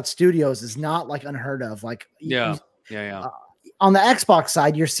helping out studios is not like unheard of. Like, on the Xbox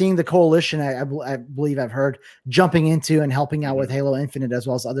side, you're seeing the coalition. I believe I've heard jumping into and helping out with Halo Infinite, as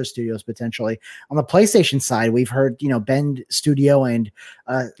well as other studios potentially. On the PlayStation side, we've heard Bend Studio and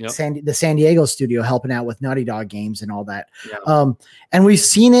the San Diego studio helping out with Naughty Dog games and all that. And we've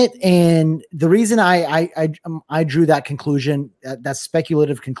seen it. And the reason I drew that conclusion, that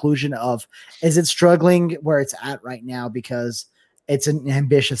speculative conclusion of, is it struggling where it's at right now because it's an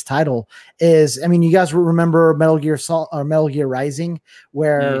ambitious title, is, I mean, you guys remember Metal Gear Rising,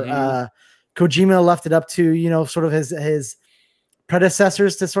 where Kojima left it up to, sort of his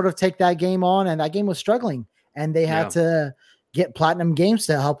predecessors to sort of take that game on, and that game was struggling, and they had to get Platinum Games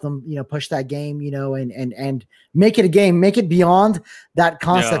to help them, push that game, and make it a game, make it beyond that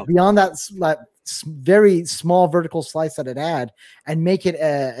concept, beyond that very small vertical slice that it had, and make it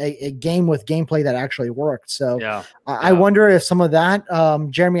a game with gameplay that actually worked. So I wonder if some of that,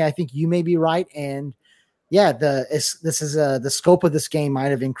 Jeremy, I think you may be right. And the scope of this game might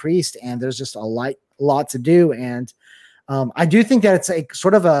have increased, and there's just a lot to do. And I do think that it's a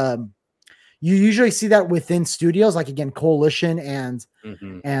sort of you usually see that within studios, like again, Coalition and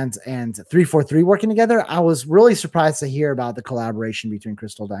 343 working together. I was really surprised to hear about the collaboration between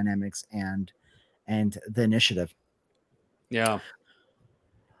Crystal Dynamics and the Initiative.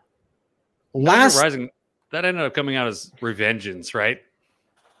 Rising, that ended up coming out as Revengeance, right?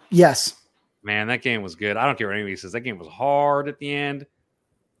 Yes. Man, that game was good. I don't care what anybody says. That game was hard at the end.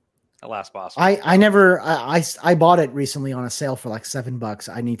 That last boss. I bought it recently on a sale for like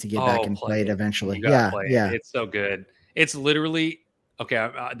 $7. I need to get back and play it eventually. Play it. It's so good. It's literally okay.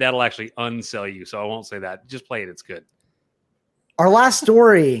 That'll actually unsell you, so I won't say that. Just play it. It's good. Our last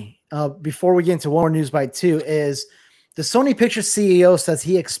story, before we get into one more news bite 2, is the Sony Pictures CEO says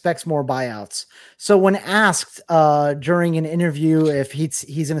he expects more buyouts. So when asked during an interview if he's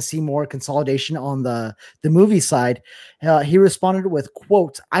going to see more consolidation on the movie side, he responded with,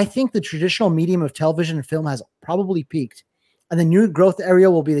 quote, "I think the traditional medium of television and film has probably peaked, and the new growth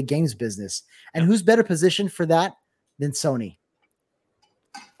area will be the games business. And who's better positioned for that than Sony?"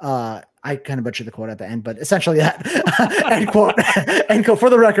 I kind of butchered the quote at the end, but essentially that end quote. For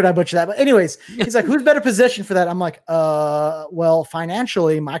the record, I butchered that. But anyways, he's like, who's better positioned for that? I'm like, well,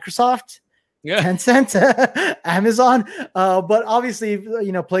 financially, Microsoft, Tencent, Amazon. But obviously,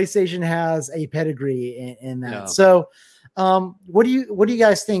 PlayStation has a pedigree in that. So what do you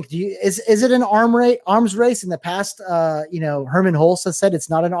guys think? Is it an arms race? In the past, Herman Hulse has said it's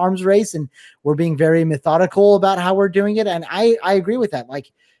not an arms race, and we're being very methodical about how we're doing it. And I agree with that.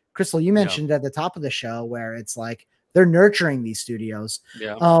 Like, Crystal, you mentioned at the top of the show where it's like they're nurturing these studios.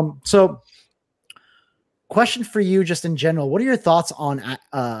 So question for you, just in general, what are your thoughts on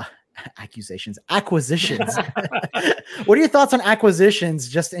acquisitions? What are your thoughts on acquisitions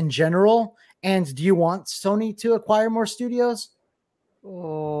just in general? And do you want Sony to acquire more studios?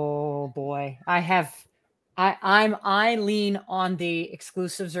 Oh boy. I lean on the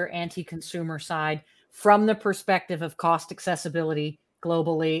exclusives or anti-consumer side from the perspective of cost accessibility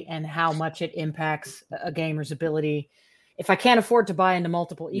globally and how much it impacts a gamer's ability. If I can't afford to buy into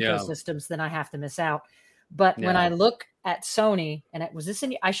multiple ecosystems, then I have to miss out. But when I look at Sony, and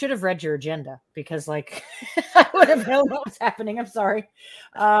I should have read your agenda, because like I would have known what was happening. I'm sorry.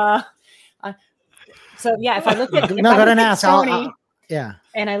 If I look at Sony,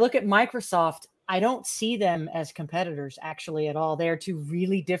 and I look at Microsoft, I don't see them as competitors actually at all. They are two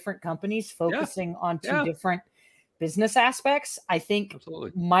really different companies focusing on two different business aspects. I think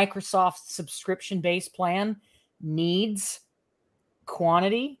Microsoft's subscription-based plan needs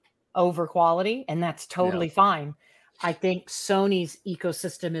quantity over quality, and that's totally fine. I think Sony's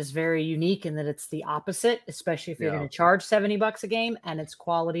ecosystem is very unique in that it's the opposite, especially if you're going to charge $70 a game, and it's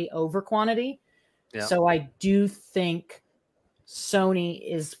quality over quantity. So I do think Sony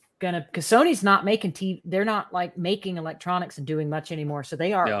is because Sony's not making TV. They're not like making electronics and doing much anymore. So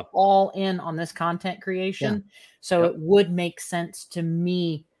they are all in on this content creation. So it would make sense to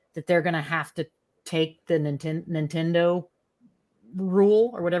me that they're going to have to take the Nintendo rule,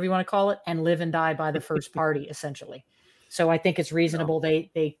 or whatever you want to call it, and live and die by the first party, essentially. So I think it's reasonable.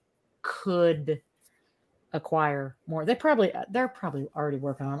 They could acquire more. They're probably already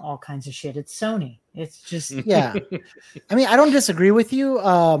working on all kinds of shit. It's Sony. It's just I mean, I don't disagree with you.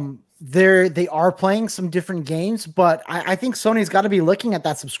 They are playing some different games, but I think Sony's got to be looking at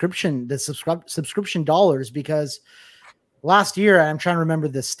that subscription dollars, because last year, I'm trying to remember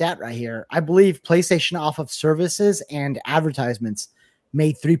the stat right here, I believe PlayStation off of services and advertisements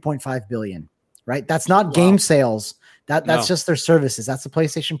made $3.5 billion. Right? That's not game sales. That's just their services. That's the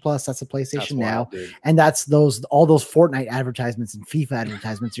PlayStation Plus. That's the PlayStation Now, and that's all those Fortnite advertisements and FIFA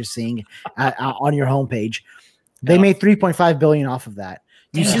advertisements you're seeing on your homepage. They Yeah. made 3.5 billion off of that.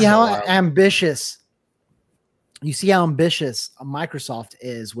 You Damn. see how Wow. ambitious Microsoft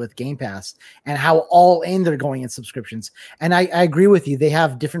is with Game Pass and how all in they're going in subscriptions. And I agree with you. They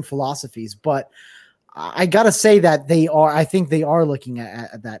have different philosophies, but I gotta say that I think they are looking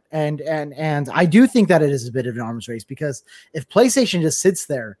at that. And I do think that it is a bit of an arms race, because if PlayStation just sits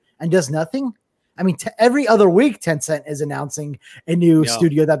there and does nothing, I mean, every other week, Tencent is announcing a new Yeah.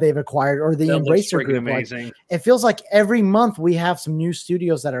 studio that they've acquired, or the That looks Embracer freaking Group. Like, amazing. it feels like every month we have some new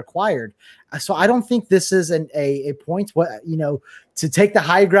studios that are acquired. So I don't think this is a point, to take the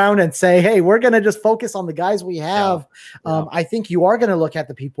high ground and say, hey, we're going to just focus on the guys we have. Yeah. I think you are going to look at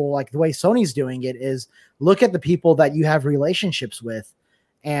the people, like the way Sony's doing it is look at the people that you have relationships with.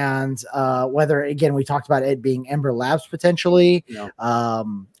 And whether, again, we talked about it being Ember Labs potentially,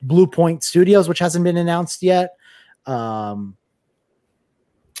 Blue Point Studios, which hasn't been announced yet.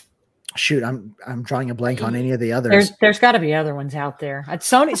 Shoot, I'm drawing a blank on any of the others. There's got to be other ones out there.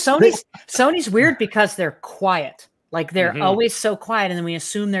 Sony's weird because they're quiet. Like they're Mhm. always so quiet, and then we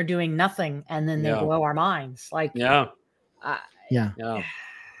assume they're doing nothing, and then they Yeah. blow our minds. Like, Yeah. Yeah. Yeah.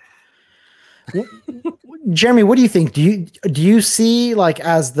 Jeremy, what do you think? Do you see, like,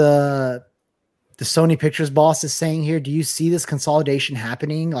 as the Sony Pictures boss is saying here, do you see this consolidation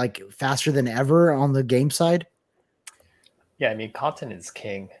happening like faster than ever on the game side? Yeah, I mean, content is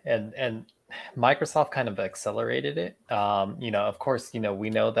king, and Microsoft kind of accelerated it. Of course, we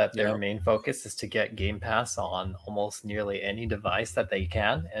know that their main focus is to get Game Pass on almost nearly any device that they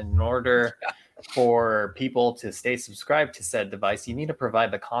can. And in order for people to stay subscribed to said device, you need to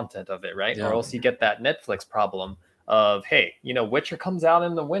provide the content of it, right? Yeah. Or else you get that Netflix problem of, hey, Witcher comes out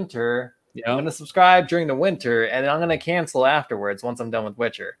in the winter. I'm going to subscribe during the winter, and I'm going to cancel afterwards once I'm done with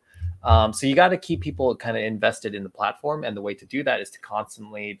Witcher. So you got to keep people kind of invested in the platform, and the way to do that is to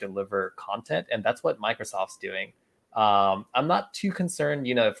constantly deliver content, and that's what Microsoft's doing. I'm not too concerned,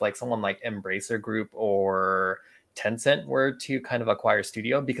 if like someone like Embracer Group or Tencent were to kind of acquire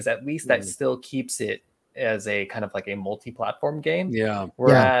studio, because at least that still keeps it as a kind of like a multi-platform game. Yeah.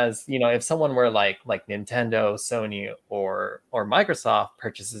 Whereas, if someone were like Nintendo, Sony, or Microsoft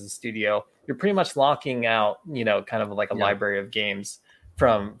purchases a studio, you're pretty much locking out, kind of like a library of games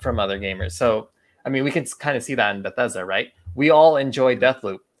from other gamers. So, I mean, we can kind of see that in Bethesda, right? We all enjoy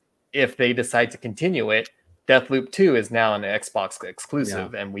Deathloop. If they decide to continue it, Deathloop 2 is now an Xbox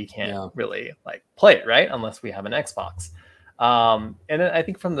exclusive, and we can't really like play it, right? Unless we have an Xbox. And then I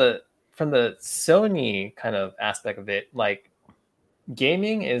think from the Sony kind of aspect of it, like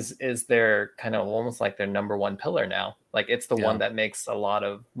gaming is their kind of almost like their number one pillar now. Like it's the one that makes a lot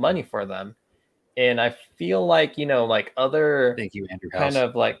of money for them. And I feel like, like other Thank you, Andrew kind House.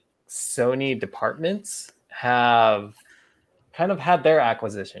 of like Sony departments have kind of had their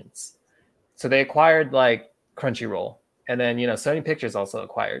acquisitions. So they acquired like Crunchyroll, and then, Sony Pictures also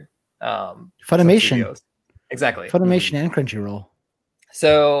acquired some Funimation. studios. Exactly. Funimation and Crunchyroll.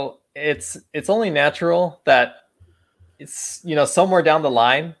 So it's only natural that it's, somewhere down the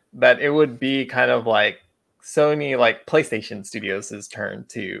line that it would be kind of like Sony, like PlayStation Studios' turn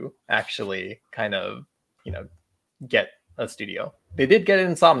to actually kind of, get a studio. They did get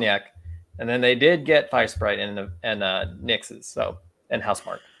Insomniac, and then they did get Firesprite and Nix's, so, and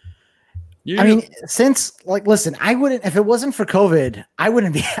Housemarque. I mean, since, like, listen, I wouldn't, if it wasn't for COVID, I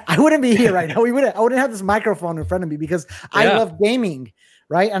wouldn't be here right now. I wouldn't have this microphone in front of me, because I love gaming,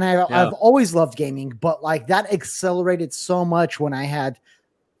 right? And I've always loved gaming, but like that accelerated so much when I had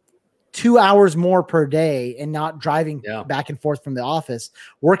 2 hours more per day and not driving back and forth from the office,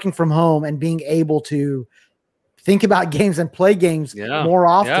 working from home, and being able to think about games and play games more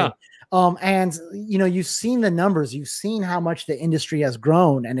often. And you've seen the numbers, you've seen how much the industry has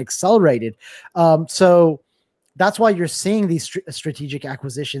grown and accelerated. So that's why you're seeing these strategic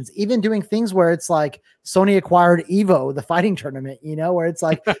acquisitions, even doing things where it's like Sony acquired Evo, the fighting tournament, where it's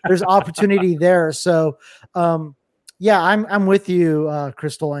like there's opportunity there. So, I'm with you,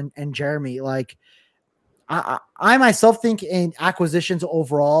 Crystal and Jeremy. Like, I myself think in acquisitions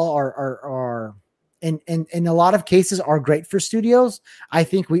overall are in a lot of cases are great for studios. I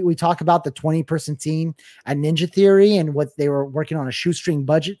think we talk about the 20-person team at Ninja Theory and what they were working on a shoestring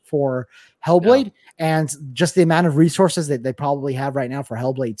budget for Hellblade, and just the amount of resources that they probably have right now for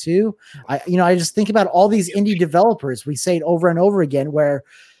Hellblade 2. I just think about all these indie developers. We say it over and over again, where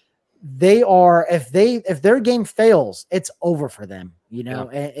they are, if their game fails, it's over for them.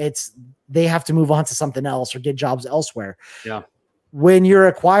 They have to move on to something else or get jobs elsewhere. When you're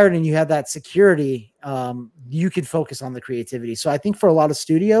acquired and you have that security, you can focus on the creativity. So I think for a lot of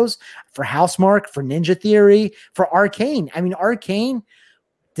studios, for Housemarque, for Ninja Theory, for Arcane, I mean, Arcane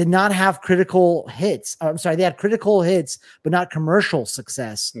did not have critical hits. I'm sorry, they had critical hits, but not commercial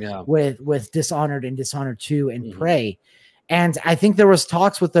success with Dishonored and Dishonored 2 and Prey. And I think there was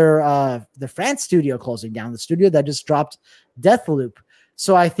talks with their the France studio closing down, the studio that just dropped Deathloop.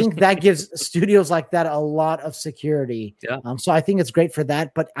 So I think that gives studios like that a lot of security. Yeah. So I think it's great for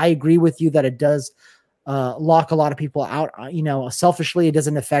that. But I agree with you that it does lock a lot of people out. Selfishly, it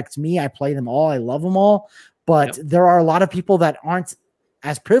doesn't affect me. I play them all. I love them all. But there are a lot of people that aren't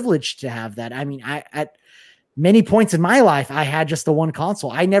as privileged to have that. I mean, at many points in my life, I had just the one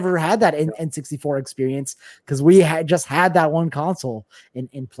console. I never had that N64 experience because we had just had that one console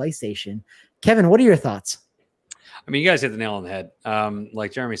in PlayStation. Kevin, what are your thoughts? I mean, you guys hit the nail on the head.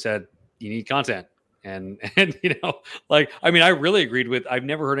 Like Jeremy said, you need content. And I really agreed with, I've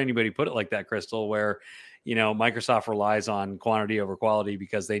never heard anybody put it like that, Crystal, where, Microsoft relies on quantity over quality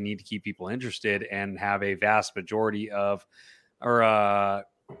because they need to keep people interested and have a vast majority of,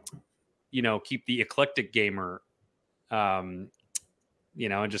 keep the eclectic gamer, and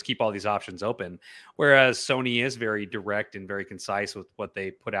just keep all these options open. Whereas Sony is very direct and very concise with what they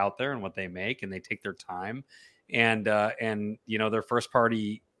put out there and what they make, and they take their time. And their first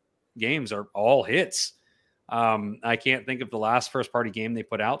party games are all hits. I can't think of the last first party game they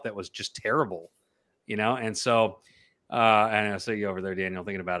put out that was just terrible, and so and I see you over there, Daniel,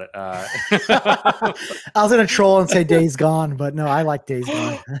 thinking about it. I was going to troll and say Days Gone, but no, I like Days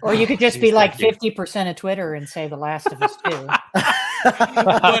Gone. Or you could just be like 50% of Twitter and say The Last of Us 2.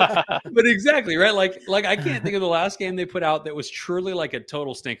 but exactly, right? Like I can't think of the last game they put out that was truly like a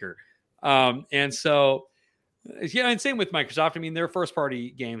total stinker. And so, and same with Microsoft. I mean, their first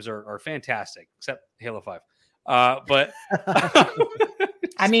party games are fantastic, except Halo 5. But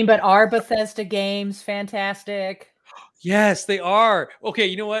but are Bethesda games fantastic? Yes, they are. Okay,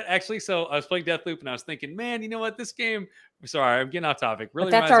 you know what? Actually, so I was playing Deathloop and I was thinking, man, you know what? This game. Sorry, I'm getting off topic. Really,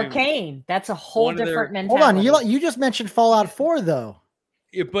 but that's Arcane. That's a whole different mentality. Hold on, you just mentioned Fallout 4, though.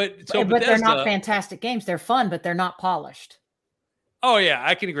 Yeah, but they're not fantastic games. They're fun, but they're not polished. Oh yeah,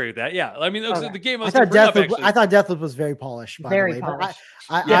 I can agree with that. Yeah, I mean, the game. I thought Deathloop was very polished. Very polished.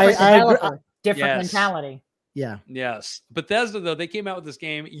 I different mentality. Yeah. Yes, Bethesda though, they came out with this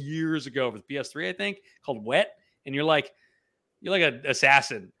game years ago with PS3, I think, called Wet, and you're like an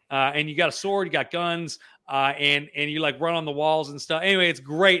assassin, and you got a sword, you got guns, and you like run on the walls and stuff. Anyway, it's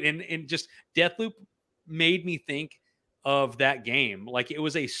great, and just Deathloop made me think of that game. Like it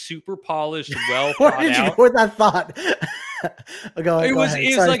was a super polished, well thought out. Where did you go with that thought? It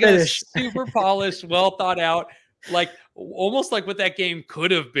was like a super polished, well thought out, like almost like what that game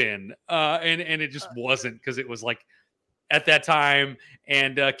could have been, and it just wasn't, because it was like at that time,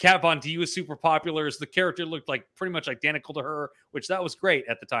 and Kat Von D was super popular. So the character looked like pretty much identical to her, which that was great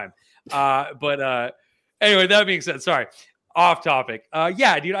at the time. But anyway, that being said, sorry, off topic.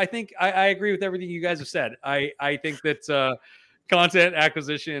 Yeah, dude, I think I agree with everything you guys have said. I think that content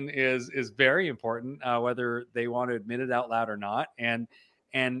acquisition is very important, whether they want to admit it out loud or not. And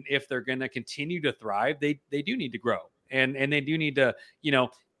if they're going to continue to thrive, they do need to grow, and they do need to,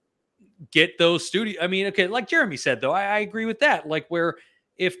 get those studios. I mean, okay, like Jeremy said, though, I agree with that. Like where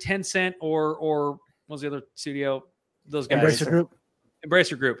if Tencent or what was the other studio? Those guys,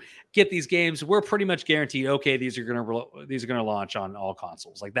 Embracer Group, get these games, we're pretty much guaranteed, okay, these are going to launch on all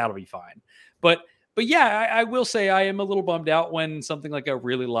consoles. Like that'll be fine. But yeah, I will say I am a little bummed out when something like I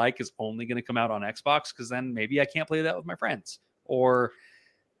really like is only going to come out on Xbox, because then maybe I can't play that with my friends or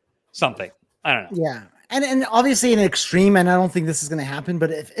something. I don't know. Yeah. And obviously in an extreme, and I don't think this is going to happen,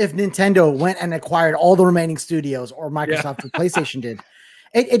 but if Nintendo went and acquired all the remaining studios, or Microsoft or PlayStation did,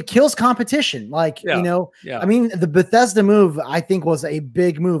 it kills competition. I mean, the Bethesda move, I think, was a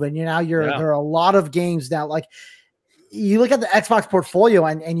big move. And there are a lot of games now, like you look at the Xbox portfolio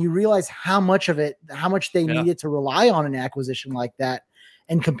and you realize how much they needed to rely on an acquisition like that.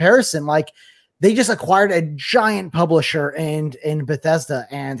 In comparison, like they just acquired a giant publisher in Bethesda,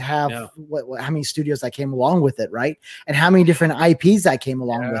 and have how many studios that came along with it, right? And how many different IPs that came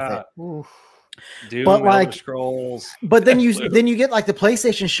along with it. Oof. Doom, but like Elder Scrolls. But then you get like the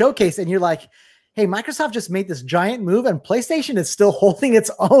PlayStation Showcase, and you're like, hey, Microsoft just made this giant move, and PlayStation is still holding its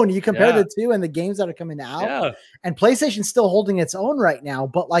own. You compare the two and the games that are coming out, and PlayStation's still holding its own right now.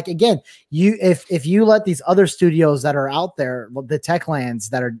 But like again, if you let these other studios that are out there, the Techlands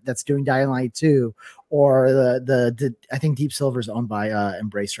that's doing Dying Light 2, or the I think Deep Silver is owned by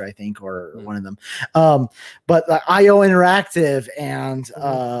Embracer, I think, or one of them. But IO Interactive and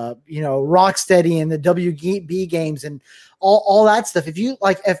Rocksteady and the WB games and all that stuff.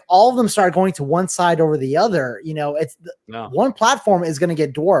 If all of them start going to one side over the other, one platform is going to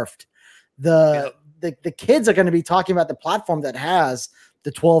get dwarfed. The kids are going to be talking about the platform that has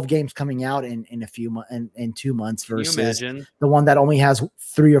the 12 games coming out in a few months in 2 months versus the one that only has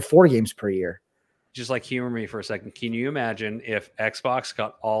 3 or 4 games per year. Just like humor me for a second. Can you imagine if Xbox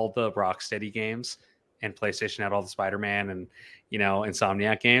got all the Rocksteady games and PlayStation had all the Spider-Man and,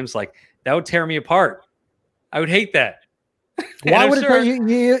 Insomniac games? Like, that would tear me apart. I would hate that. Why would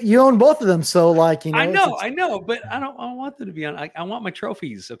it? You own both of them, so like I know, but I don't want them to be on. I want my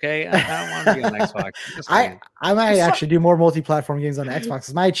trophies. Okay, I don't want to be on Xbox. I might actually do more multi-platform games on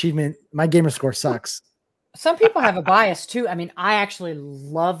Xbox. My gamer score sucks. Some people have a bias too. I mean, I actually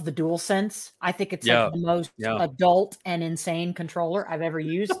love the DualSense. I think it's like the most adult and insane controller I've ever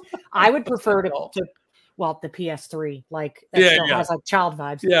used. I would prefer the PS3, like that still has like child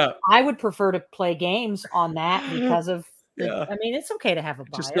vibes. Yeah, I would prefer to play games on that because of. I mean, it's okay to have a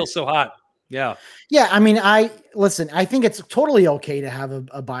bias. It just feels so hot. Yeah. Yeah. I mean, I think it's totally okay to have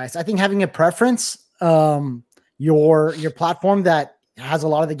a bias. I think having a preference, your platform that has a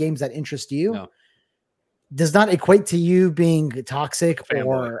lot of the games that interest you does not equate to you being toxic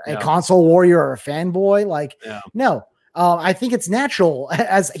or a console warrior or a fanboy. Like, no, I think it's natural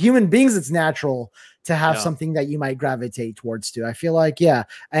as human beings. It's natural to have something that you might gravitate towards to. I feel like,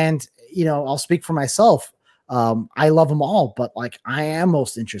 and I'll speak for myself. I love them all, but like I am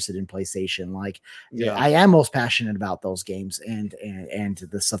most interested in PlayStation. Like I am most passionate about those games and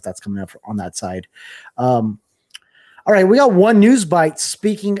the stuff that's coming up on that side. All right, we got one news bite.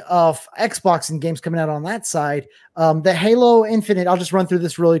 Speaking of Xbox and games coming out on that side, the Halo Infinite, I'll just run through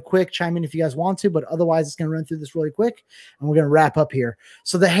this really quick. Chime in if you guys want to, but otherwise it's going to run through this really quick and we're going to wrap up here.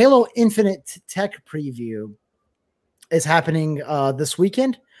 So the Halo Infinite tech preview is happening this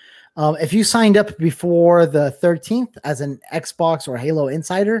weekend. If you signed up before the 13th as an Xbox or Halo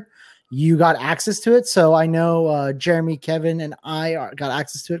Insider, you got access to it. So I know Jeremy, Kevin, and I got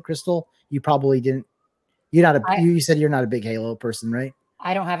access to it. Crystal, you probably didn't. You said you're not a big Halo person, right?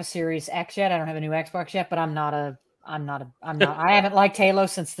 I don't have a Series X yet. I don't have a new Xbox yet, but I haven't liked Halo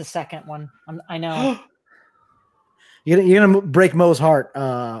since the second one. I know. You're gonna break Mo's heart.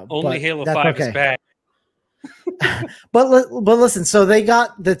 Only Halo 5 is bad. but listen, so they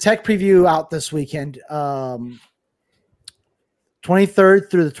got the tech preview out this weekend, 23rd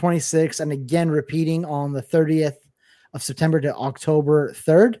through the 26th, and again repeating on the 30th of September to October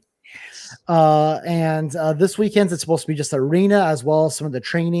 3rd. And this weekend it's supposed to be just arena as well as some of the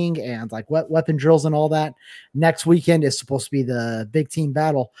training and like weapon drills and all that. Next weekend is supposed to be the big team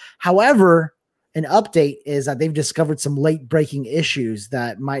battle. However, an update is that they've discovered some late breaking issues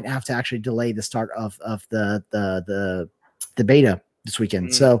that might have to actually delay the start of the beta this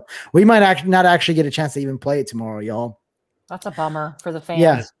weekend. So we might not actually get a chance to even play it tomorrow, y'all. That's a bummer for the fans.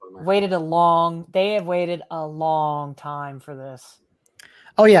 Yeah. They have waited a long time for this.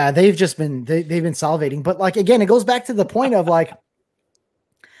 Oh yeah. They've been salivating, but like, again, it goes back to the point of like,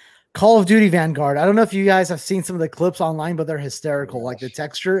 Call of Duty Vanguard. I don't know if you guys have seen some of the clips online, but they're hysterical. Like the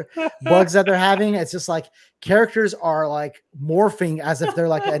texture bugs that they're having. It's just like characters are like morphing as if they're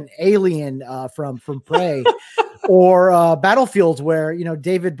like an alien from Prey or Battlefield, where,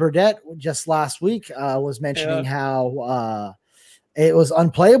 David Burdett just last week was mentioning how it was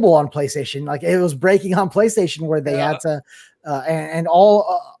unplayable on PlayStation. Like it was breaking on PlayStation where they had to, and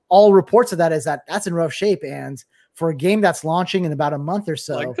all reports of that is that that's in rough shape. And for a game that's launching in about a month or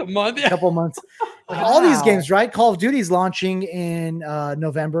so, a couple of months, all these games, right? Call of Duty's launching in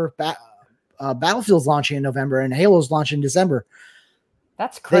November, Battlefield's launching in November, and Halo's launching in December.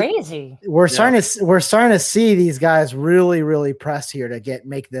 That's crazy. We're starting to see these guys really, really press here to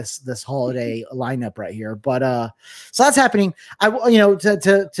make this holiday lineup right here. But so that's happening.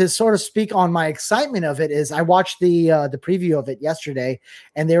 To sort of speak on my excitement of it is I watched the preview of it yesterday,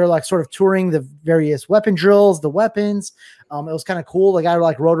 and they were like sort of touring the various weapon drills, the weapons. It was kind of cool. The guy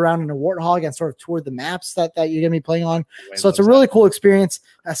like rode around in a Warthog and sort of toured the maps that you're gonna be playing on. So it's a really cool experience.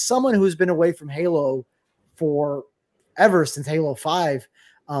 As someone who's been away from Halo for ever since Halo 5,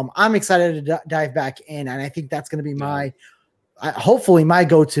 I'm excited to dive back in, and I think that's going to be hopefully my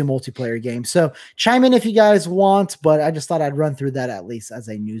go-to multiplayer game. So chime in if you guys want, but I just thought I'd run through that at least as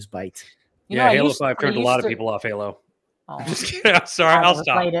a news bite. Halo 5 turned a lot of people off Halo. Oh, I'm just kidding. I'm sorry, I'll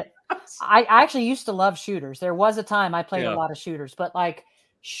stop. I actually used to love shooters. There was a time I played a lot of shooters, but like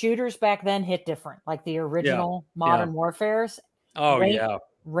shooters back then hit different, like the original Modern Warfares. Oh,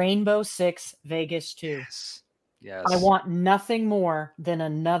 Rainbow Six Vegas 2. Yes. I want nothing more than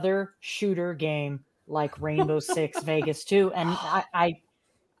another shooter game like Rainbow Six Vegas 2. And I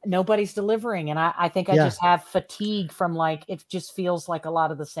nobody's delivering. And I think I just have fatigue from like, it just feels like a lot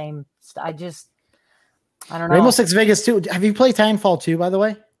of the same. I don't know. Rainbow Six Vegas 2. Have you played Titanfall 2, by the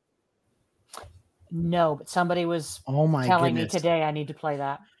way? No, but somebody was Oh my telling goodness. me today I need to play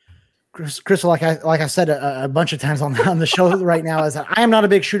that. Crystal, like I said a bunch of times on the show right now, is that I am not a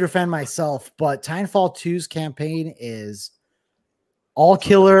big shooter fan myself, but Titanfall 2's campaign is all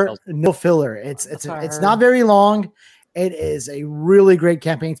killer, no filler. It's not very long. It is a really great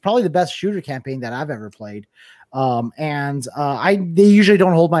campaign. It's probably the best shooter campaign that I've ever played. They usually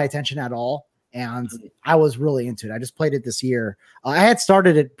don't hold my attention at all. And I was really into it. I just played it this year. I had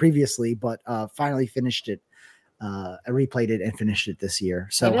started it previously, but finally finished it. I replayed it and finished it this year.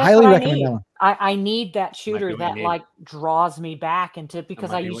 So highly recommend that one. I need that shooter that like draws me back into,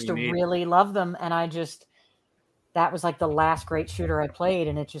 because I used to really love them. And that was like the last great shooter I played.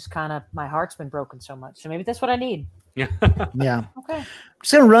 And it just kind of, my heart's been broken so much. So maybe that's what I need. Yeah. Yeah. Okay. I'm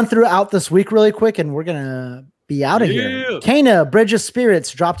just going to run throughout this week really quick and we're going to be out of here. Kena, Bridge of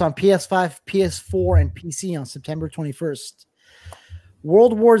Spirits dropped on PS5, PS4, and PC on September 21st.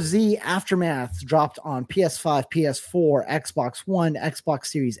 World War Z Aftermath dropped on PS5, PS4, Xbox One, Xbox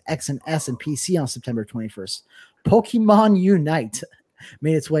Series X and S, and PC on September 21st. Pokemon Unite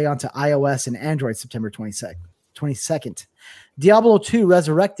made its way onto iOS and Android September 22nd. Diablo 2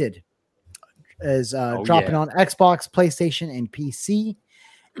 Resurrected is dropping on Xbox, PlayStation, and PC.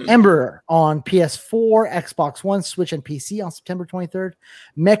 Ember on PS4, Xbox One, Switch, and PC on September 23rd.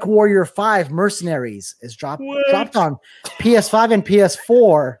 Mech Warrior 5 Mercenaries is dropped on PS5 and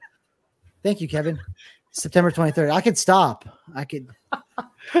PS4. Thank you, Kevin. September 23rd. I could stop.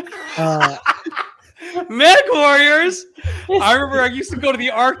 Mech Warriors. I remember I used to go to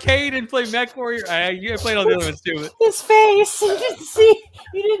the arcade and play Mech Warrior. I played all the other ones too. His face. You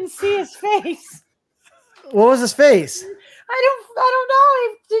didn't see his face. What was his face? I don't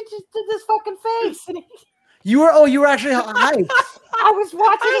know. He just did this fucking face. You were actually hyped. I was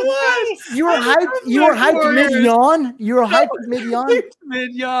watching his face. You were hyped. You were hyped mid-yawn. You were hyped mid-yawn.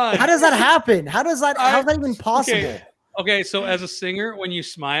 Mid-yawn. How does that happen? How's that even possible? Okay, so as a singer, when you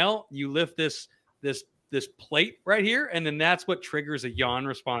smile, you lift this plate right here, and then that's what triggers a yawn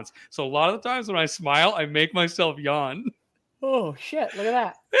response. So a lot of the times when I smile, I make myself yawn. Oh shit! Look at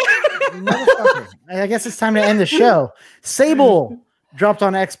that. I guess it's time to end the show. Sable dropped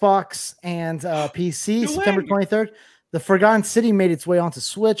on Xbox and PC September 23rd. The Forgotten City made its way onto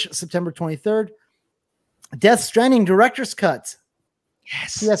Switch September 23rd. Death Stranding Director's Cut.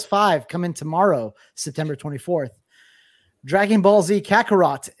 Yes. PS5 coming tomorrow, September 24th. Dragon Ball Z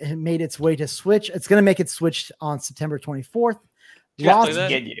Kakarot made its way to Switch. It's going to make it switch on September 24th. Did you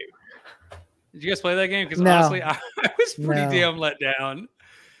guys play that game? Because honestly, I was pretty damn let down.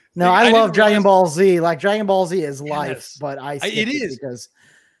 No, I love Dragon Ball Z. Like Dragon Ball Z is life, but it is because.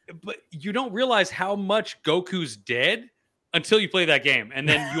 But you don't realize how much Goku's dead until you play that game, and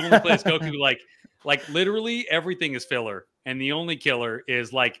then you only play as Goku. Like literally everything is filler, and the only killer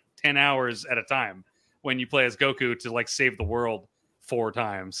is like 10 hours at a time when you play as Goku to like save the world 4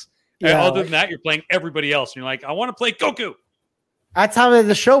 times. Yeah, other than that, you're playing everybody else, and you're like, I want to play Goku. That's how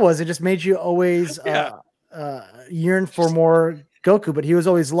the show was. It just made you always yearn for more Goku, but he was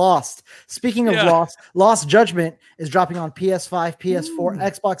always lost. Speaking of Lost Judgment is dropping on PS5, PS4,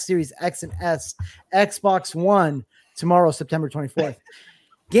 Xbox Series X and S, Xbox One tomorrow, September 24th.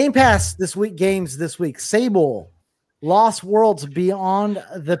 Game Pass this week, games this week. Sable, Lost Worlds Beyond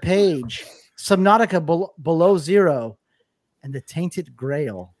the Page, Subnautica Below Zero, and The Tainted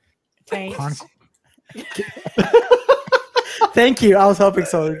Grail. Thank you. I was hoping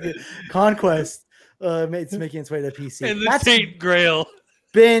so. Conquest it's making its way to PC. And the Tainted Grail.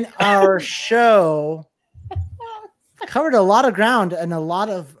 Been our show. Covered a lot of ground and a lot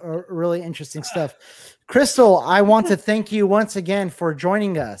of really interesting stuff. Crystal, I want to thank you once again for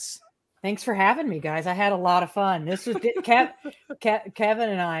joining us. Thanks for having me, guys. I had a lot of fun. This was Kevin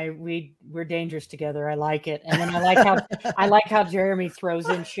and I. We're dangerous together. I like it, and then I like how Jeremy throws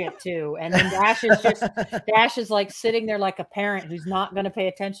in shit too. And then Dash is like sitting there like a parent who's not going to pay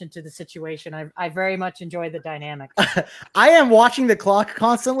attention to the situation. I very much enjoy the dynamic. I am watching the clock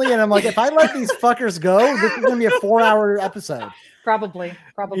constantly, and I'm like, if I let these fuckers go, this is going to be a 4-hour episode. Probably.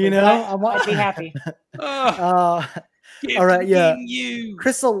 You know, I'd be happy. All right, yeah.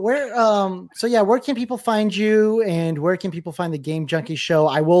 Crystal, where can people find you, and where can people find the Game Junkie Show?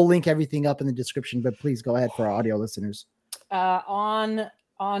 I will link everything up in the description, but please go ahead for our audio listeners. On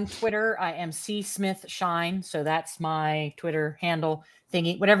Twitter, I am C Smith Shine, so that's my Twitter handle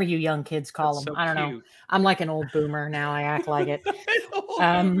thingy, whatever you young kids call them. So I don't know. I'm like an old boomer now. I act like it.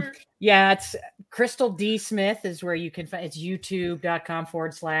 Yeah, it's Crystal D Smith is where you can find. It's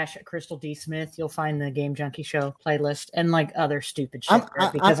youtube.com/Crystal D Smith. You'll find the Game Junkie Show playlist and like other stupid shit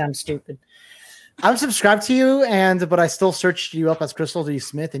because I'm stupid. I'm subscribed to you, but I still searched you up as Crystal D.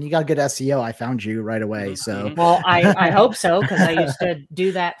 Smith, and you got good SEO. I found you right away. So, well, I hope so because I used to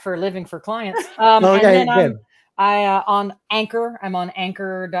do that for a living for clients. Okay, and then good. on Anchor. I'm on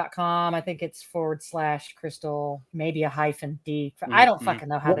anchor.com. I think it's / Crystal, maybe a -D. I don't fucking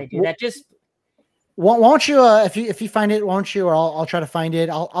know how they do that. Just won't you if you find it, won't you, or I'll try to find it.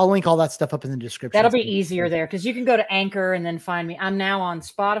 I'll link all that stuff up in the description. That'll be easier there because you can go to Anchor and then find me. I'm now on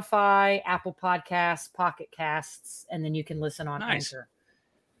Spotify, Apple Podcasts, Pocket Casts, and then you can listen on Anchor.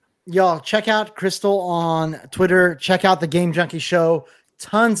 Y'all check out Crystal on Twitter. Check out the Game Junkie Show.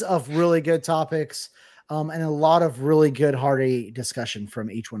 Tons of really good topics, and a lot of really good hearty discussion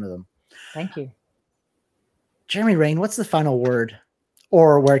from each one of them. Thank you, Jeremy Rain. What's the final word,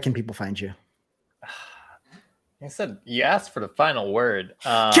 or where can people find you? I said you asked for the final word.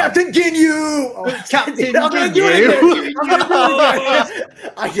 Captain Ginyu! Oh, Captain I'm gonna do it again.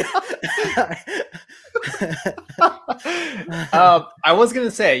 I was gonna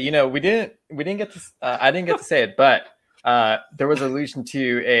say, we didn't get to. I didn't get to say it, but there was allusion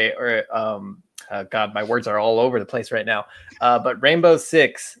to God, my words are all over the place right now. But Rainbow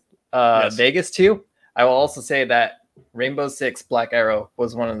Six, Yes. Vegas 2. I will also say that Rainbow Six Black Arrow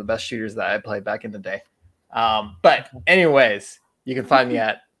was one of the best shooters that I played back in the day. But anyways, you can find me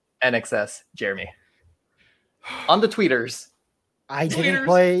at NXS Jeremy on the tweeters. I didn't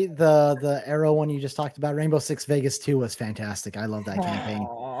play the Arrow one you just talked about. Rainbow Six Vegas 2 was fantastic. I love that campaign.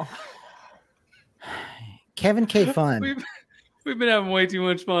 Kevin K. Fun. We've been having way too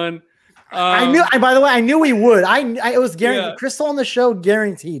much fun. By the way, I knew we would. It was guaranteed. Yeah. So on the show,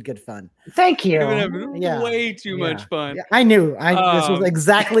 guaranteed good fun. Thank you. We've been having way too much fun. Yeah, I knew. This was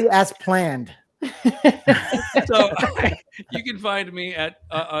exactly as planned. So you can find me at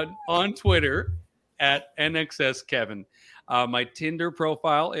on Twitter at NXS Kevin. My Tinder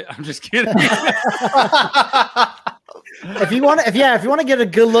profile. I'm just kidding. If you want to get a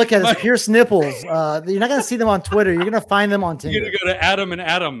good look at his pierced nipples, you're not gonna see them on Twitter. You're gonna find them on Tinder. You're gonna go to Adam and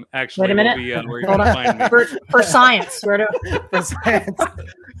Adam. Actually, wait a minute. Will be, where you're gonna find me. For science. For science.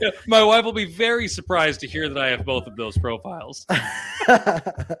 Yeah, my wife will be very surprised to hear that I have both of those profiles.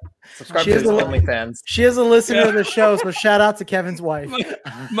 Subscribe to his OnlyFans. She is a listener of the show, so shout out to Kevin's wife.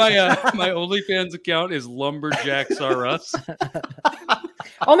 My OnlyFans account is Lumberjacks R Us.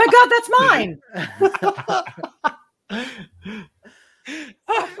 Oh my God, that's mine.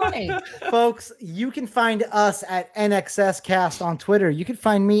 Funny. Folks, you can find us at NXS Cast on Twitter. You can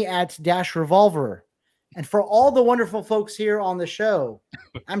find me at Dash Revolver. And for all the wonderful folks here on the show,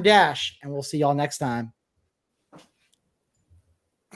 I'm Dash, and we'll see y'all next time.